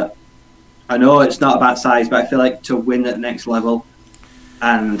a little bit. I know it's not about size, but I feel like to win at the next level,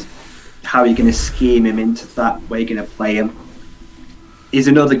 and how you're going to scheme him into that, where you're going to play him, is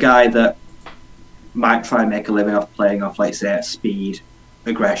another guy that might try and make a living off playing off, like, say, speed,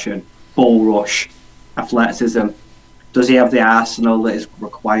 aggression, bull rush, athleticism. Does he have the arsenal that is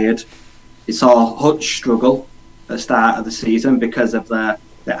required? We saw Hutch struggle at the start of the season because of the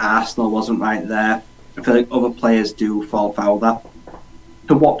arsenal wasn't right there. I feel like other players do fall foul of that.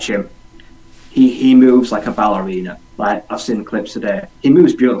 To watch him, he moves like a ballerina. Like, I've seen clips today. He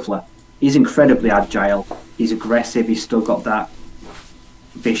moves beautifully. He's incredibly agile. He's aggressive. He's still got that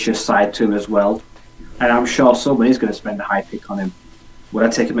vicious side to him as well. And I'm sure someone is going to spend a high pick on him. Would I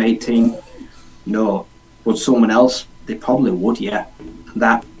take him at 18? No. Would someone else? They probably would, yeah.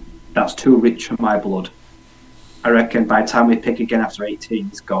 That's too rich for my blood. I reckon by the time we pick again after 18,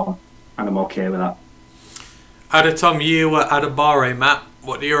 he's gone. And I'm okay with that. Adetomiwa Adebare, Matt,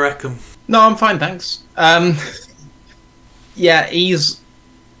 what do you reckon? No, I'm fine, thanks. Yeah, he's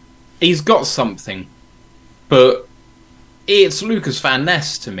got something. But it's Lucas Van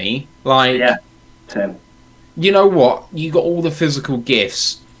Ness to me. Like, yeah. Tim. You know what? You got all the physical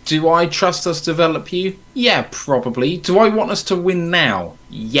gifts. Do I trust us to develop you? Yeah, probably. Do I want us to win now?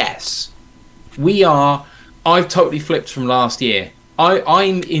 Yes. I've totally flipped from last year.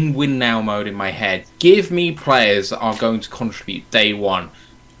 I'm in win now mode in my head. Give me players that are going to contribute day one.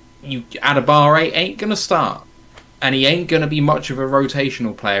 Adebare ain't going to start. And he ain't going to be much of a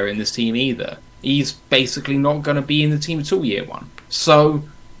rotational player in this team either. He's basically not going to be in the team at all year one. So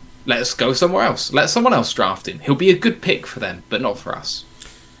let's go somewhere else. Let someone else draft him. He'll be a good pick for them, but not for us.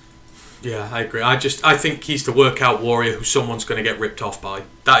 Yeah, I agree. I think he's the workout warrior who someone's going to get ripped off by.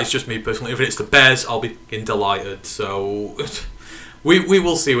 That is just me personally. If it's the Bears, I'll be delighted. So we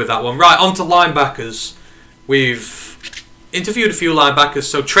will see with that one. Right, on to linebackers. We've interviewed a few linebackers.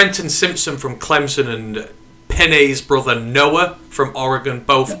 So Trenton Simpson from Clemson and Penny's brother Noah from Oregon,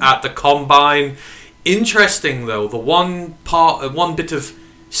 both at the Combine. Interesting, though, the one bit of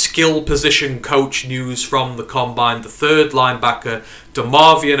skill position coach news from the Combine. The third linebacker,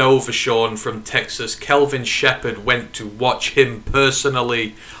 DeMarvion Overshawn from Texas. Kelvin Shepard went to watch him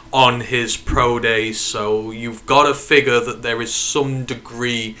personally on his pro day, so you've got to figure that there is some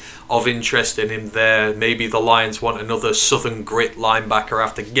degree of interest in him there. Maybe the Lions want another Southern grit linebacker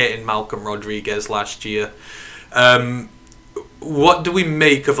after getting Malcolm Rodriguez last year. What do we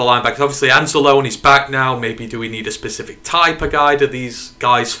make of the linebackers? Obviously, Anzalone's back now. Maybe do we need a specific type of guy? Do these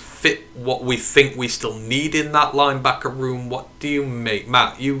guys fit what we think we still need in that linebacker room? What do you make?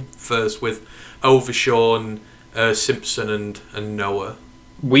 Matt, you first with Overshawn, Simpson and Noah.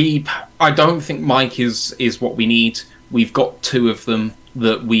 I don't think Mike is what we need. We've got two of them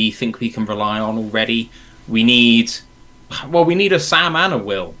that we think we can rely on already. We need a Sam and a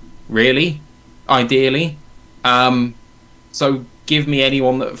Will, really, ideally. So give me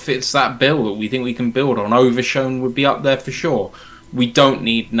anyone that fits that bill that we think we can build on. Overshawn would be up there for sure. We don't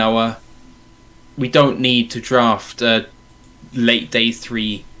need Noah. We don't need to draft a late day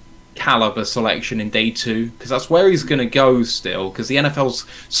 3 caliber selection in day 2, because that's where he's going to go still, because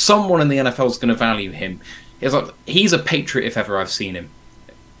someone in the NFL is going to value him. He's a Patriot if ever I've seen him.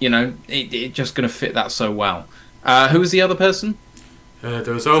 You know, it's just going to fit that so well. Who was the other person?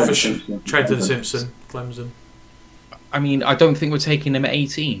 There was Trenton Simpson, Clemson. I mean, I don't think we're taking him at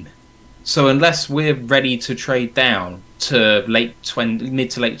 18. So unless we're ready to trade down to mid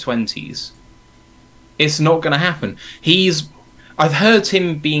to late 20s, It's not going to happen. I've heard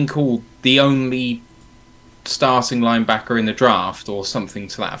him being called the only starting linebacker in the draft or something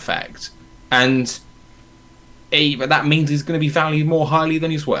to that effect. And that means he's going to be valued more highly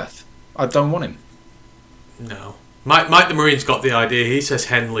than he's worth. I don't want him. No. Mike the Marine's got the idea. He says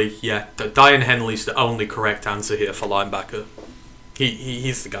Henley. Yeah, Diane Henley's the only correct answer here for linebacker.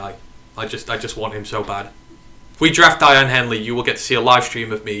 He's the guy. I just want him so bad. If we draft Diane Henley, you will get to see a live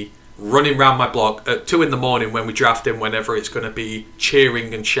stream of me running around my block at 2 a.m. when we draft him, whenever it's going to be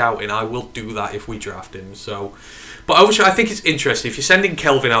cheering and shouting. I will do that if we draft him. So, but obviously, I think it's interesting. If you're sending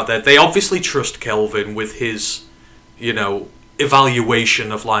Kelvin out there, they obviously trust Kelvin with his,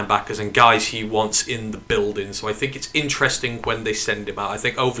 evaluation of linebackers and guys he wants in the building. So I think it's interesting when they send him out. I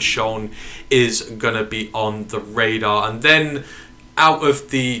think Overshawn is going to be on the radar. And then out of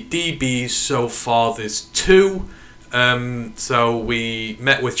the DBs so far, there's 2. So we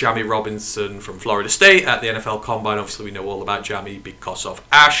met with Jamie Robinson from Florida State at the NFL Combine. Obviously, we know all about Jamie because of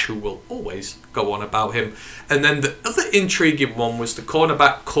Ash, who will always go on about him. And then the other intriguing one was the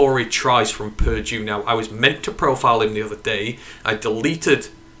cornerback Corey Trice from Purdue. Now, I was meant to profile him the other day. I deleted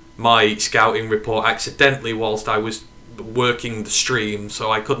my scouting report accidentally whilst I was working the stream, so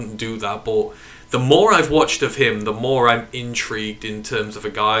I couldn't do that. But the more I've watched of him, the more I'm intrigued in terms of a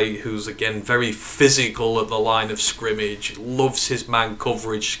guy who's, again, very physical at the line of scrimmage, loves his man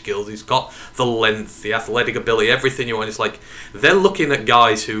coverage skills, he's got the length, the athletic ability, everything you want. It's like they're looking at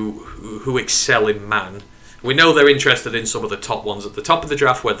guys who excel in man. We know they're interested in some of the top ones at the top of the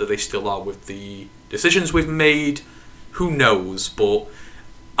draft, whether they still are with the decisions we've made, who knows, but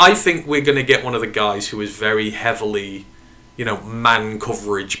I think we're going to get one of the guys who is very heavily, man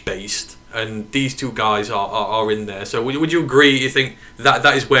coverage based. And these 2 guys are in there. So would you agree? You think that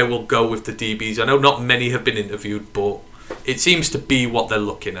is where we'll go with the DBs? I know not many have been interviewed, but it seems to be what they're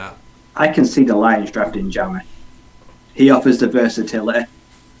looking at. I can see the Lions drafting Jamie. He offers the versatility.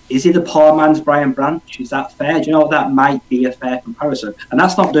 Is he the poor man's Brian Branch? Is that fair? Do you know what? That might be a fair comparison. And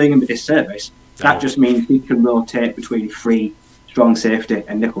that's not doing him a disservice. No. That just means he can rotate between free, strong safety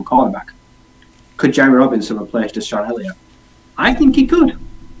and nickel cornerback. Could Jerry Robinson replace Deshaun Elliott? I think he could.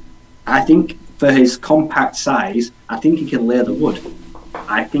 I think for his compact size, I think he can lay the wood.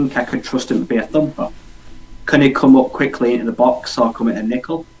 I think I could trust him to be a thumper. Can he come up quickly into the box or come in a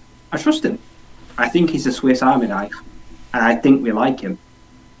nickel? I trust him. I think he's a Swiss Army knife, and I think we like him.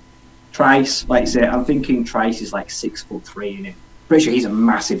 Trice, like I say, I'm thinking Trice is like 6'3" in it. Pretty sure he's a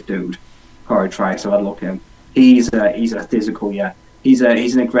massive dude, Corey Trice. So I'd look at him. He's a physical, yeah. He's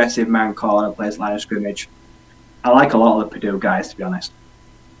an aggressive man corner, plays line of scrimmage. I like a lot of the Purdue guys, to be honest.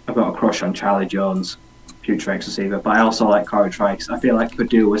 I've got a crush on Charlie Jones, future ex-receiver, but I also like Corey Trice. I feel like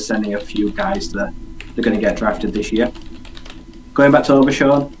Purdue was sending a few guys that they're going to get drafted this year. Going back to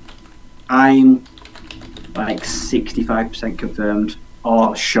Overshawn, I'm like 65% confirmed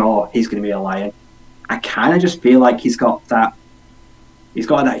or sure he's going to be a Lion. I kind of just feel like he's got that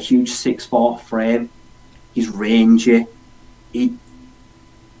huge 6'4" frame. He's rangy.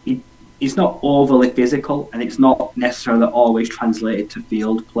 He's not overly physical, and it's not necessarily always translated to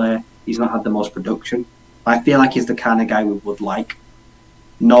field play. He's not had the most production. I feel like he's the kind of guy we would like.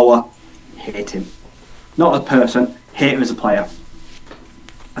 Noah, hate him. Not as a person, hate him as a player.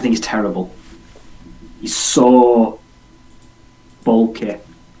 I think he's terrible. He's so bulky.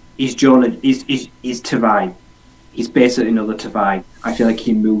 He's Tavai. He's basically another Tavai. I feel like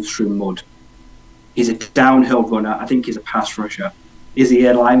he moves through mud. He's a downhill runner. I think he's a pass rusher. Is he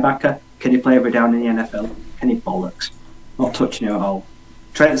a linebacker? Can he play every down in the NFL? Can he bollocks? Not touching him at all.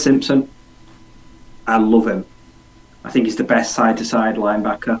 Trent Simpson, I love him. I think he's the best side-to-side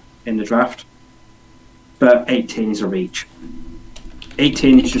linebacker in the draft. But 18 is a reach.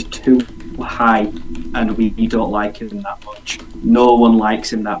 18 is just too high, and we don't like him that much. No one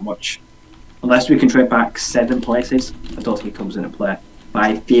likes him that much. Unless we can trade back 7 places, I don't think he comes into play. But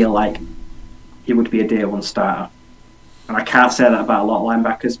I feel like he would be a day 1 starter. And I can't say that about a lot of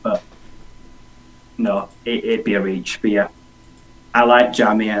linebackers, but no, it'd be a reach. But yeah, I like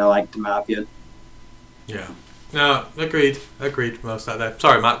Jamie and I like DeMarvion. Yeah. No, agreed most of that.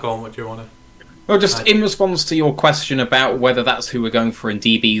 Sorry, Matt, go on. What do you want to... Well, just in response to your question about whether that's who we're going for in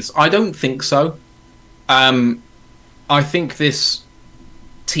DBs, I don't think so. I think this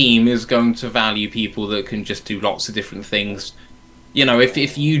team is going to value people that can just do lots of different things.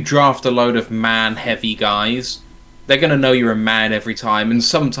 If you draft a load of man-heavy guys, they're going to know you're a man every time, and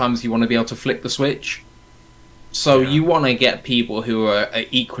sometimes you want to be able to flick the switch. So you want to get people who are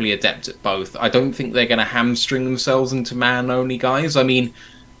equally adept at both. I don't think they're going to hamstring themselves into man-only guys. I mean,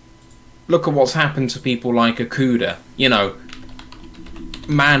 look at what's happened to people like Okudah.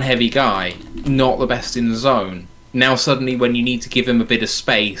 man-heavy guy, not the best in the zone. Now suddenly when you need to give him a bit of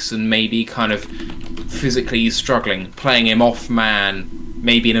space and maybe kind of physically he's struggling, playing him off man,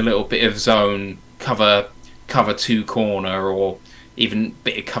 maybe in a little bit of zone, cover 2 corner, or even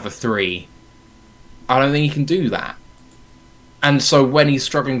bit of cover 3. I don't think he can do that. And so when he's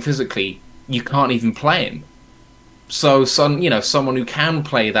struggling physically, you can't even play him. So someone who can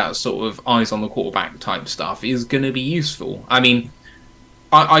play that sort of eyes on the quarterback type stuff is going to be useful. I mean,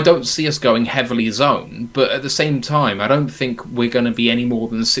 I don't see us going heavily zone, but at the same time, I don't think we're going to be any more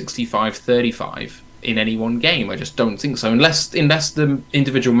than 65-35 in any one game. I just don't think so, unless the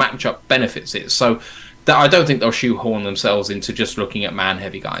individual matchup benefits it. So I don't think they'll shoehorn themselves into just looking at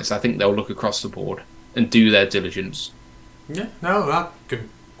man-heavy guys. I think they'll look across the board and do their diligence. Yeah, no, I can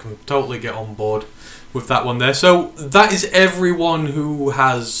totally get on board with that one there. So that is everyone who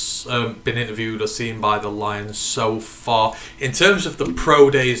has been interviewed or seen by the Lions so far. In terms of the pro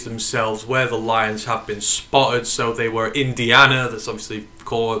days themselves, where the Lions have been spotted, so they were Indiana, that's obviously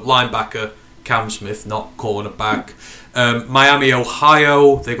linebacker Cam Smith, not cornerback. Miami,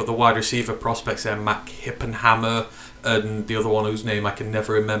 Ohio, they got the wide receiver prospects there, Mac Hippenhammer, and the other one whose name I can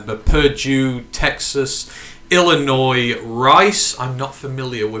never remember. Purdue, Texas, Illinois, Rice. I'm not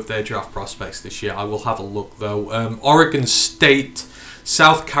familiar with their draft prospects this year. I will have a look though. Oregon State,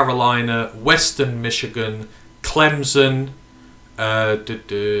 South Carolina, Western Michigan, Clemson,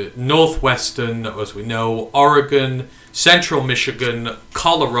 Northwestern, as we know, Oregon, Central Michigan,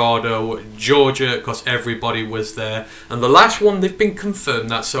 Colorado, Georgia, because everybody was there. And the last one they've been confirmed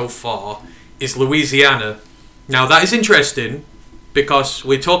that so far is Louisiana. Now that is interesting because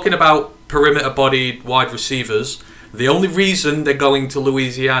we're talking about perimeter-bodied wide receivers. The only reason they're going to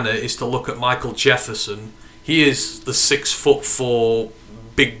Louisiana is to look at Michael Jefferson. He is the 6'4",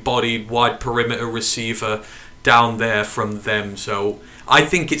 big-bodied wide perimeter receiver down there from them. So I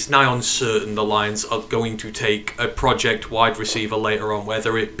think it's nigh uncertain the Lions are going to take a project wide receiver later on,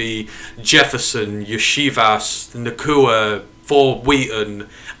 whether it be Jefferson, Yeshivas, Nakua, Ford Wheaton.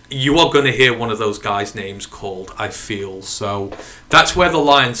 You are going to hear one of those guys' names called, I feel. So that's where the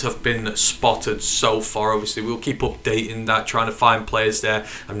Lions have been spotted so far. Obviously, we'll keep updating that, trying to find players there.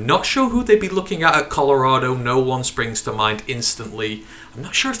 I'm not sure who they'd be looking at Colorado. No one springs to mind instantly. I'm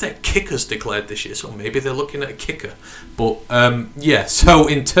not sure if their kicker's declared this year, so maybe they're looking at a kicker. But, yeah, so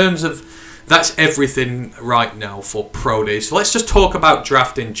in terms of... That's everything right now for Pro Days. So let's just talk about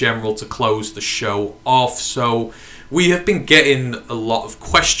draft in general to close the show off. So... we have been getting a lot of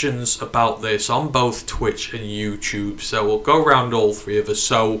questions about this on both Twitch and YouTube, so we'll go around all three of us.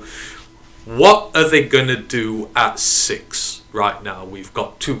 So, what are they going to do at 6 right now? We've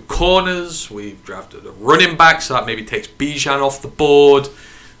got 2 corners, we've drafted a running back, so that maybe takes Bijan off the board.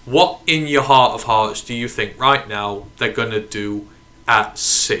 What, in your heart of hearts, do you think right now they're going to do at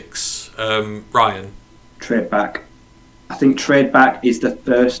 6? Ryan? Trade back. I think trade back is the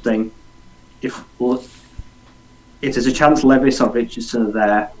first thing. If there's a chance Levis or Richardson are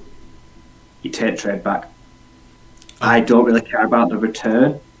there, you take trade back. I don't really care about the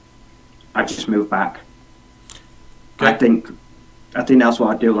return. I just move back. Okay. I think that's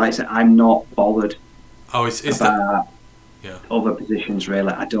what I do. Like I said, I'm not bothered about other positions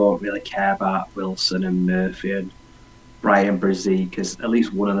really. I don't really care about Wilson and Murphy and Brian Brzee because at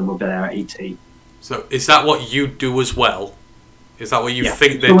least one of them will be there at ET. So is that what you do as well? Is that what you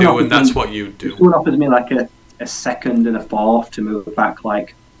think they do and that's what you do? Someone offers me like a second and a fourth to move back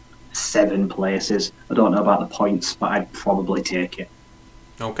like 7 places. I don't know about the points, but I'd probably take it.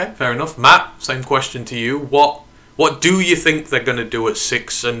 Okay, fair enough. Matt, same question to you. What do you think they're going to do at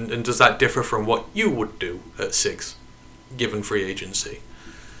 6, and does that differ from what you would do at 6, given free agency?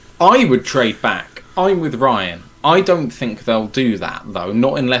 I would trade back. I'm with Ryan. I don't think they'll do that, though,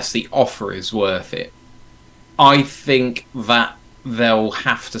 not unless the offer is worth it. I think that they'll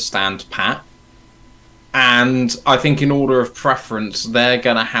have to stand pat. And I think in order of preference, they're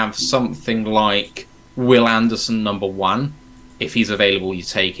going to have something like Will Anderson, number 1. If he's available, you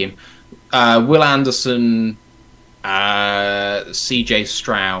take him. Will Anderson, CJ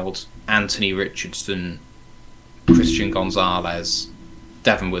Stroud, Anthony Richardson, Christian Gonzalez,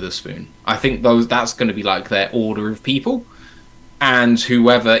 Devin Witherspoon. I think that's going to be like their order of people. And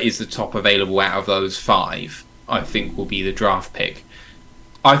whoever is the top available out of those 5, I think will be the draft pick.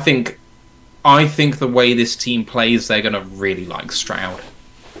 I think the way this team plays, they're going to really like Stroud.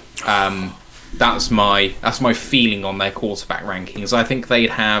 That's my feeling on their quarterback rankings. I think they'd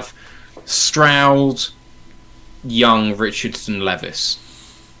have Stroud, Young, Richardson, Levis.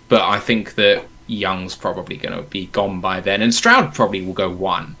 But I think that Young's probably going to be gone by then. And Stroud probably will go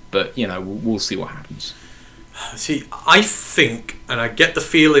 1. But, we'll see what happens. See, I think, and I get the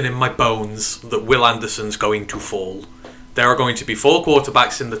feeling in my bones, that Will Anderson's going to fall. There are going to be 4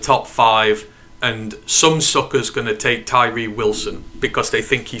 quarterbacks in the top 5, and some sucker's going to take Tyree Wilson because they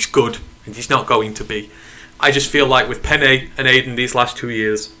think he's good, and he's not going to be. I just feel like with Penny and Aiden these last 2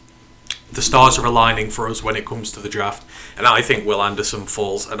 years, the stars are aligning for us when it comes to the draft, and I think Will Anderson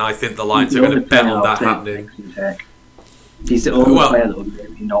falls, and I think the Lions are going to bet on that happening. He's the only player that would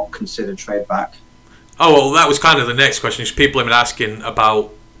maybe not consider trade back. Oh, well, that was kind of the next question. People have been asking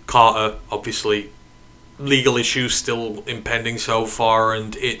about Carter, obviously. Legal issues still impending so far,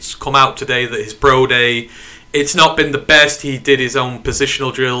 and it's come out today that his pro day, it's not been the best. He did his own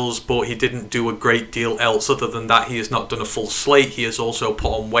positional drills, but he didn't do a great deal else. Other than that, he has not done a full slate. He has also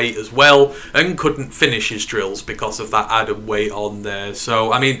put on weight as well and couldn't finish his drills because of that added weight on there.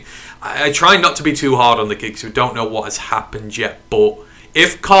 So, I mean, I try not to be too hard on the kid because we don't know what has happened yet, but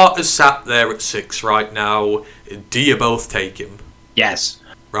if Carter's sat there at 6 right now, do you both take him? Yes.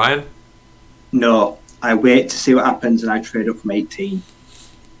 Ryan? No. I wait to see what happens and I trade up from 18.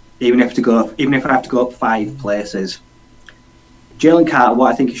 Even if I have to go up 5 places. Jalen Carter,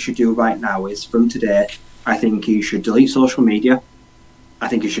 what I think he should do right now is, from today, I think he should delete social media. I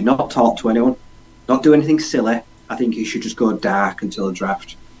think he should not talk to anyone, not do anything silly. I think he should just go dark until the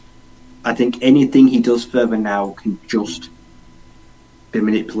draft. I think anything he does further now can just be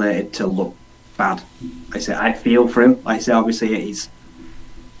manipulated to look bad. I feel for him. Like I say, obviously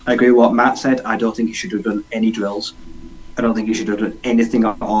I agree with what Matt said. I don't think he should have done any drills. I don't think he should have done anything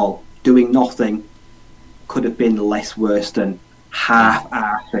at all. Doing nothing could have been less worse than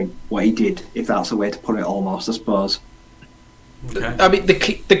half-assing what he did, if that's the way to put it almost, I suppose. Okay. I mean, the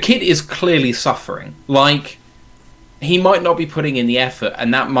kid is clearly suffering. Like, he might not be putting in the effort,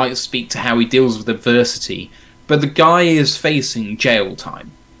 and that might speak to how he deals with adversity, but the guy is facing jail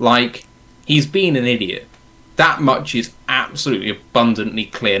time. Like, he's been an idiot. That much is absolutely abundantly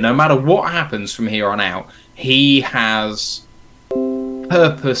clear. No matter what happens from here on out, he has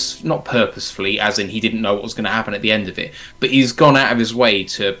not purposefully, as in he didn't know what was going to happen at the end of it, but he's gone out of his way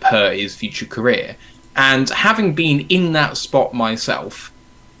to hurt his future career. And having been in that spot myself,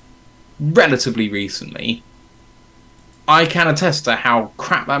 relatively recently, I can attest to how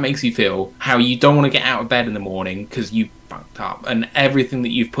crap that makes you feel, how you don't want to get out of bed in the morning because you fucked up, and everything that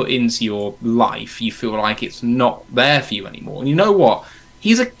you've put into your life, you feel like it's not there for you anymore. And you know what?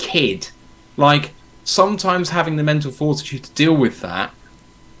 He's a kid. Like, sometimes having the mental fortitude to deal with that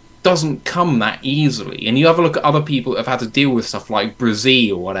doesn't come that easily. And you have a look at other people that have had to deal with stuff like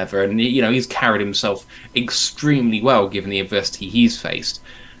Brazil or whatever, and you know, he's carried himself extremely well given the adversity he's faced.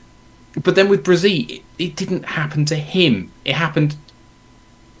 But then with Brazil, it didn't happen to him. It happened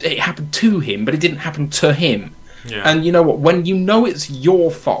to him, but it didn't happen to him. Yeah. And you know what? When you know it's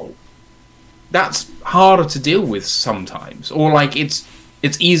your fault, that's harder to deal with sometimes. Or like it's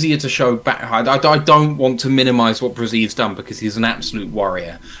easier to show back. I don't want to minimise what Brazil's done because he's an absolute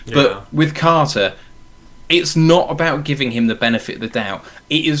warrior. Yeah. But with Carter, it's not about giving him the benefit of the doubt.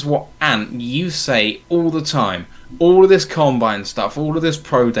 It is what, Ant, you say all the time. All of this combine stuff, all of this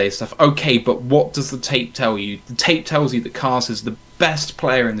pro day stuff. Okay, but what does the tape tell you? The tape tells you that Carter's the best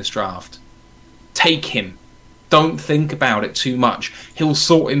player in this draft. Take him. Don't think about it too much. He'll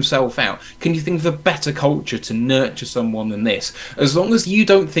sort himself out. Can you think of a better culture to nurture someone than this? As long as you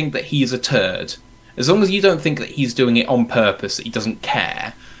don't think that he's a turd, as long as you don't think that he's doing it on purpose, that he doesn't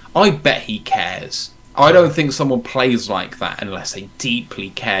care, I bet he cares. I don't think someone plays like that unless they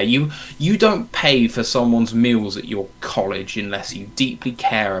deeply care. You don't pay for someone's meals at your college unless you deeply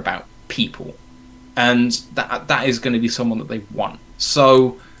care about people. And that is going to be someone that they want.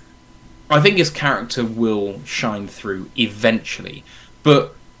 So I think his character will shine through eventually.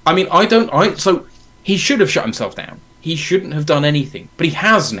 But, I mean, so he should have shut himself down. He shouldn't have done anything. But he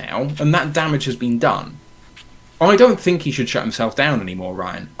has now, and that damage has been done. I don't think he should shut himself down anymore,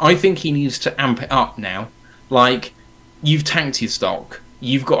 Ryan. I think he needs to amp it up now. Like, you've tanked his stock.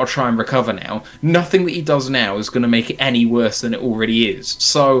 You've got to try and recover now. Nothing that he does now is going to make it any worse than it already is.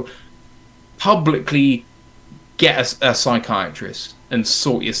 So, publicly get a psychiatrist and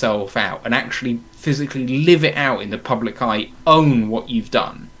sort yourself out and actually physically live it out in the public eye. Own what you've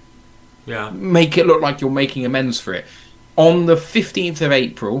done. Yeah. Make it look like you're making amends for it. On the 15th of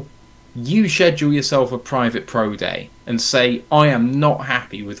April... you schedule yourself a private pro day and say, I am not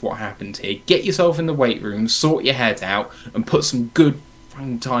happy with what happened here. Get yourself in the weight room, sort your head out, and put some good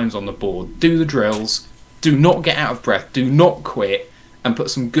times on the board. Do the drills. Do not get out of breath. Do not quit. And put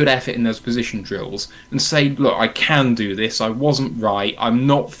some good effort in those position drills. And say, look, I can do this. I wasn't right. I'm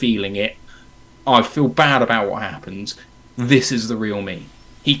not feeling it. I feel bad about what happened. This is the real me.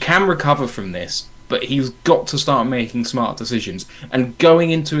 He can recover from this, but he's got to start making smart decisions. And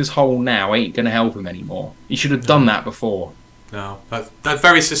going into his hole now ain't going to help him anymore. He should have done that before. No, that's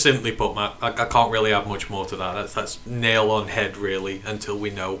very succinctly put, Matt. I can't really add much more to that. That's nail on head, really, until we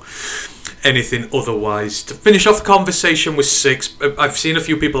know anything otherwise. To finish off the conversation with 6, I've seen a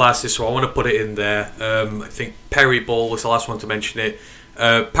few people ask this, so I want to put it in there. I think Perry Ball was the last one to mention it.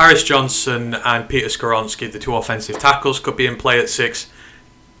 Paris Johnson and Peter Skoronski, the 2 offensive tackles, could be in play at 6.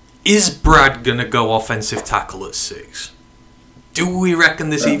 Is Brad going to go offensive tackle at 6? Do we reckon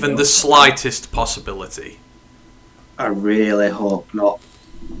there's even the slightest possibility? I really hope not.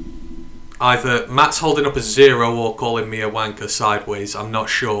 Either Matt's holding up a 0 or calling me a wanker sideways. I'm not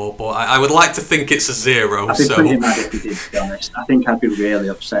sure, but I would like to think it's a 0. I'd be pretty mad if we did, to be honest. I think I'd be really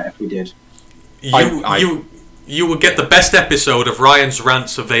upset if we did. You will get the best episode of Ryan's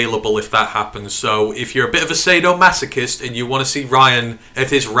rants available if that happens. So if you're a bit of a sadomasochist and you want to see Ryan at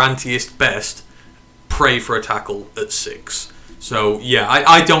his rantiest best, pray for a tackle at 6. So yeah,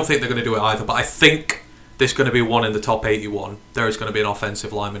 I don't think they're going to do it either, but I think there's going to be one in the top 81. There is going to be an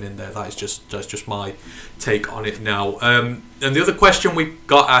offensive lineman in there. That's just my take on it now. And the other question we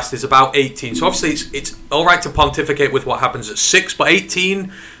got asked is about 18. So obviously it's all right to pontificate with what happens at 6, but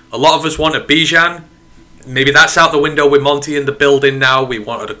 18, a lot of us want a Bijan. Maybe that's out the window with Monty in the building now. We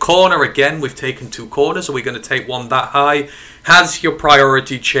wanted a corner again. We've taken 2 corners. Are we going to take one that high? Has your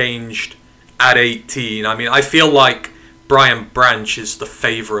priority changed at 18? I mean, I feel like Brian Branch is the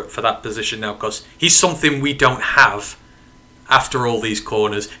favourite for that position now because he's something we don't have after all these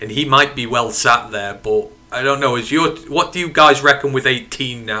corners, and he might be well sat there, but I don't know. What do you guys reckon with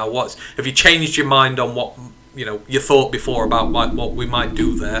 18 now? Have you changed your mind on what you thought before about what we might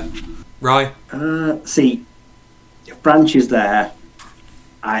do there? Right? See, if Branch is there,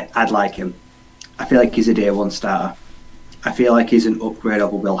 I'd like him. I feel like he's a day 1 starter. I feel like he's an upgrade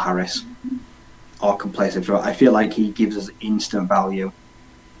over Will Harris. Or complacent throw. I feel like he gives us instant value.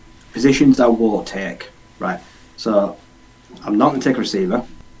 Positions I won't take. Right. So I'm not going to take a receiver.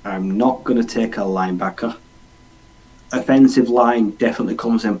 I'm not going to take a linebacker. Offensive line definitely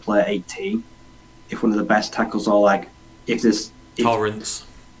comes in play at 18. If one of the best tackles are Torrance.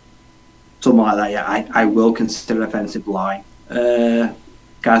 Something like that, yeah. I will consider offensive line. Guys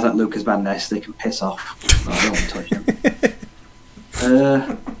like Lucas Van Ness, they can piss off. So I don't want to touch him.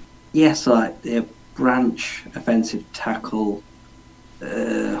 So Branch, offensive tackle.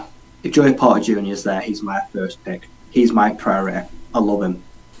 If Joey Porter Jr. is there, he's my first pick. He's my priority. I love him.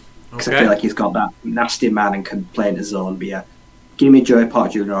 Because I feel like he's got that nasty man and can play in his zone. But yeah, give me Joey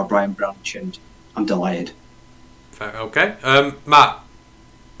Porter Jr. or Brian Branch and I'm delighted. Fair, okay. Matt,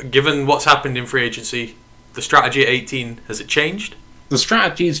 given what's happened in free agency, the strategy at 18, has it changed? The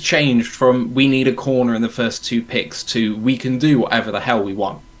strategy's changed from we need a corner in the first 2 picks to we can do whatever the hell we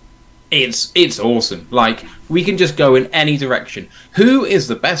want. It's awesome. Like, we can just go in any direction. Who is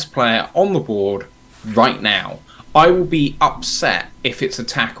the best player on the board right now? I will be upset if it's a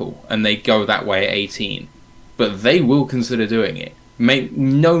tackle and they go that way at 18. But they will consider doing it. Make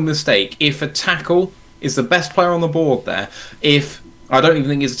no mistake, if a tackle is the best player on the board there, I don't even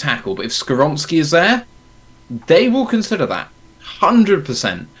think it's a tackle, but if Skoronski is there, they will consider that.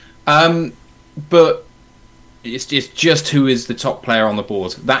 100%. But it's just who is the top player on the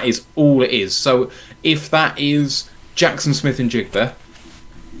board. That is all it is. So if that is Jackson Smith and Jigba,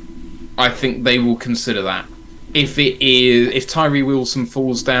 I think they will consider that. If Tyree Wilson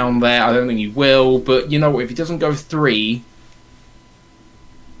falls down there, I don't think he will. But you know what? If he doesn't go 3,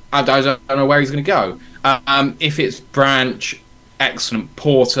 I don't know where he's going to go. If it's Branch, excellent.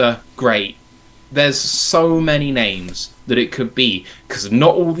 Porter, great. There's so many names that it could be, because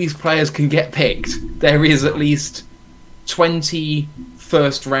not all these players can get picked. There is at least 20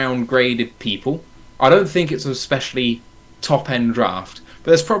 first-round graded people. I don't think it's an especially top-end draft,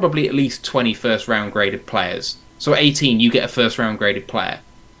 but there's probably at least 20 first-round graded players. So at 18, you get a first-round graded player.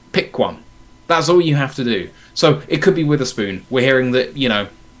 Pick one. That's all you have to do. So it could be Witherspoon. We're hearing that,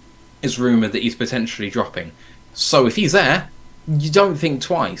 it's rumoured that he's potentially dropping. So if he's there, you don't think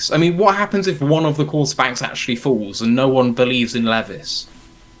twice. I mean, what happens if one of the quarterbacks actually falls and no one believes in Levis?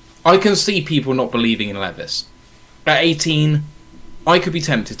 I can see people not believing in Levis. At 18, I could be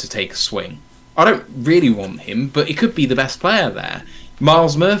tempted to take a swing. I don't really want him, but he could be the best player there.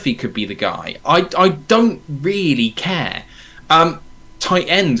 Miles Murphy could be the guy. I don't really care. Tight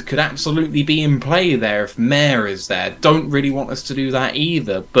end could absolutely be in play there if Mayer is there. Don't really want us to do that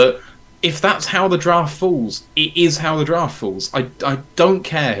either, but if that's how the draft falls, it is how the draft falls. I don't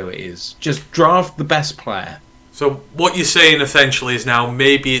care who it is. Just draft the best player. So what you're saying essentially is now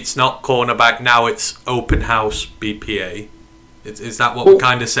maybe it's not cornerback, now it's open house BPA. Is that what we're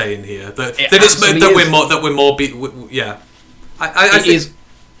kind of saying here? It is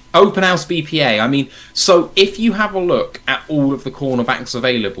open house BPA. I mean, so if you have a look at all of the cornerbacks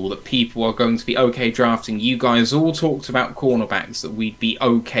available that people are going to be okay drafting, you guys all talked about cornerbacks that we'd be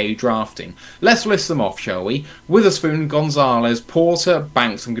okay drafting. Let's list them off, shall we? Witherspoon, Gonzalez, Porter,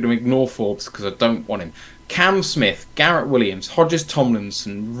 Banks. I'm going to ignore Forbes because I don't want him. Cam Smith, Garrett Williams, Hodges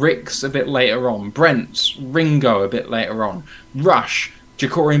Tomlinson, Ricks a bit later on, Brents, Ringo a bit later on, Rush,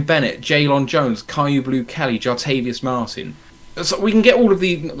 Jacorian Bennett, Jaylon Jones, Caillou Blue Kelly, Jartavius Martin. So we can get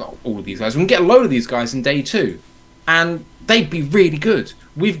not all of these guys, we can get a load of these guys in day 2. And they'd be really good.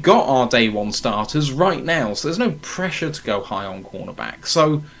 We've got our day 1 starters right now, so there's no pressure to go high on cornerback.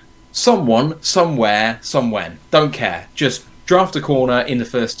 So someone, somewhere, somewhen, don't care. Just draft a corner in the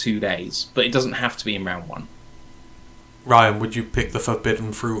first 2 days, but it doesn't have to be in round 1. Ryan, would you pick the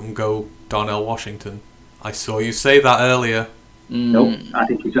forbidden fruit and go Darnell Washington? I saw you say that earlier. Nope, I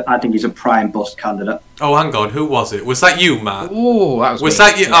think he's a prime bust candidate. Oh, hang on, who was it? Was that you, Matt? Oh, that was me.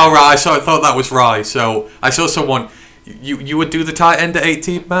 That you? Yeah. Oh, right. I thought that was Rye. So I saw someone. You would do the tight end at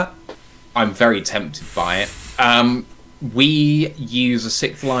 18, Matt? I'm very tempted by it. We use a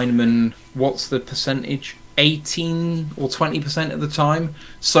 6th lineman. What's the percentage? 18 or 20% of the time.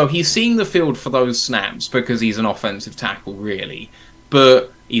 So he's seeing the field for those snaps because he's an offensive tackle, really.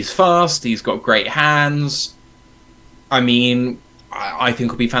 But he's fast. He's got great hands. I mean, I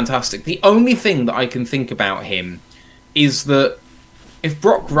think will be fantastic. The only thing that I can think about him is that if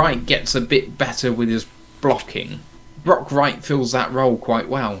Brock Wright gets a bit better with his blocking, Brock Wright fills that role quite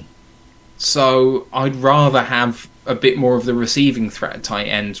well. So I'd rather have a bit more of the receiving threat at tight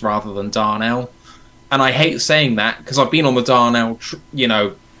ends rather than Darnell. And I hate saying that because I've been on the Darnell,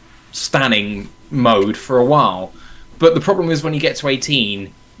 standing mode for a while. But the problem is when you get to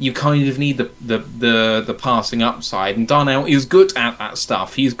 18, you kind of need the passing upside, and Darnell is good at that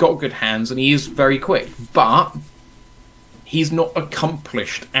stuff. He's got good hands and he is very quick, but he's not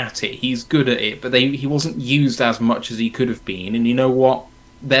accomplished at it. He's good at it, but he wasn't used as much as he could have been, and you know what?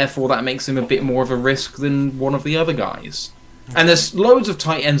 Therefore, that makes him a bit more of a risk than one of the other guys. And there's loads of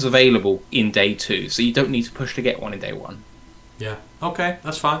tight ends available in day 2, so you don't need to push to get one in day 1. Yeah, okay,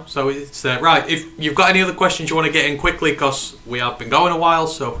 that's fine. So it's right. If you've got any other questions you want to get in quickly, because we have been going a while,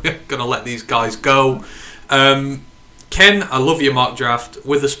 so we're going to let these guys go. Ken, I love your mock draft.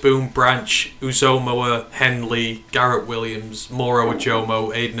 Witherspoon, Branch, Uzomah, Henley, Garrett Williams, Moro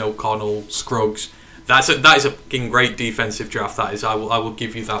Ajomo, Aiden O'Connell, Scruggs. That is a fucking great defensive draft. That is. I will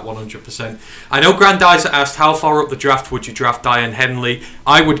give you that 100%. I know Grandizer asked how far up the draft would you draft Diane Henley.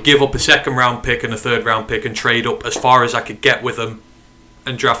 I would give up a 2nd round pick and a 3rd round pick and trade up as far as I could get with him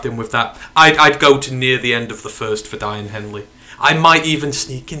and draft him with that. I'd go to near the end of the 1st for Diane Henley. I might even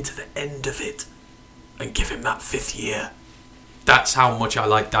sneak into the end of it and give him that 5th year. That's how much I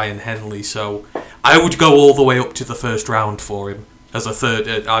like Diane Henley. So I would go all the way up to the 1st round for him. As a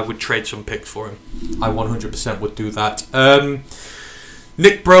 3rd, I would trade some picks for him. I 100% would do that.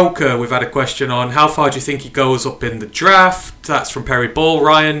 Nick Broker, we've had a question on how far do you think he goes up in the draft? That's from Perry Ball.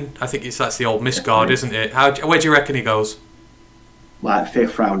 Ryan, I think that's the old misguard, isn't it? Where do you reckon he goes? Like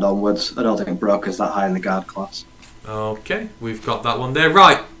 5th round onwards. I don't think Broker's that high in the guard class. Okay, we've got that one there.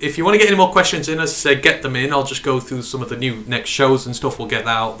 Right, if you want to get any more questions in, as I say, get them in. I'll just go through some of the new next shows and stuff. We'll get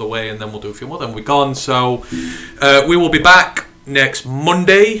that out of the way and then we'll do a few more. Then we're gone. So we will be back next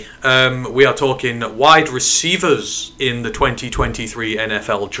Monday. We are talking wide receivers in the 2023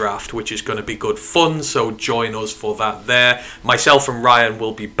 NFL Draft, which is going to be good fun, so join us for that there. Myself and Ryan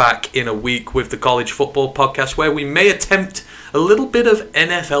will be back in a week with the College Football Podcast, where we may attempt a little bit of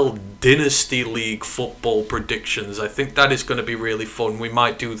NFL Dynasty League football predictions. I think that is going to be really fun. We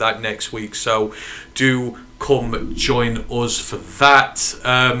might do that next week, so do come join us for that.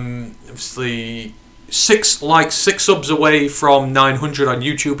 Obviously, 6 likes, 6 subs away from 900 on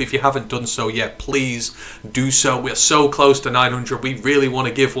YouTube. If you haven't done so yet, please do so. We're so close to 900. We really want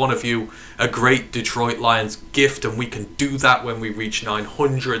to give one of you a great Detroit Lions gift, and we can do that when we reach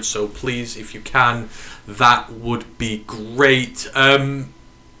 900. So please, if you can, that would be great.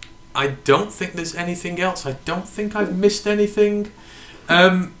 I don't think there's anything else. I don't think I've missed anything.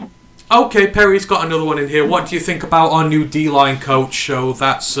 Okay, Perry's got another one in here. What do you think about our new D-line coach? So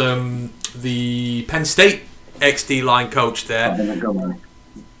that's the Penn State ex-D-line coach there.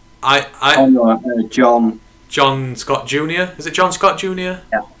 John Scott Jr. Is it John Scott Jr.? Yeah.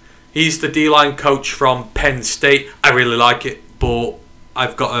 He's the D-line coach from Penn State. I really like it, but I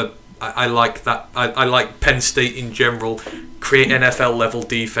like that. I like Penn State in general. Create NFL level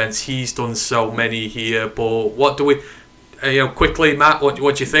defense. He's done so many here, but what do we? Quickly, Matt. What do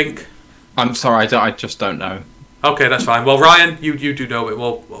you think? I'm sorry, I just don't know. Okay, that's fine. Well, Ryan, you do know it.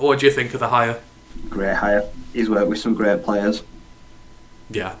 Well, what do you think of the hire? Great hire. He's worked with some great players.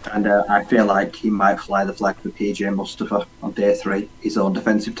 Yeah. And I feel like he might fly the flag with PJ Mustafa on day 3. His own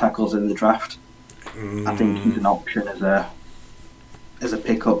defensive tackles in the draft. I think he's an option as a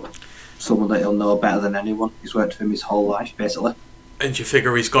pickup. Someone that he'll know better than anyone. He's worked for him his whole life, basically. And you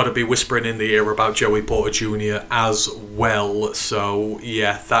figure he's got to be whispering in the ear about Joey Porter Jr. as well. So,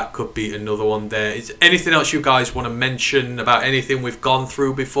 yeah, that could be another one there. Is anything else you guys want to mention about anything we've gone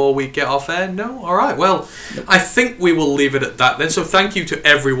through before we get off air? No? All right. Well, I think we will leave it at that then. So thank you to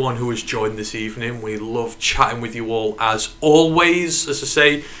everyone who has joined this evening. We love chatting with you all as always. As I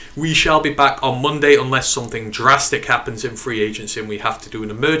say, we shall be back on Monday unless something drastic happens in free agency and we have to do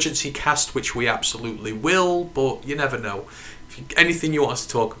an emergency cast, which we absolutely will, but you never know. Anything you want us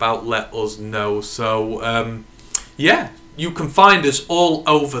to talk about, let us know. So, yeah, you can find us all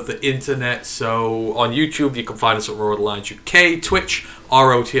over the internet. So, on YouTube, you can find us at Roar of the Lions UK, Twitch,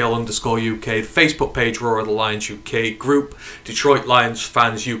 ROTL_UK, Facebook page, Roar of the Lions UK, group, Detroit Lions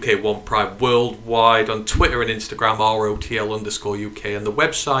Fans UK 1 Pride worldwide, on Twitter and Instagram, ROTL_UK, and the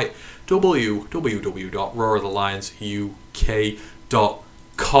website,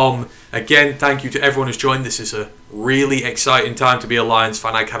 www.roarofthelionsuk.com. Again, thank you to everyone who's joined. This is a really exciting time to be a Lions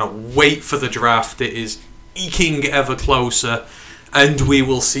fan. I cannot wait for the draft. It is eking ever closer, and we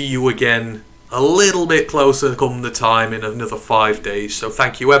will see you again a little bit closer come the time in another 5 days. So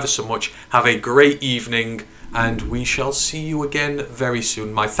thank you ever so much. Have a great evening, and we shall see you again very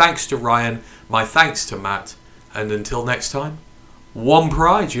soon. My thanks to Ryan, my thanks to Matt, and until next time, one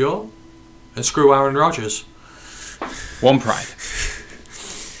pride, y'all, and screw Aaron Rodgers. One pride.